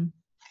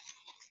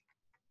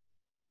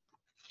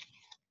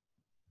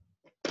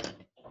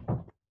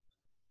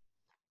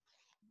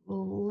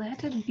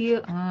be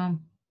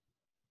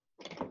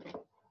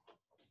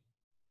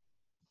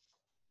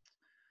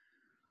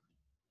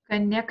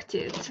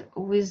connected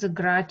with the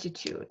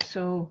gratitude.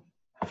 So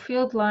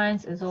field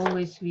lines, as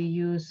always, we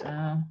use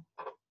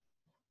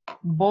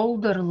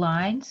boulder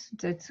lines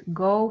that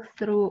go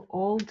through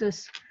all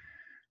this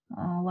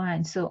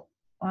lines. So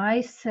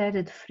I set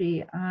it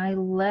free. I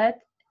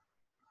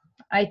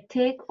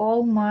take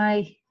all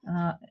my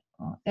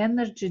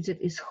energy that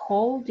is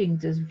holding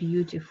this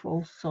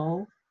beautiful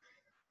soul,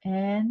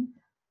 and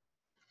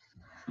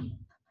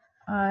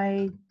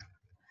I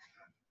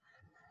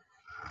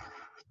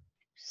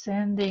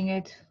sending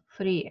it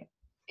free.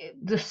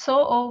 The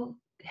soul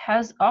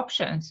has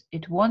options.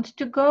 It wants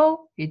to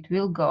go, it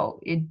will go.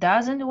 It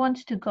doesn't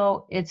want to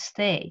go, it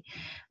stay.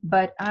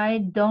 But I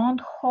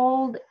don't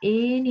hold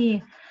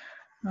any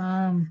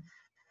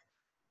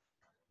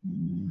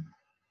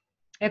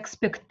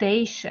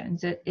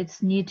expectations that it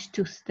needs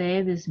to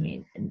stay with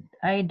me.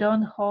 I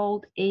don't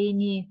hold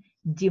any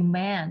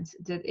demands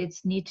that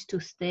it needs to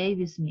stay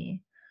with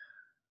me.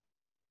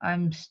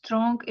 I'm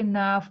strong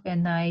enough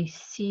and I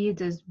see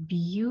this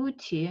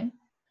beauty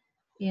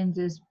in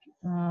this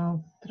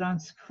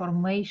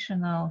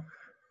transformational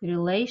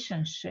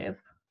relationship,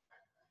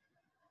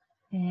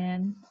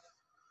 and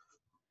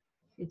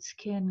it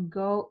can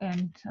go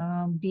and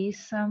be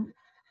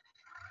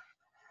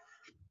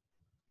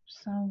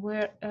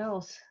somewhere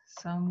else.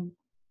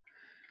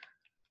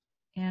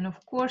 And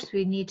of course,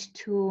 we need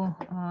to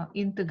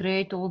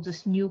integrate all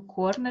these new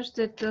corners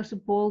that those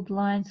bold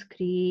lines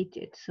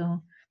created.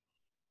 So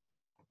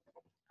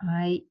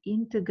I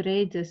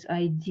integrate this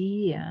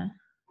idea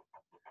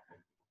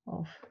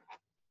of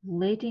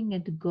letting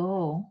it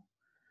go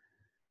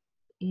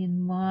in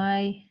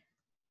my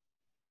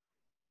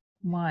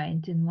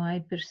mind, in my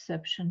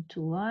perception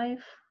to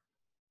life.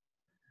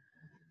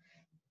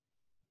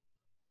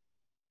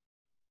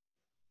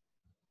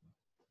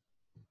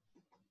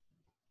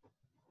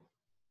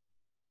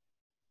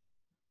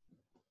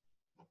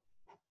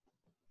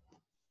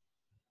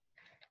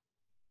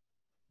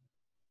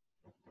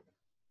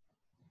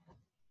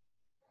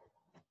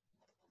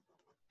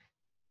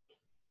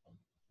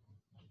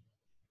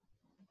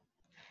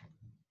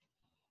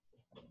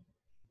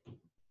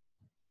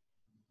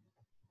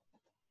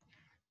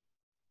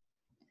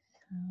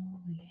 So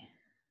we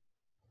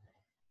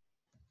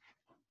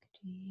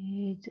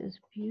create these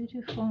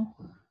beautiful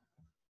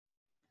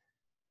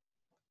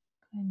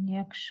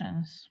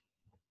connections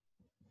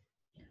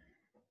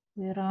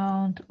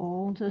around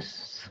all the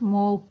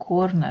small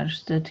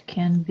corners that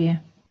can be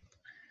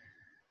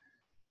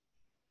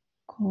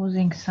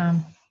causing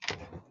some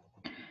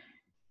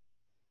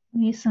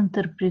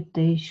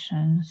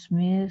misinterpretations,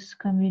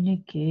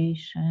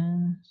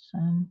 miscommunications,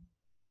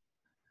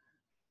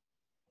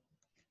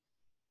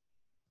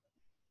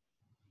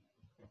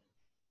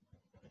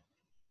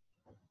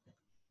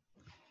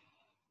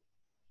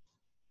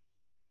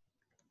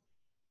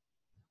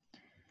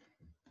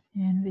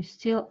 and we're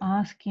still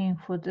asking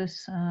for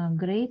this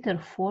greater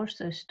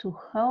forces to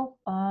help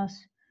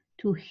us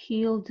to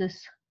heal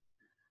this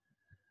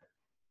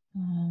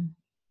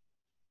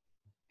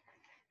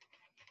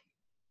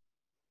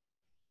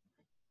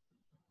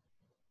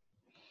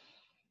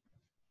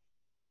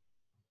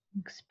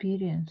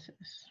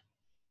experiences.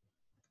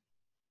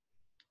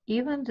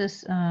 Even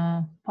this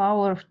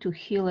power to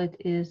heal it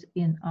is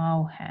in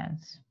our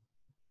hands.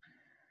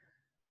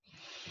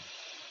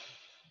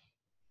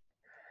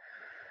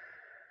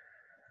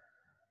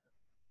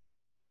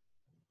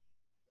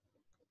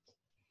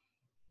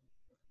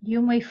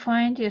 You may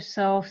find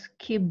yourselves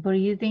keep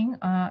breathing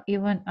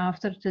even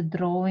after the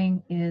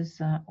drawing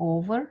is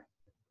over.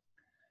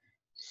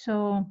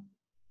 So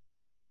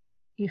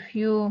if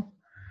you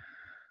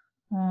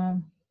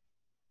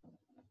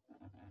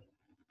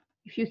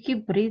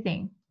keep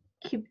breathing,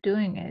 keep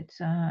doing it.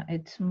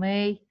 It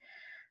may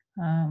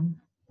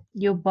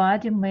your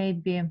body may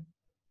be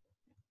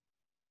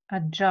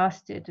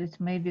adjusted. It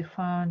may be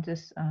found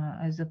as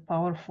a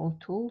powerful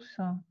tool.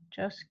 So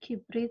just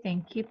keep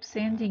breathing, keep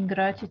sending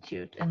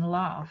gratitude and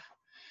love.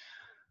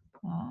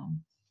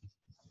 Um,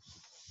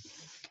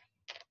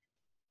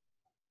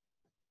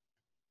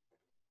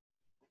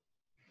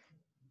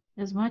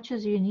 as much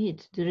as you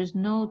need. There is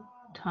no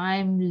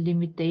time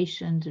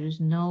limitation. There is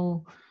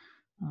no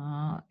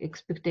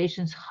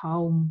expectations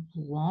how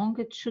long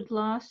it should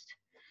last.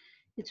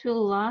 It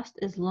will last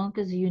as long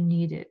as you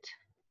need it.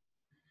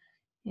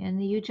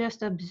 And you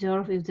just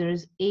observe if there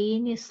is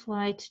any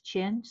slight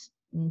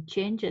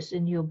changes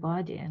in your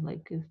body.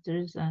 Like if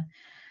there's a,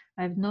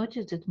 I've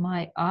noticed that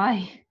my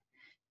eye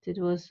that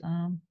was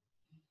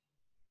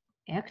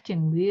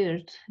acting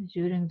weird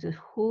during the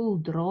whole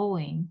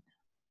drawing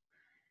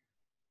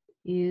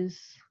is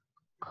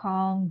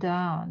calmed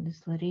down.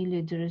 It's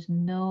really, there is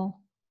no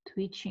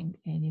twitching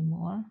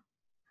anymore.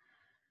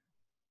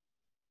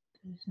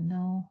 There's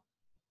no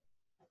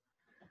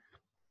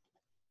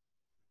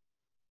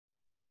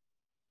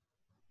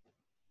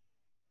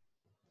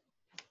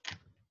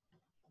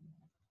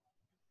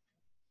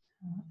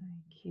I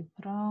keep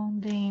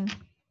rounding.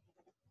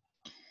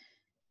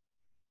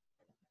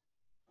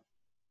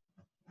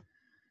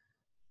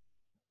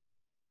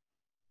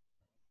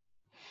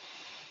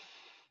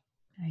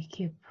 I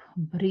keep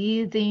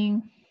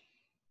breathing.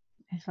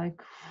 It's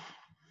like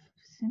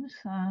seems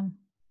time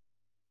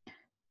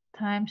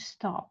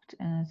stopped,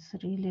 and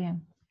it's really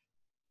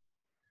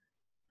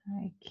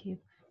I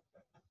keep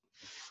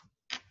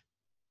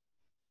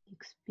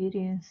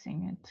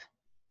experiencing it.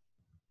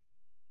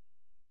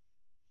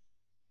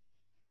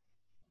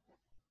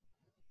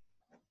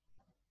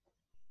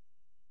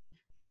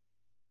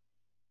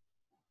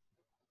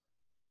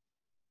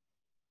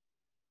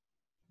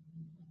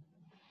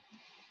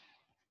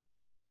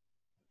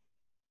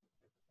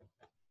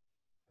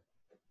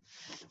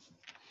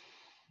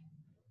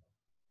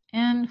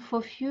 And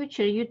for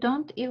future, you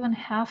don't even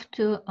have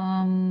to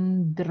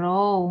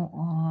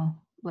draw.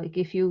 Like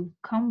if you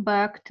come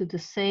back to the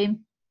same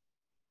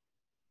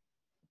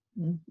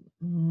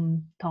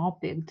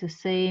topic, the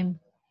same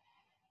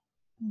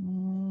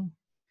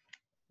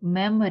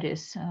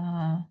memories,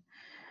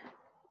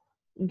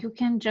 you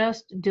can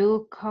just do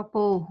a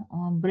couple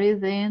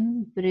breathe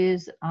in,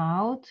 breathe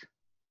out,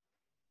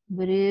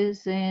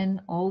 breathe in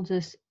all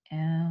this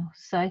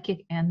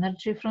psychic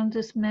energy from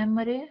this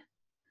memory,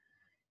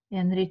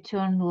 and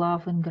return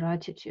love and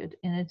gratitude.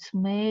 And it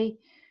may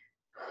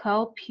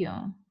help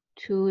you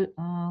to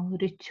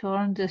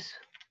return this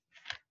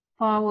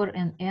power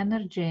and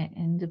energy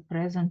in the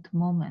present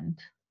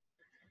moment.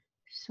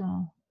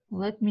 So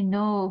let me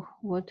know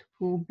what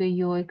will be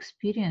your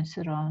experience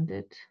around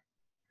it.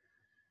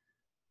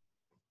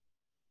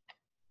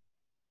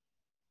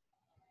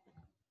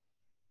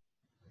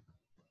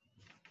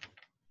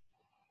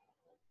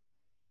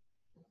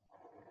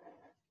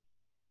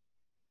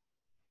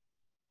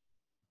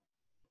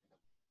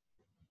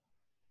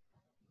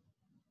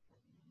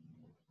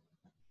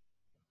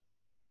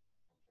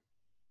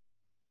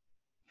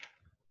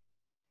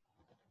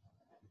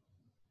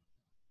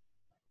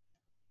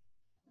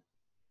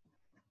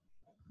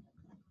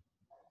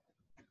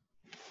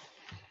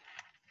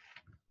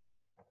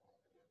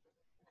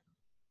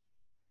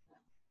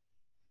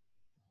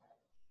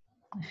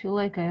 I feel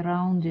like I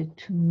rounded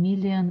 2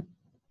 million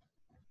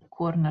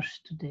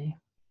corners today.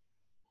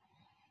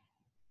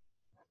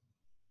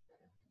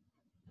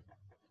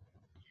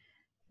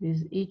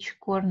 With each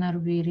corner,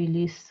 we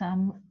release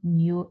some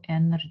new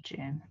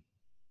energy.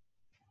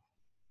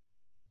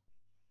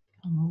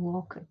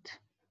 Unlock it,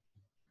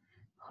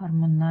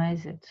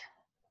 harmonize it.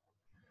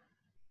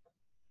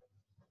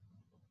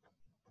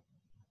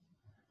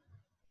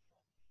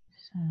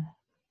 So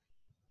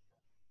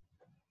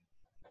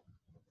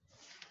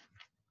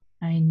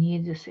I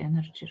need this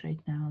energy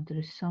right now. There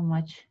is so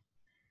much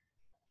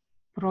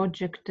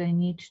project I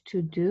need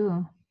to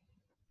do.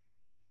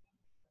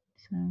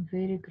 So I'm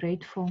very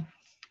grateful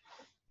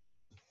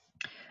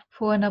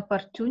for an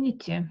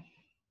opportunity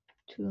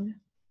to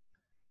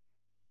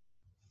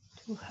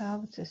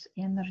have this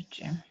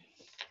energy.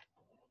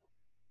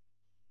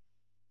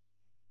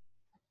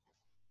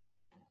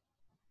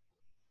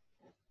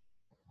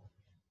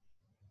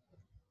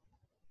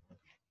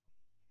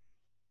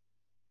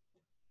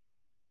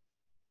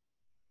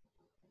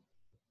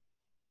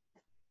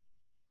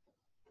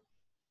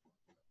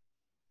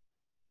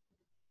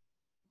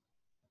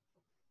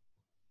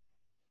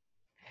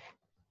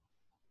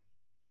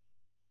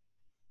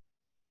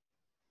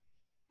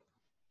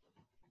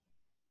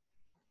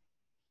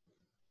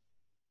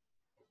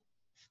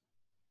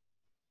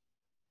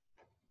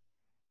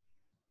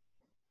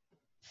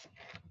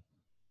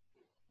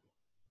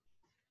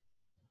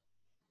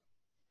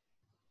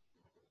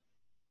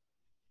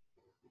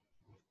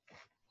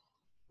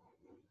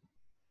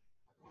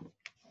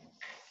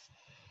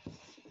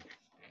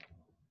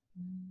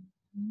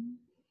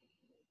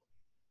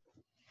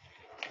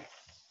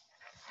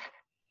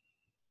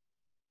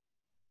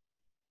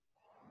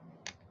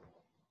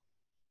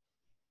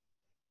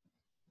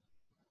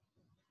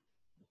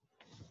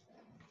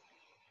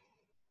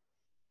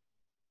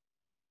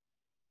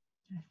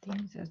 I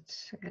think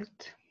that's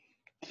it.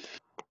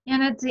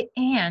 And at the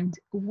end,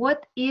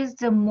 what is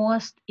the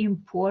most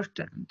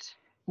important?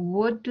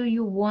 What do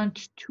you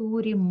want to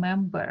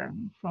remember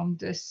from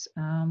this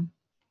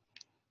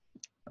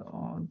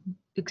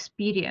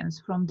experience,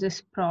 from this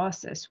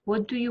process?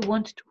 What do you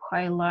want to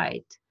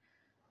highlight?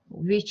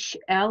 Which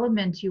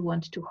element you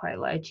want to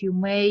highlight? You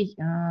may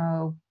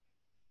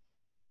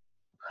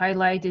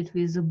highlight it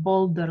with a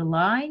bolder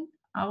line,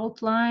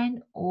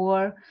 outline,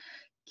 or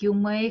you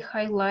may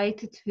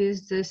highlight it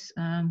with this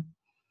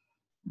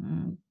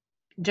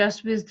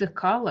just with the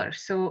color.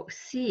 So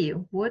see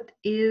what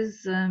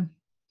is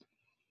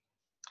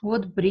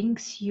what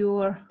brings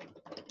your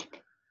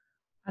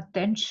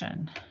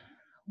attention.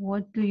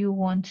 What do you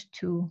want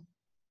to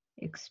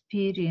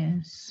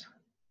experience?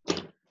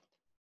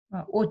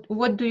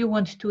 What do you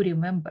want to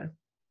remember?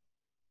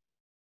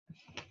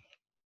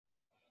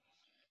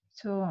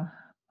 So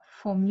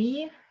for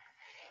me,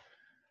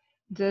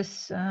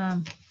 this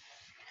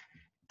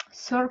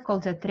circle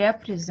that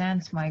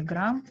represents my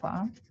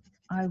grandpa,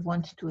 I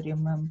want to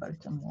remember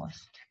the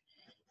most.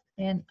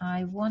 And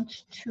I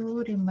want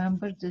to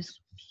remember this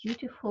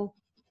beautiful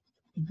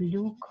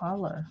blue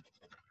color.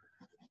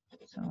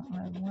 So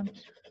I want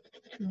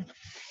to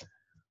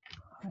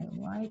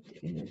highlight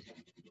it.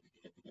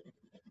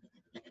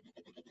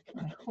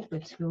 I hope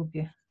it will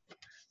be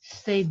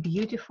stay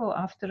beautiful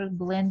after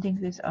blending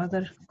with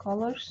other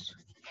colors.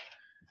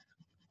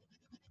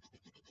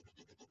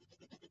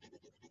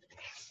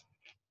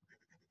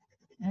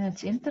 And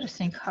it's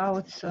interesting how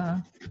it's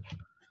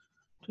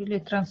really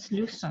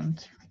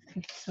translucent.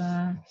 It's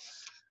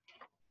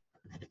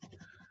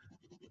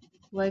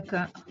like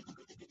a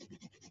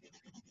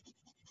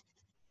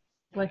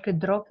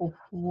drop of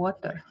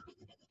water.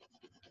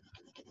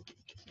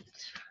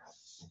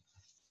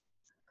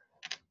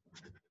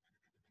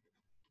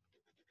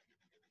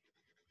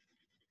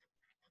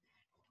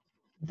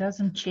 It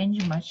doesn't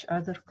change much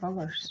other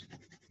colors.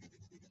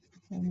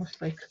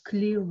 Almost like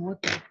clear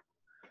water.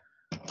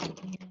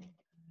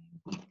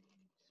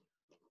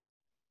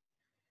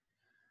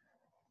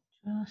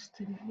 Just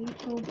a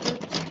little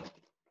bit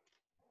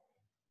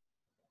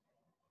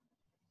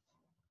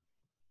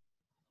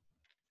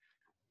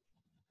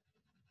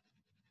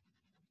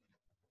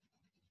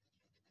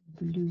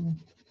blue.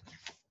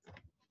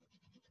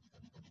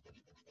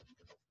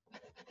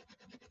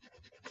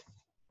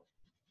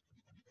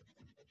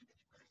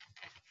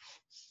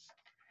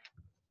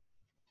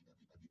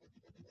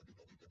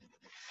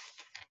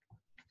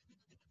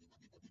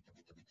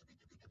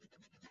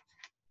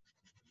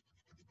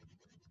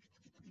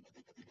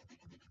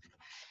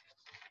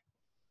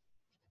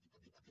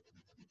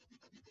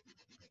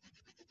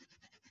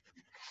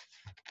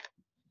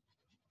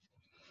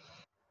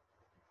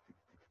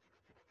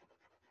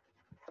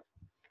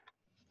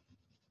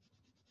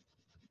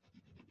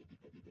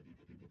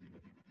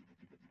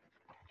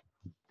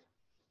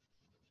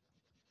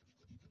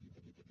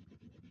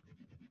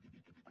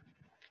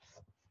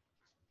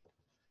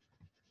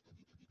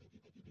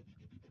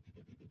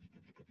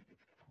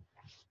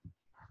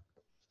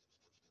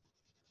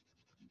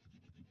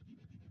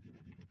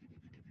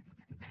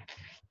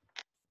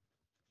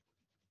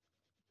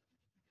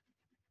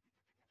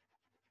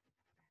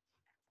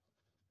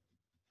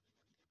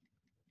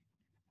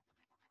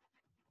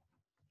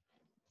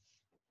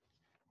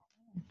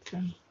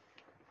 Okay.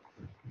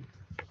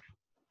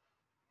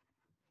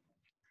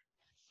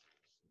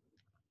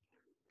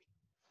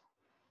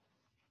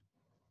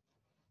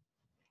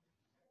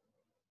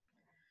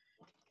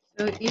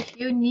 So if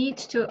you need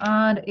to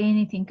add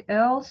anything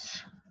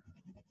else,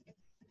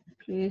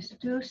 please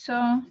do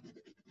so.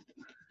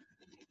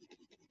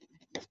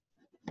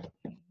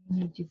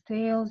 Any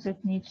details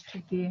that needs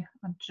to be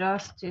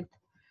adjusted,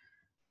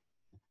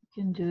 you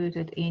can do it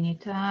at any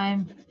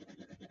time.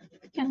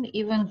 You can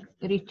even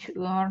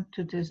return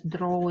to this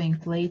drawing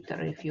later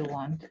if you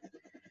want.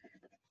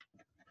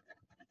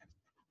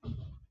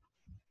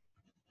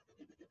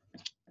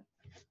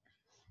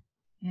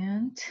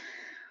 And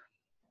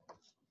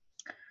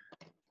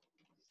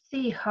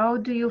see, how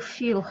do you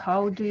feel?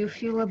 How do you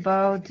feel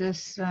about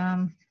this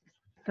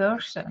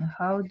person?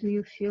 How do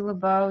you feel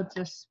about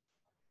this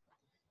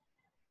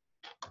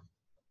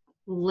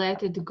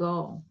let it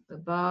go,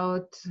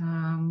 about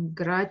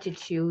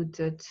gratitude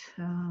that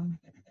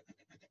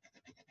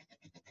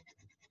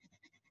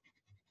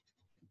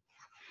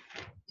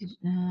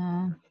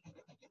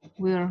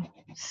we're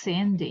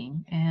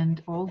sending,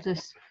 and all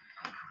this?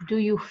 Do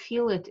you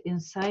feel it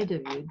inside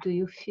of you? Do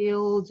you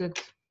feel that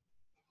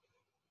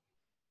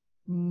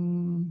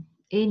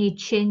any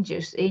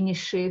changes, any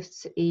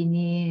shifts,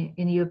 any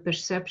in your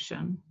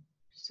perception?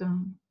 So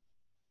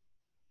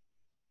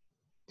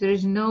there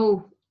is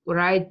no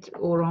right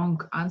or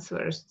wrong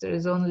answers. There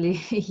is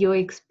only your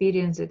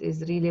experience that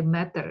is really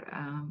matter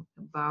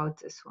about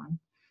this one.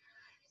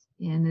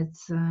 And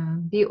it's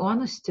be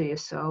honest to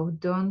yourself.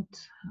 Don't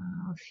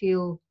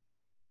feel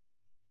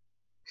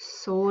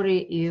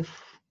sorry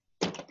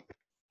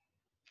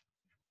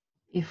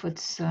if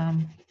it's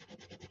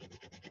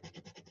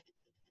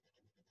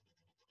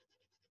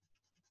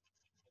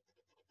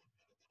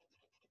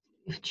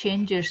big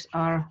changes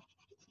are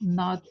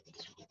not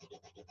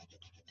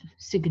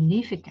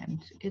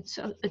significant, it's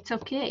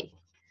okay.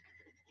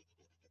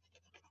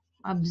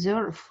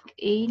 Observe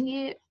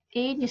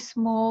any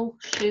small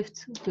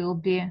shift will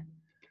be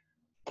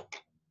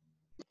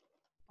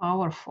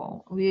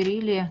powerful. We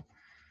really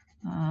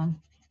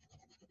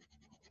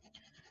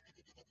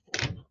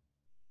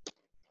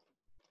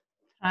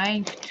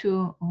trying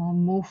to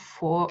move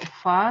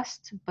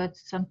fast, but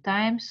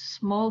sometimes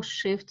small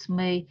shifts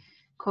may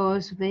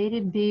cause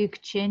very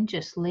big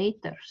changes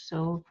later.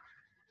 So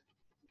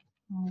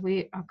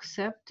we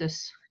accept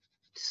this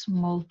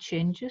small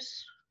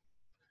changes,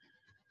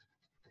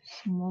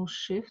 small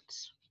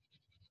shifts.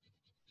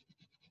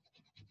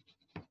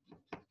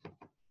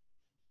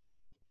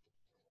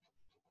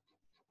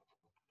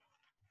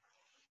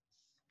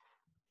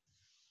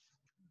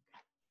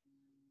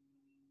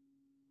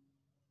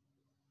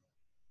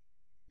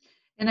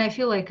 And I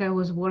feel like I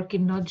was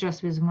working not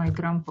just with my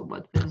grandpa,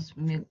 but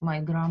with my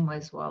grandma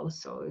as well.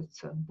 So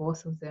it's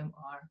both of them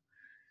are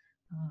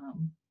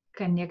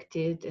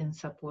connected and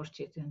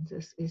supported, and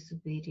this is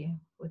really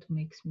what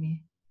makes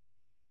me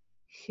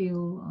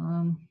feel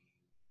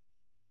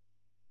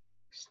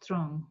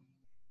strong.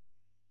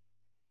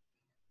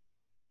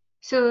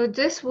 So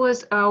this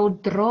was our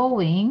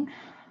drawing.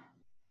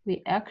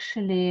 We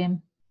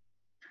actually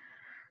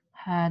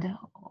had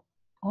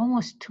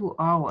almost 2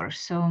 hours.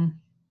 So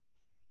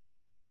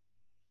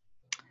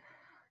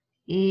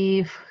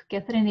if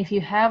Catherine, if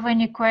you have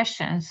any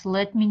questions,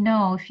 let me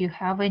know. If you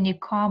have any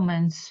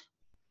comments,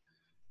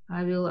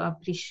 I will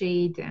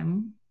appreciate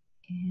them.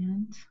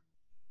 And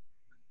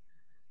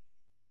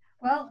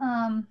well,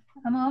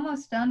 I'm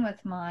almost done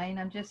with mine.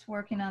 I'm just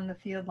working on the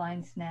field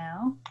lines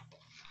now.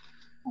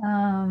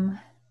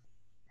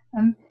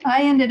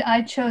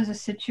 I chose a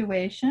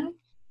situation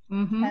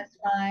as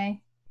my,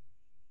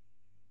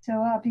 so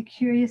I'll be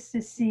curious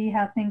to see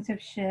how things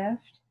have shifted.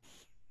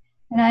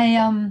 And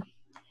I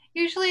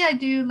usually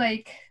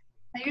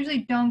I usually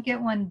don't get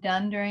one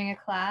done during a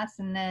class,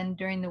 and then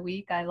during the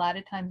week I a lot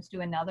of times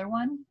do another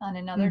one on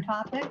another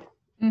topic.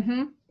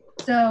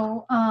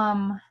 So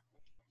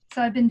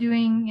so I've been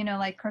doing,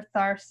 like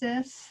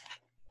catharsis,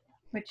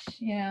 which,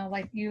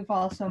 like you've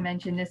also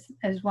mentioned this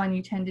as one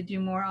you tend to do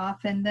more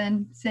often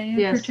than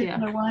say a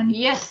particular one.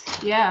 Yes,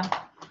 yeah.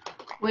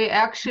 We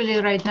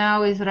actually right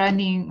now is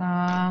running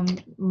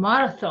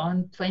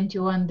marathon,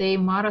 21-day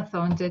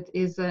marathon. That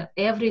is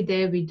every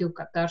day we do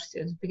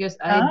catharsis, because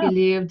I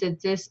believe that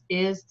this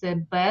is the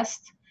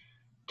best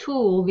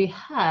tool we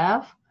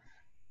have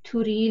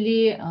to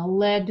really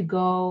let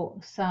go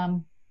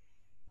some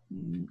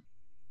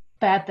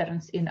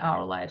patterns in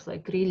our lives,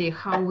 like really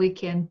how we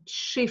can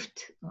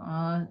shift,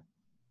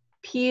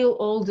 peel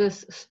all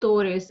these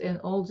stories and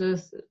all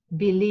these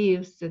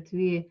beliefs that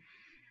we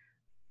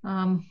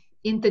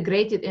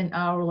integrated in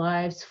our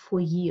lives for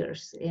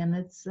years. And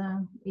it's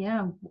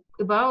yeah,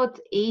 about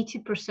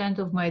 80%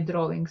 of my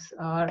drawings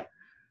are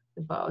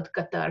about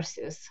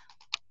catharsis,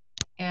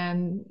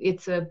 and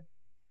it's a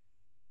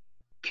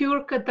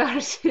pure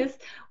catharsis,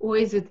 or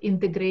is it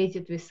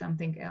integrated with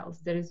something else?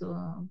 There is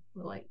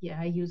like, yeah,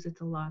 I use it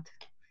a lot.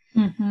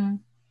 And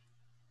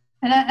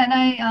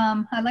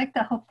I like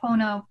the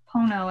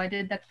Ho'oponopono. I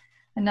did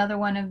another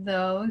one of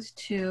those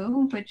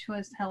too, which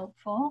was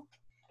helpful.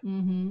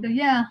 So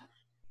yeah,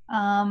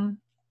 I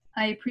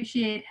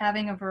appreciate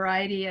having a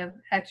variety of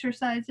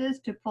exercises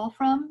to pull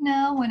from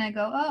now when I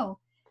go, oh,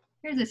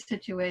 here's a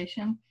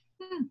situation.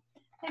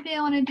 Maybe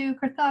I want to do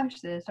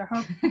catharsis or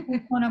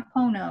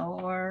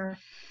Ho'oponopono, or,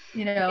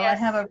 I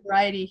have a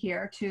variety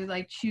here to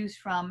like choose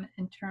from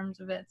in terms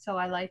of it. So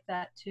I like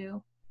that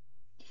too.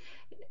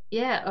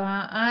 Yeah,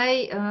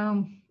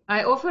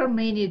 I offer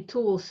many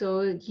tools,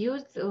 so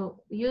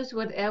use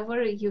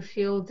whatever you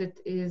feel that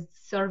is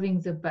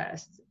serving the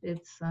best.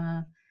 It's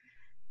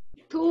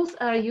tools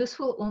are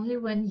useful only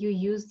when you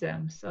use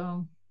them.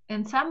 So,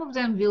 and some of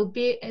them will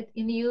be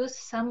in use,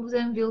 some of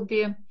them will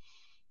be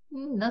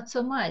not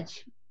so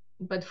much.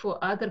 But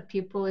for other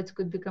people, it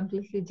could be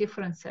completely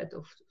different set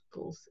of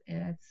tools.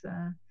 It's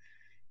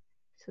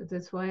so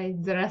that's why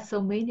there are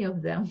so many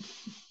of them.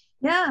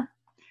 Yeah,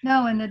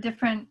 no, and the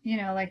different,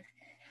 like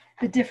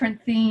the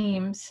different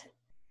themes.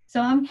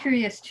 So I'm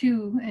curious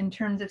too, in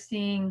terms of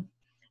seeing,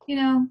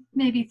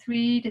 maybe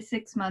 3 to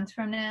 6 months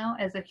from now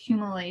as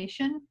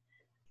accumulation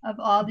of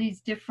all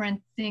these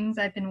different things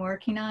I've been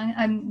working on.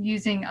 I'm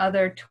using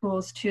other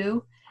tools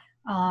too,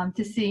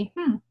 to see,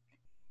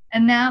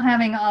 and now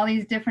having all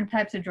these different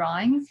types of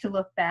drawings to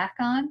look back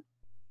on.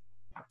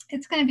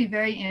 It's going to be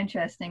very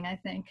interesting, I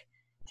think,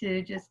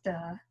 to just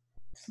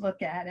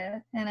look at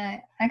it. And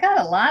I got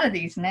a lot of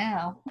these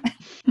now.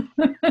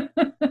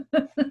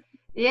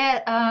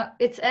 Yeah,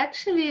 it's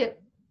actually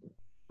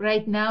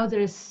right now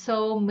there is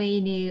so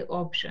many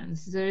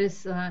options. There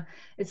is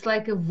it's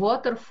like a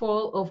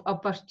waterfall of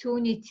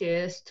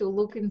opportunities to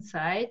look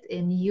inside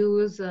and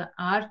use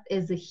art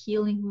as a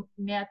healing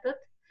method,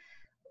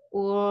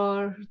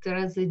 or there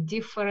is a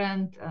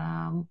different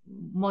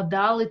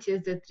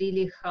modalities that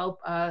really help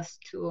us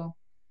to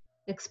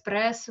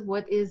express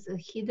what is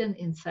hidden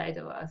inside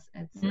of us.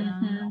 It's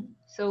Mm-hmm.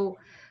 so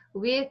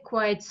we're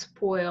quite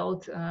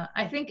spoiled.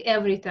 I think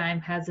every time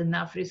has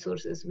enough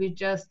resources. We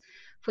just,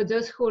 for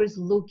those who is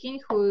looking,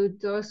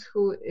 those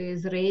who is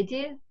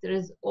ready, there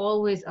is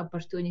always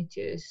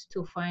opportunities to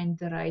find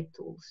the right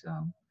tool. So.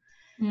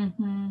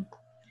 Mm-hmm.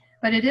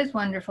 But it is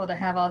wonderful to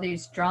have all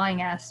these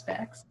drawing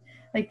aspects.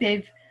 Like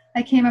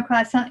I came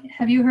across,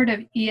 have you heard of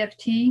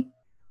EFT,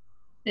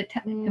 the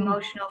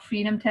emotional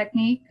freedom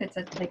technique? It's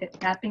like a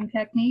tapping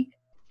technique.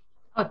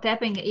 Oh,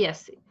 tapping,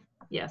 yes,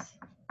 yes.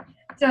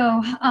 So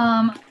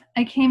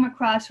I came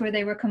across where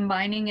they were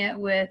combining it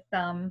with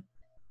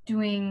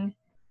doing,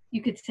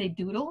 you could say,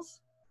 doodles.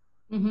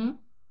 Mm-hmm.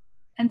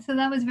 And so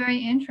that was very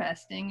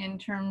interesting in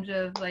terms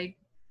of like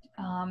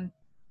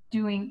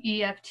doing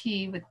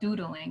EFT with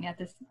doodling at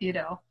this,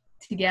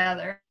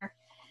 together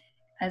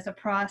as a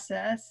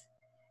process.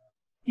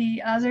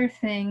 The other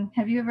thing,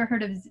 have you ever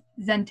heard of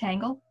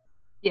Zentangle?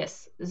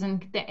 Yes,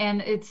 and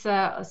it's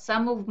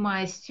some of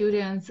my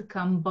students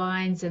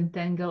combine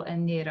Zentangle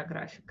and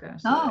Neurographica,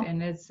 so Oh,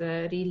 and it's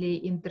really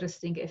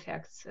interesting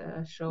effects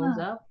shows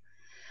huh.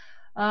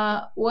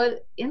 up.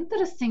 What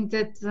interesting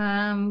that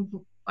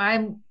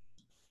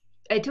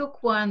I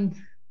took one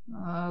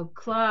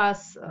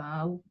class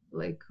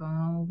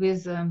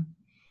with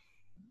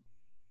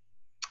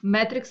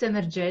matrix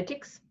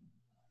energetics.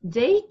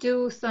 They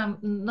do some,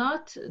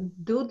 not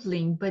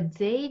doodling, but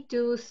they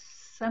do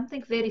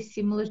something very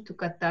similar to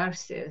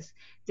catharsis.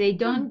 They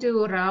don't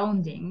do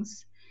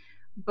roundings,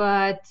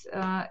 but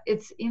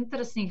it's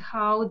interesting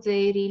how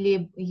they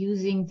really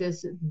using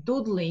this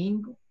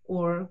doodling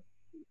or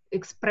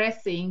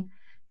expressing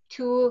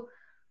to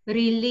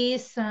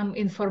release some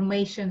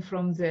information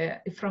from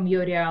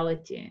your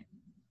reality,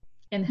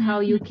 and how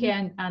you Mm-hmm.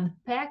 can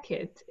unpack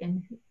it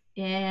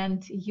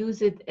and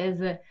use it as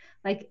a,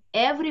 like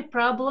every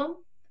problem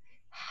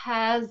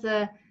has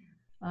a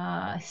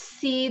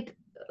seed,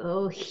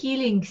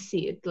 healing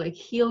seed, like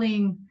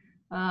healing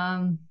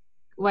um,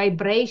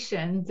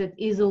 vibration that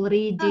is Oh,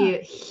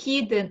 already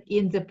hidden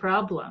in the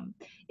problem,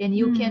 and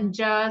you can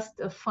just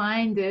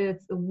find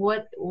it,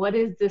 what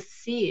is the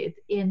seed,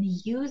 and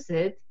use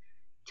it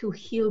to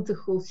heal the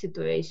whole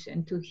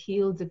situation, to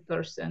heal the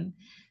person.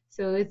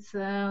 So it's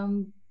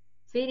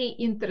very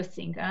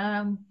interesting.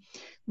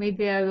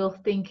 Maybe I will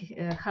think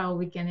how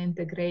we can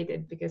integrate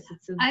it, because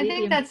it's a I think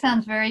very. that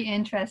sounds very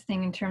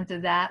interesting in terms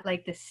of that,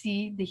 like the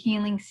seed, the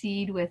healing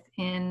seed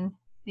within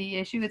the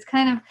issue. It's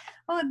kind of,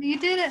 oh, you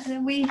did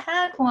it. We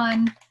had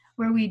one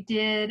where we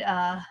did,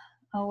 oh,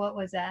 what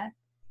was that?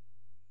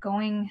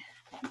 Going,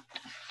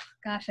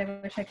 gosh, I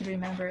wish I could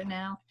remember it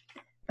now.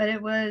 But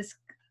it was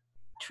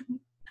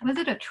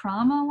it a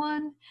trauma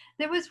one?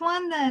 There was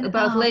one that,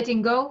 About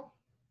letting go?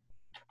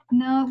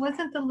 no, it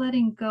wasn't the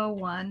letting go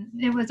one.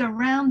 It was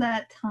around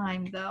that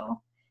time,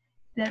 though.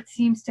 That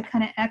seems to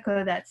kind of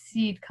echo that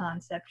seed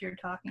concept you're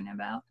talking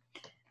about.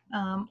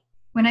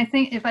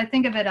 If I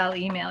think of it, I'll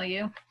email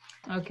you.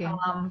 Okay.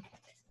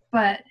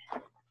 But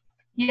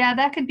yeah,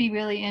 that could be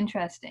really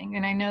interesting.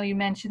 And I know you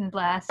mentioned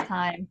last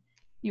time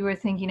you were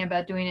thinking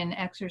about doing an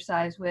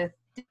exercise with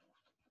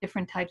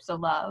different types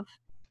of love.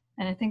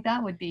 And I think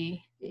that would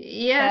be.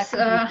 Yes,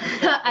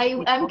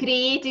 I'm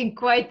creating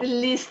quite a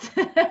list.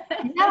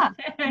 Yeah.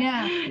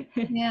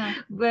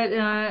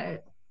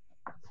 But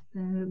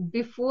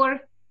before,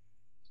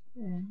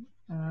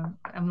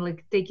 I'm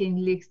like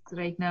taking lists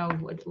right now.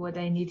 What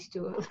I need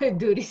to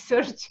do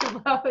research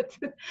about.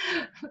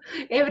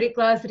 Every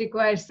class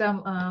requires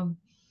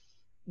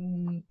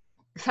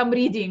some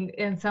reading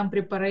and some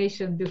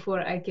preparation before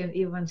I can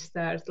even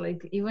start.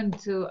 Like even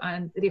to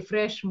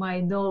refresh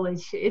my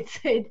knowledge, it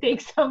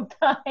takes some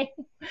time.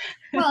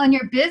 Well, and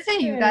you're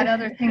busy. You've got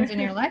other things in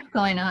your life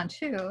going on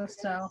too.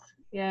 So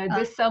yeah,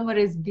 this summer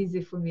is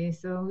busy for me,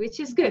 so which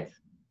is good.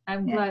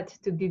 I'm yeah. glad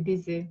to be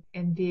busy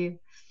and be.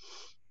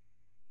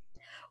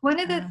 One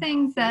of the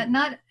things that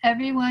not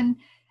everyone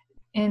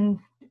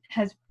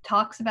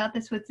talks about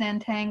this with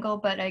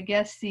Zentangle, but I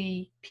guess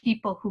the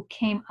people who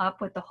came up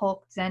with the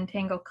whole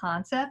Zentangle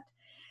concept.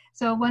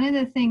 So one of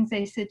the things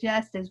they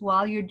suggest is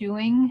while you're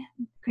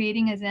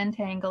creating a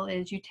Zentangle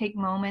is you take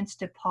moments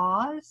to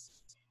pause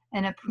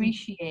and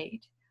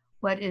appreciate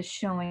what is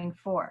showing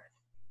forth.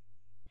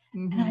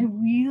 Mm-hmm. And I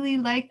really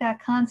like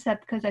that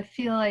concept because I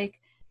feel like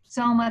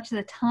so much of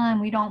the time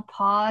we don't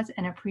pause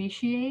and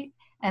appreciate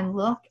and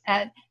look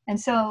at, and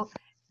so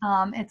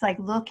it's like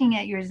looking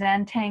at your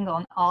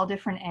Zentangle in all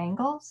different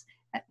angles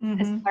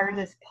as part of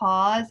this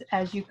pause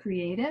as you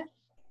create it.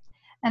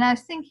 And I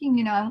was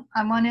thinking,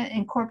 I want to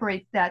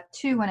incorporate that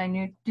too when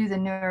I do the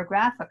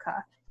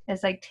Neurographica,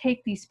 is like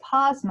take these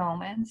pause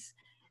moments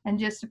and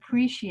just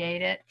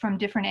appreciate it from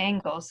different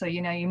angles. So,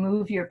 you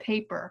move your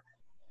paper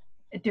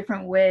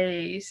different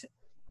ways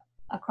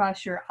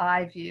across your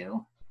eye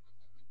view.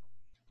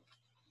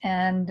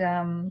 And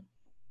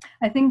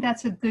I think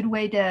that's a good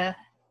way to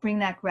bring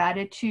that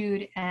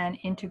gratitude and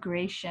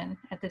integration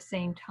at the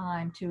same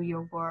time to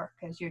your work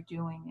as you're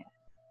doing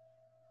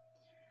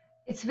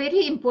it. It's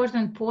very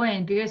important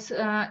point because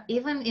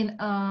even in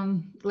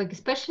like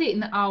especially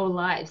in our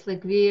lives,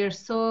 like we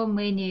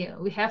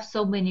have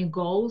so many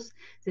goals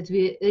that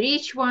we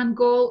reach one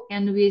goal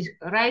and we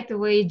right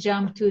away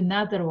jump to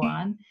another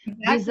one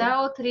Exactly.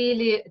 without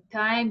really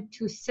time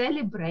to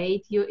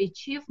celebrate your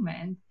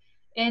achievement.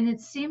 And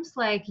it seems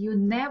like you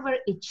never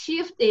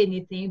achieved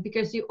anything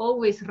because you're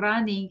always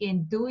running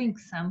and doing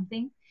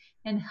something.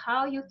 And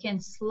how you can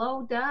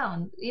slow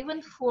down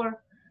even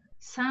for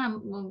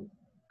some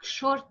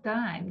short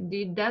time.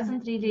 It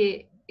doesn't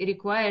really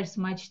requires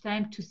much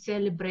time to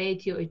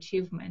celebrate your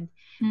achievement,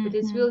 but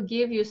it Mm-hmm. will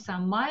give you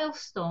some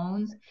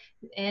milestones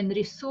and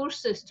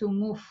resources to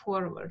move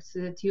forward so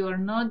that you are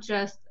not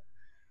just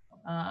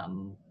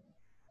um,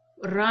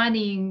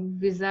 running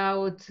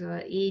without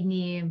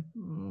any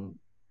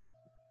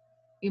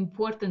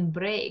important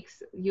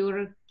breaks.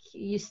 You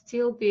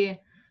still be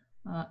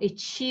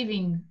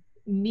achieving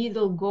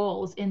middle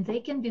goals, and they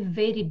can be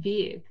very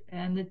big,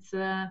 and it's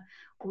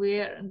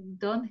we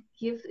don't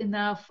give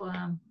enough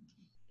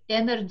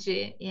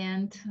energy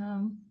and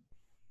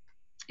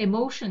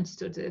emotions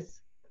to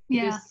this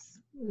Yeah, because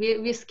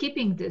we're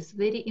skipping this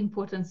very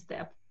important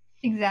step.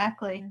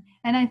 exactly.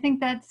 And I think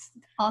that's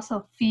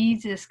also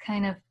feeds this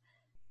kind of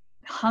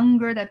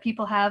hunger that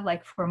people have,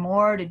 like for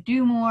more, to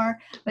do more.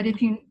 But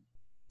if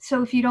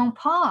you don't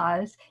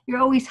pause, you're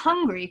always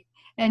hungry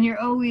and you're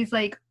always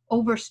like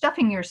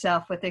overstuffing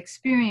yourself with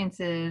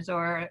experiences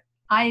or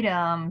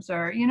items,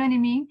 or you know what I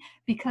mean?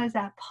 Because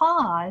that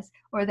pause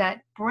or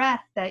that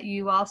breath that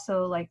you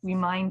also like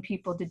remind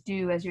people to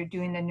do as you're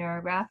doing the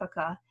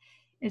Neurographica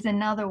is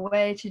another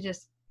way to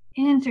just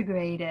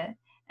integrate it.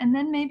 And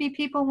then maybe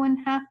people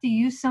wouldn't have to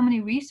use so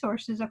many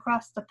resources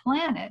across the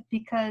planet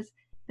because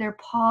they're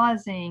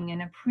pausing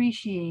and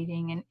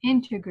appreciating and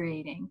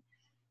integrating.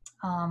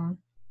 Um,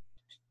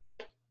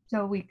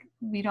 so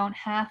we don't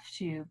have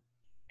to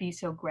be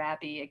so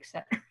grabby,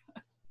 etc.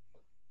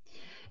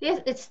 Yes,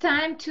 it's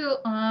time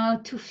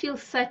to feel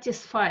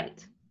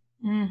satisfied.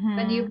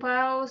 When you Mm-hmm.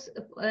 pause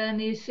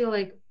and you feel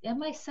like,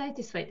 am I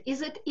satisfied?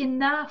 Is it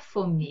enough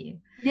for me?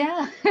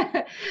 Yeah.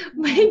 Yeah.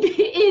 Maybe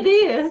it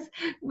is.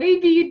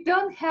 Maybe you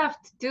don't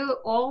have to do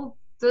all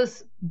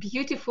those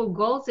beautiful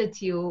goals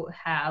that you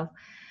have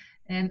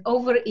and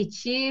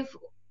overachieve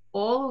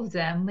all of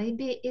them.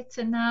 Maybe it's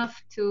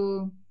enough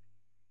to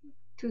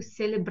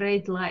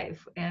celebrate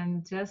life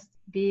and just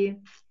be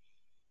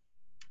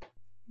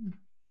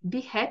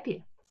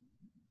happy.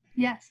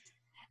 Yes.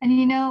 And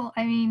you know,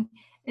 I mean,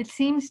 it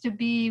seems to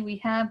be we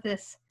have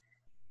this,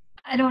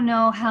 I don't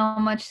know how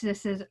much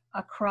this is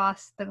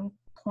across the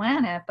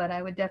planet, but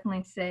I would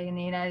definitely say in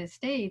the United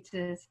States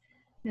is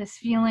this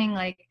feeling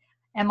like,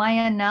 am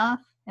I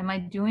enough? Am I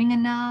doing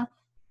enough?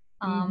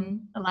 Hmm.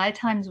 A lot of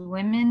times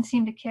women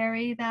seem to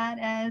carry that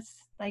as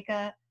like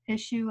a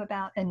issue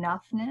about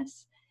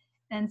enoughness.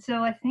 And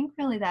so I think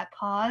really that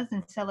pause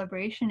and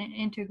celebration and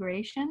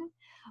integration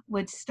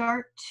would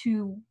start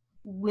to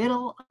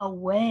whittle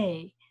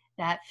away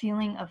that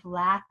feeling of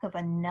lack of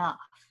enough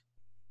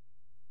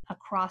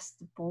across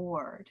the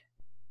board.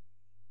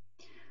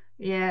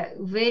 Yeah,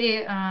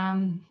 very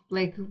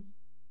like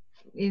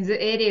in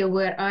the area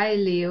where I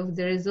live,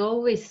 there is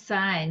always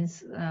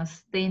signs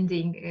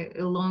standing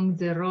along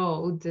the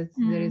road that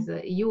there Mm. is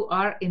a "You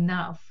are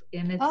enough,"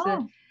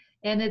 Oh,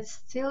 and it's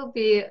still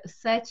be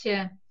such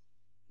a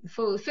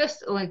for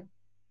first like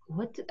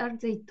what are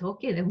they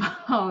talking about?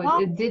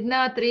 oh. It did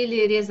not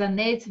really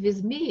resonate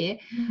with me,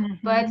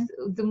 but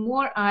Mm-hmm. the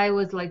more I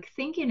was like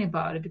thinking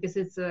about it because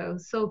it's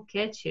so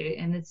catchy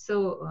and it's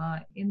so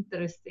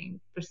interesting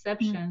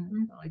perception,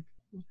 Mm-hmm. like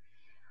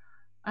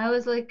I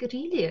was like,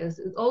 really,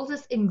 all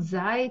this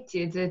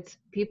anxiety that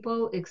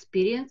people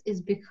experience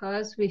is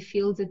because we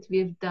feel that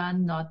we've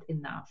done not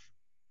enough.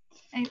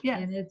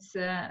 Yes. And it's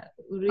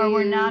Or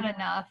we're not really,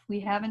 enough. We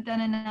haven't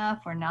done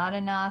enough. We're not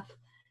enough.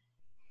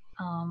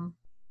 Um,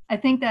 I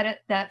think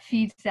that that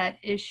feeds that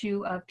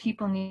issue of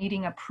people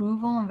needing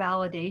approval and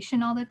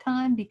validation all the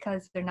time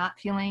because they're not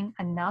feeling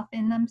enough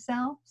in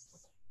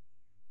themselves.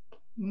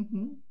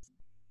 hmm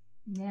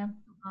yeah.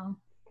 Um,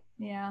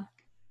 yeah,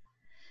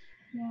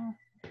 yeah,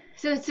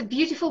 So it's a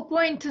beautiful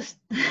point to,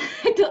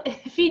 to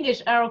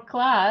finish our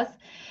class.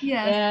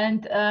 yes,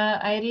 And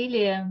I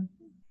really,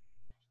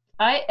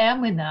 I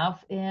am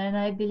enough. And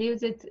I believe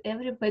that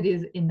everybody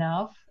is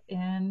enough.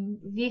 And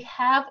we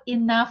have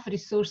enough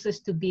resources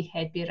to be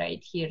happy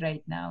right here,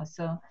 right now.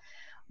 So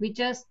we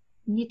just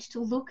need to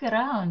look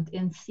around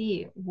and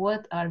see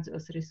what are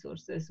those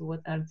resources,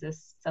 what are the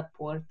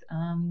support.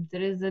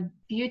 There is a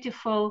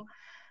beautiful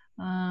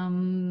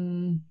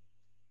um,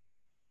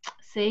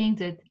 saying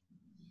that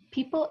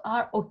people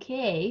are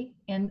okay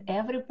and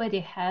everybody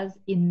has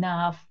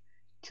enough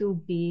to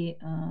be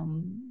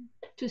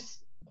to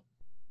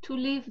to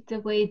live the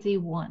way they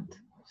want.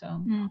 So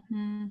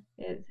mm-hmm.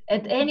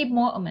 at any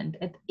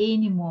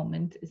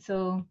moment.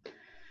 So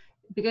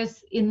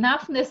because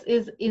enoughness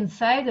is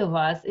inside of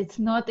us, it's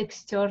not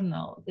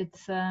external,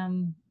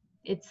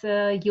 it's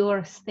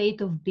your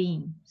state of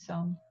being. So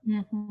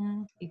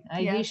Mm-hmm.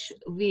 I wish Yes,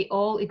 we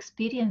all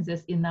experience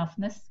this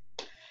enoughness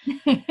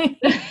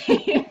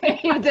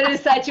if there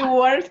is such a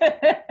word.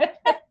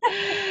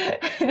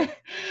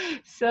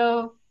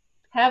 So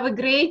have a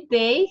great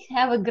day.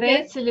 Have a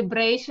great Yes.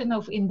 celebration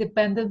of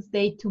Independence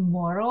Day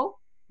tomorrow.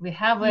 We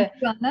have You a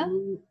too, Anna.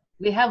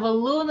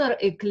 lunar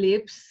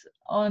eclipse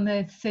on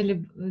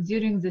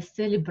during the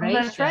Oh,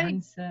 that's right.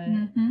 celebrations.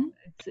 Mm-hmm.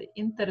 It's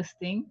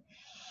interesting.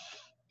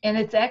 And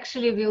it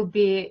actually will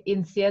be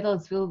in Seattle,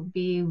 it will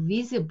be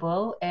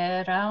visible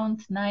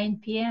around 9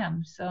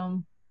 p.m.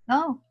 So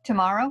Oh,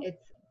 tomorrow?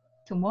 it's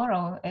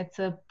tomorrow. It's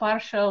a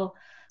partial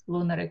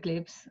lunar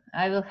eclipse.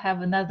 I will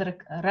have another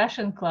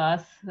Russian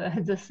class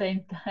at the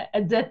same time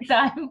at that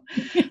time.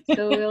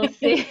 So we'll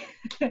see.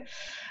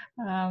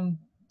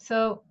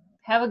 So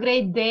have a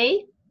great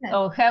day. Yes.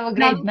 Oh, have a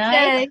great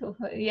night. Namaste.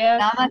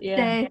 Yes, yeah.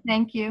 Namaste.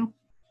 Thank you.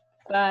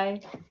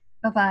 Bye.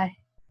 Bye-bye.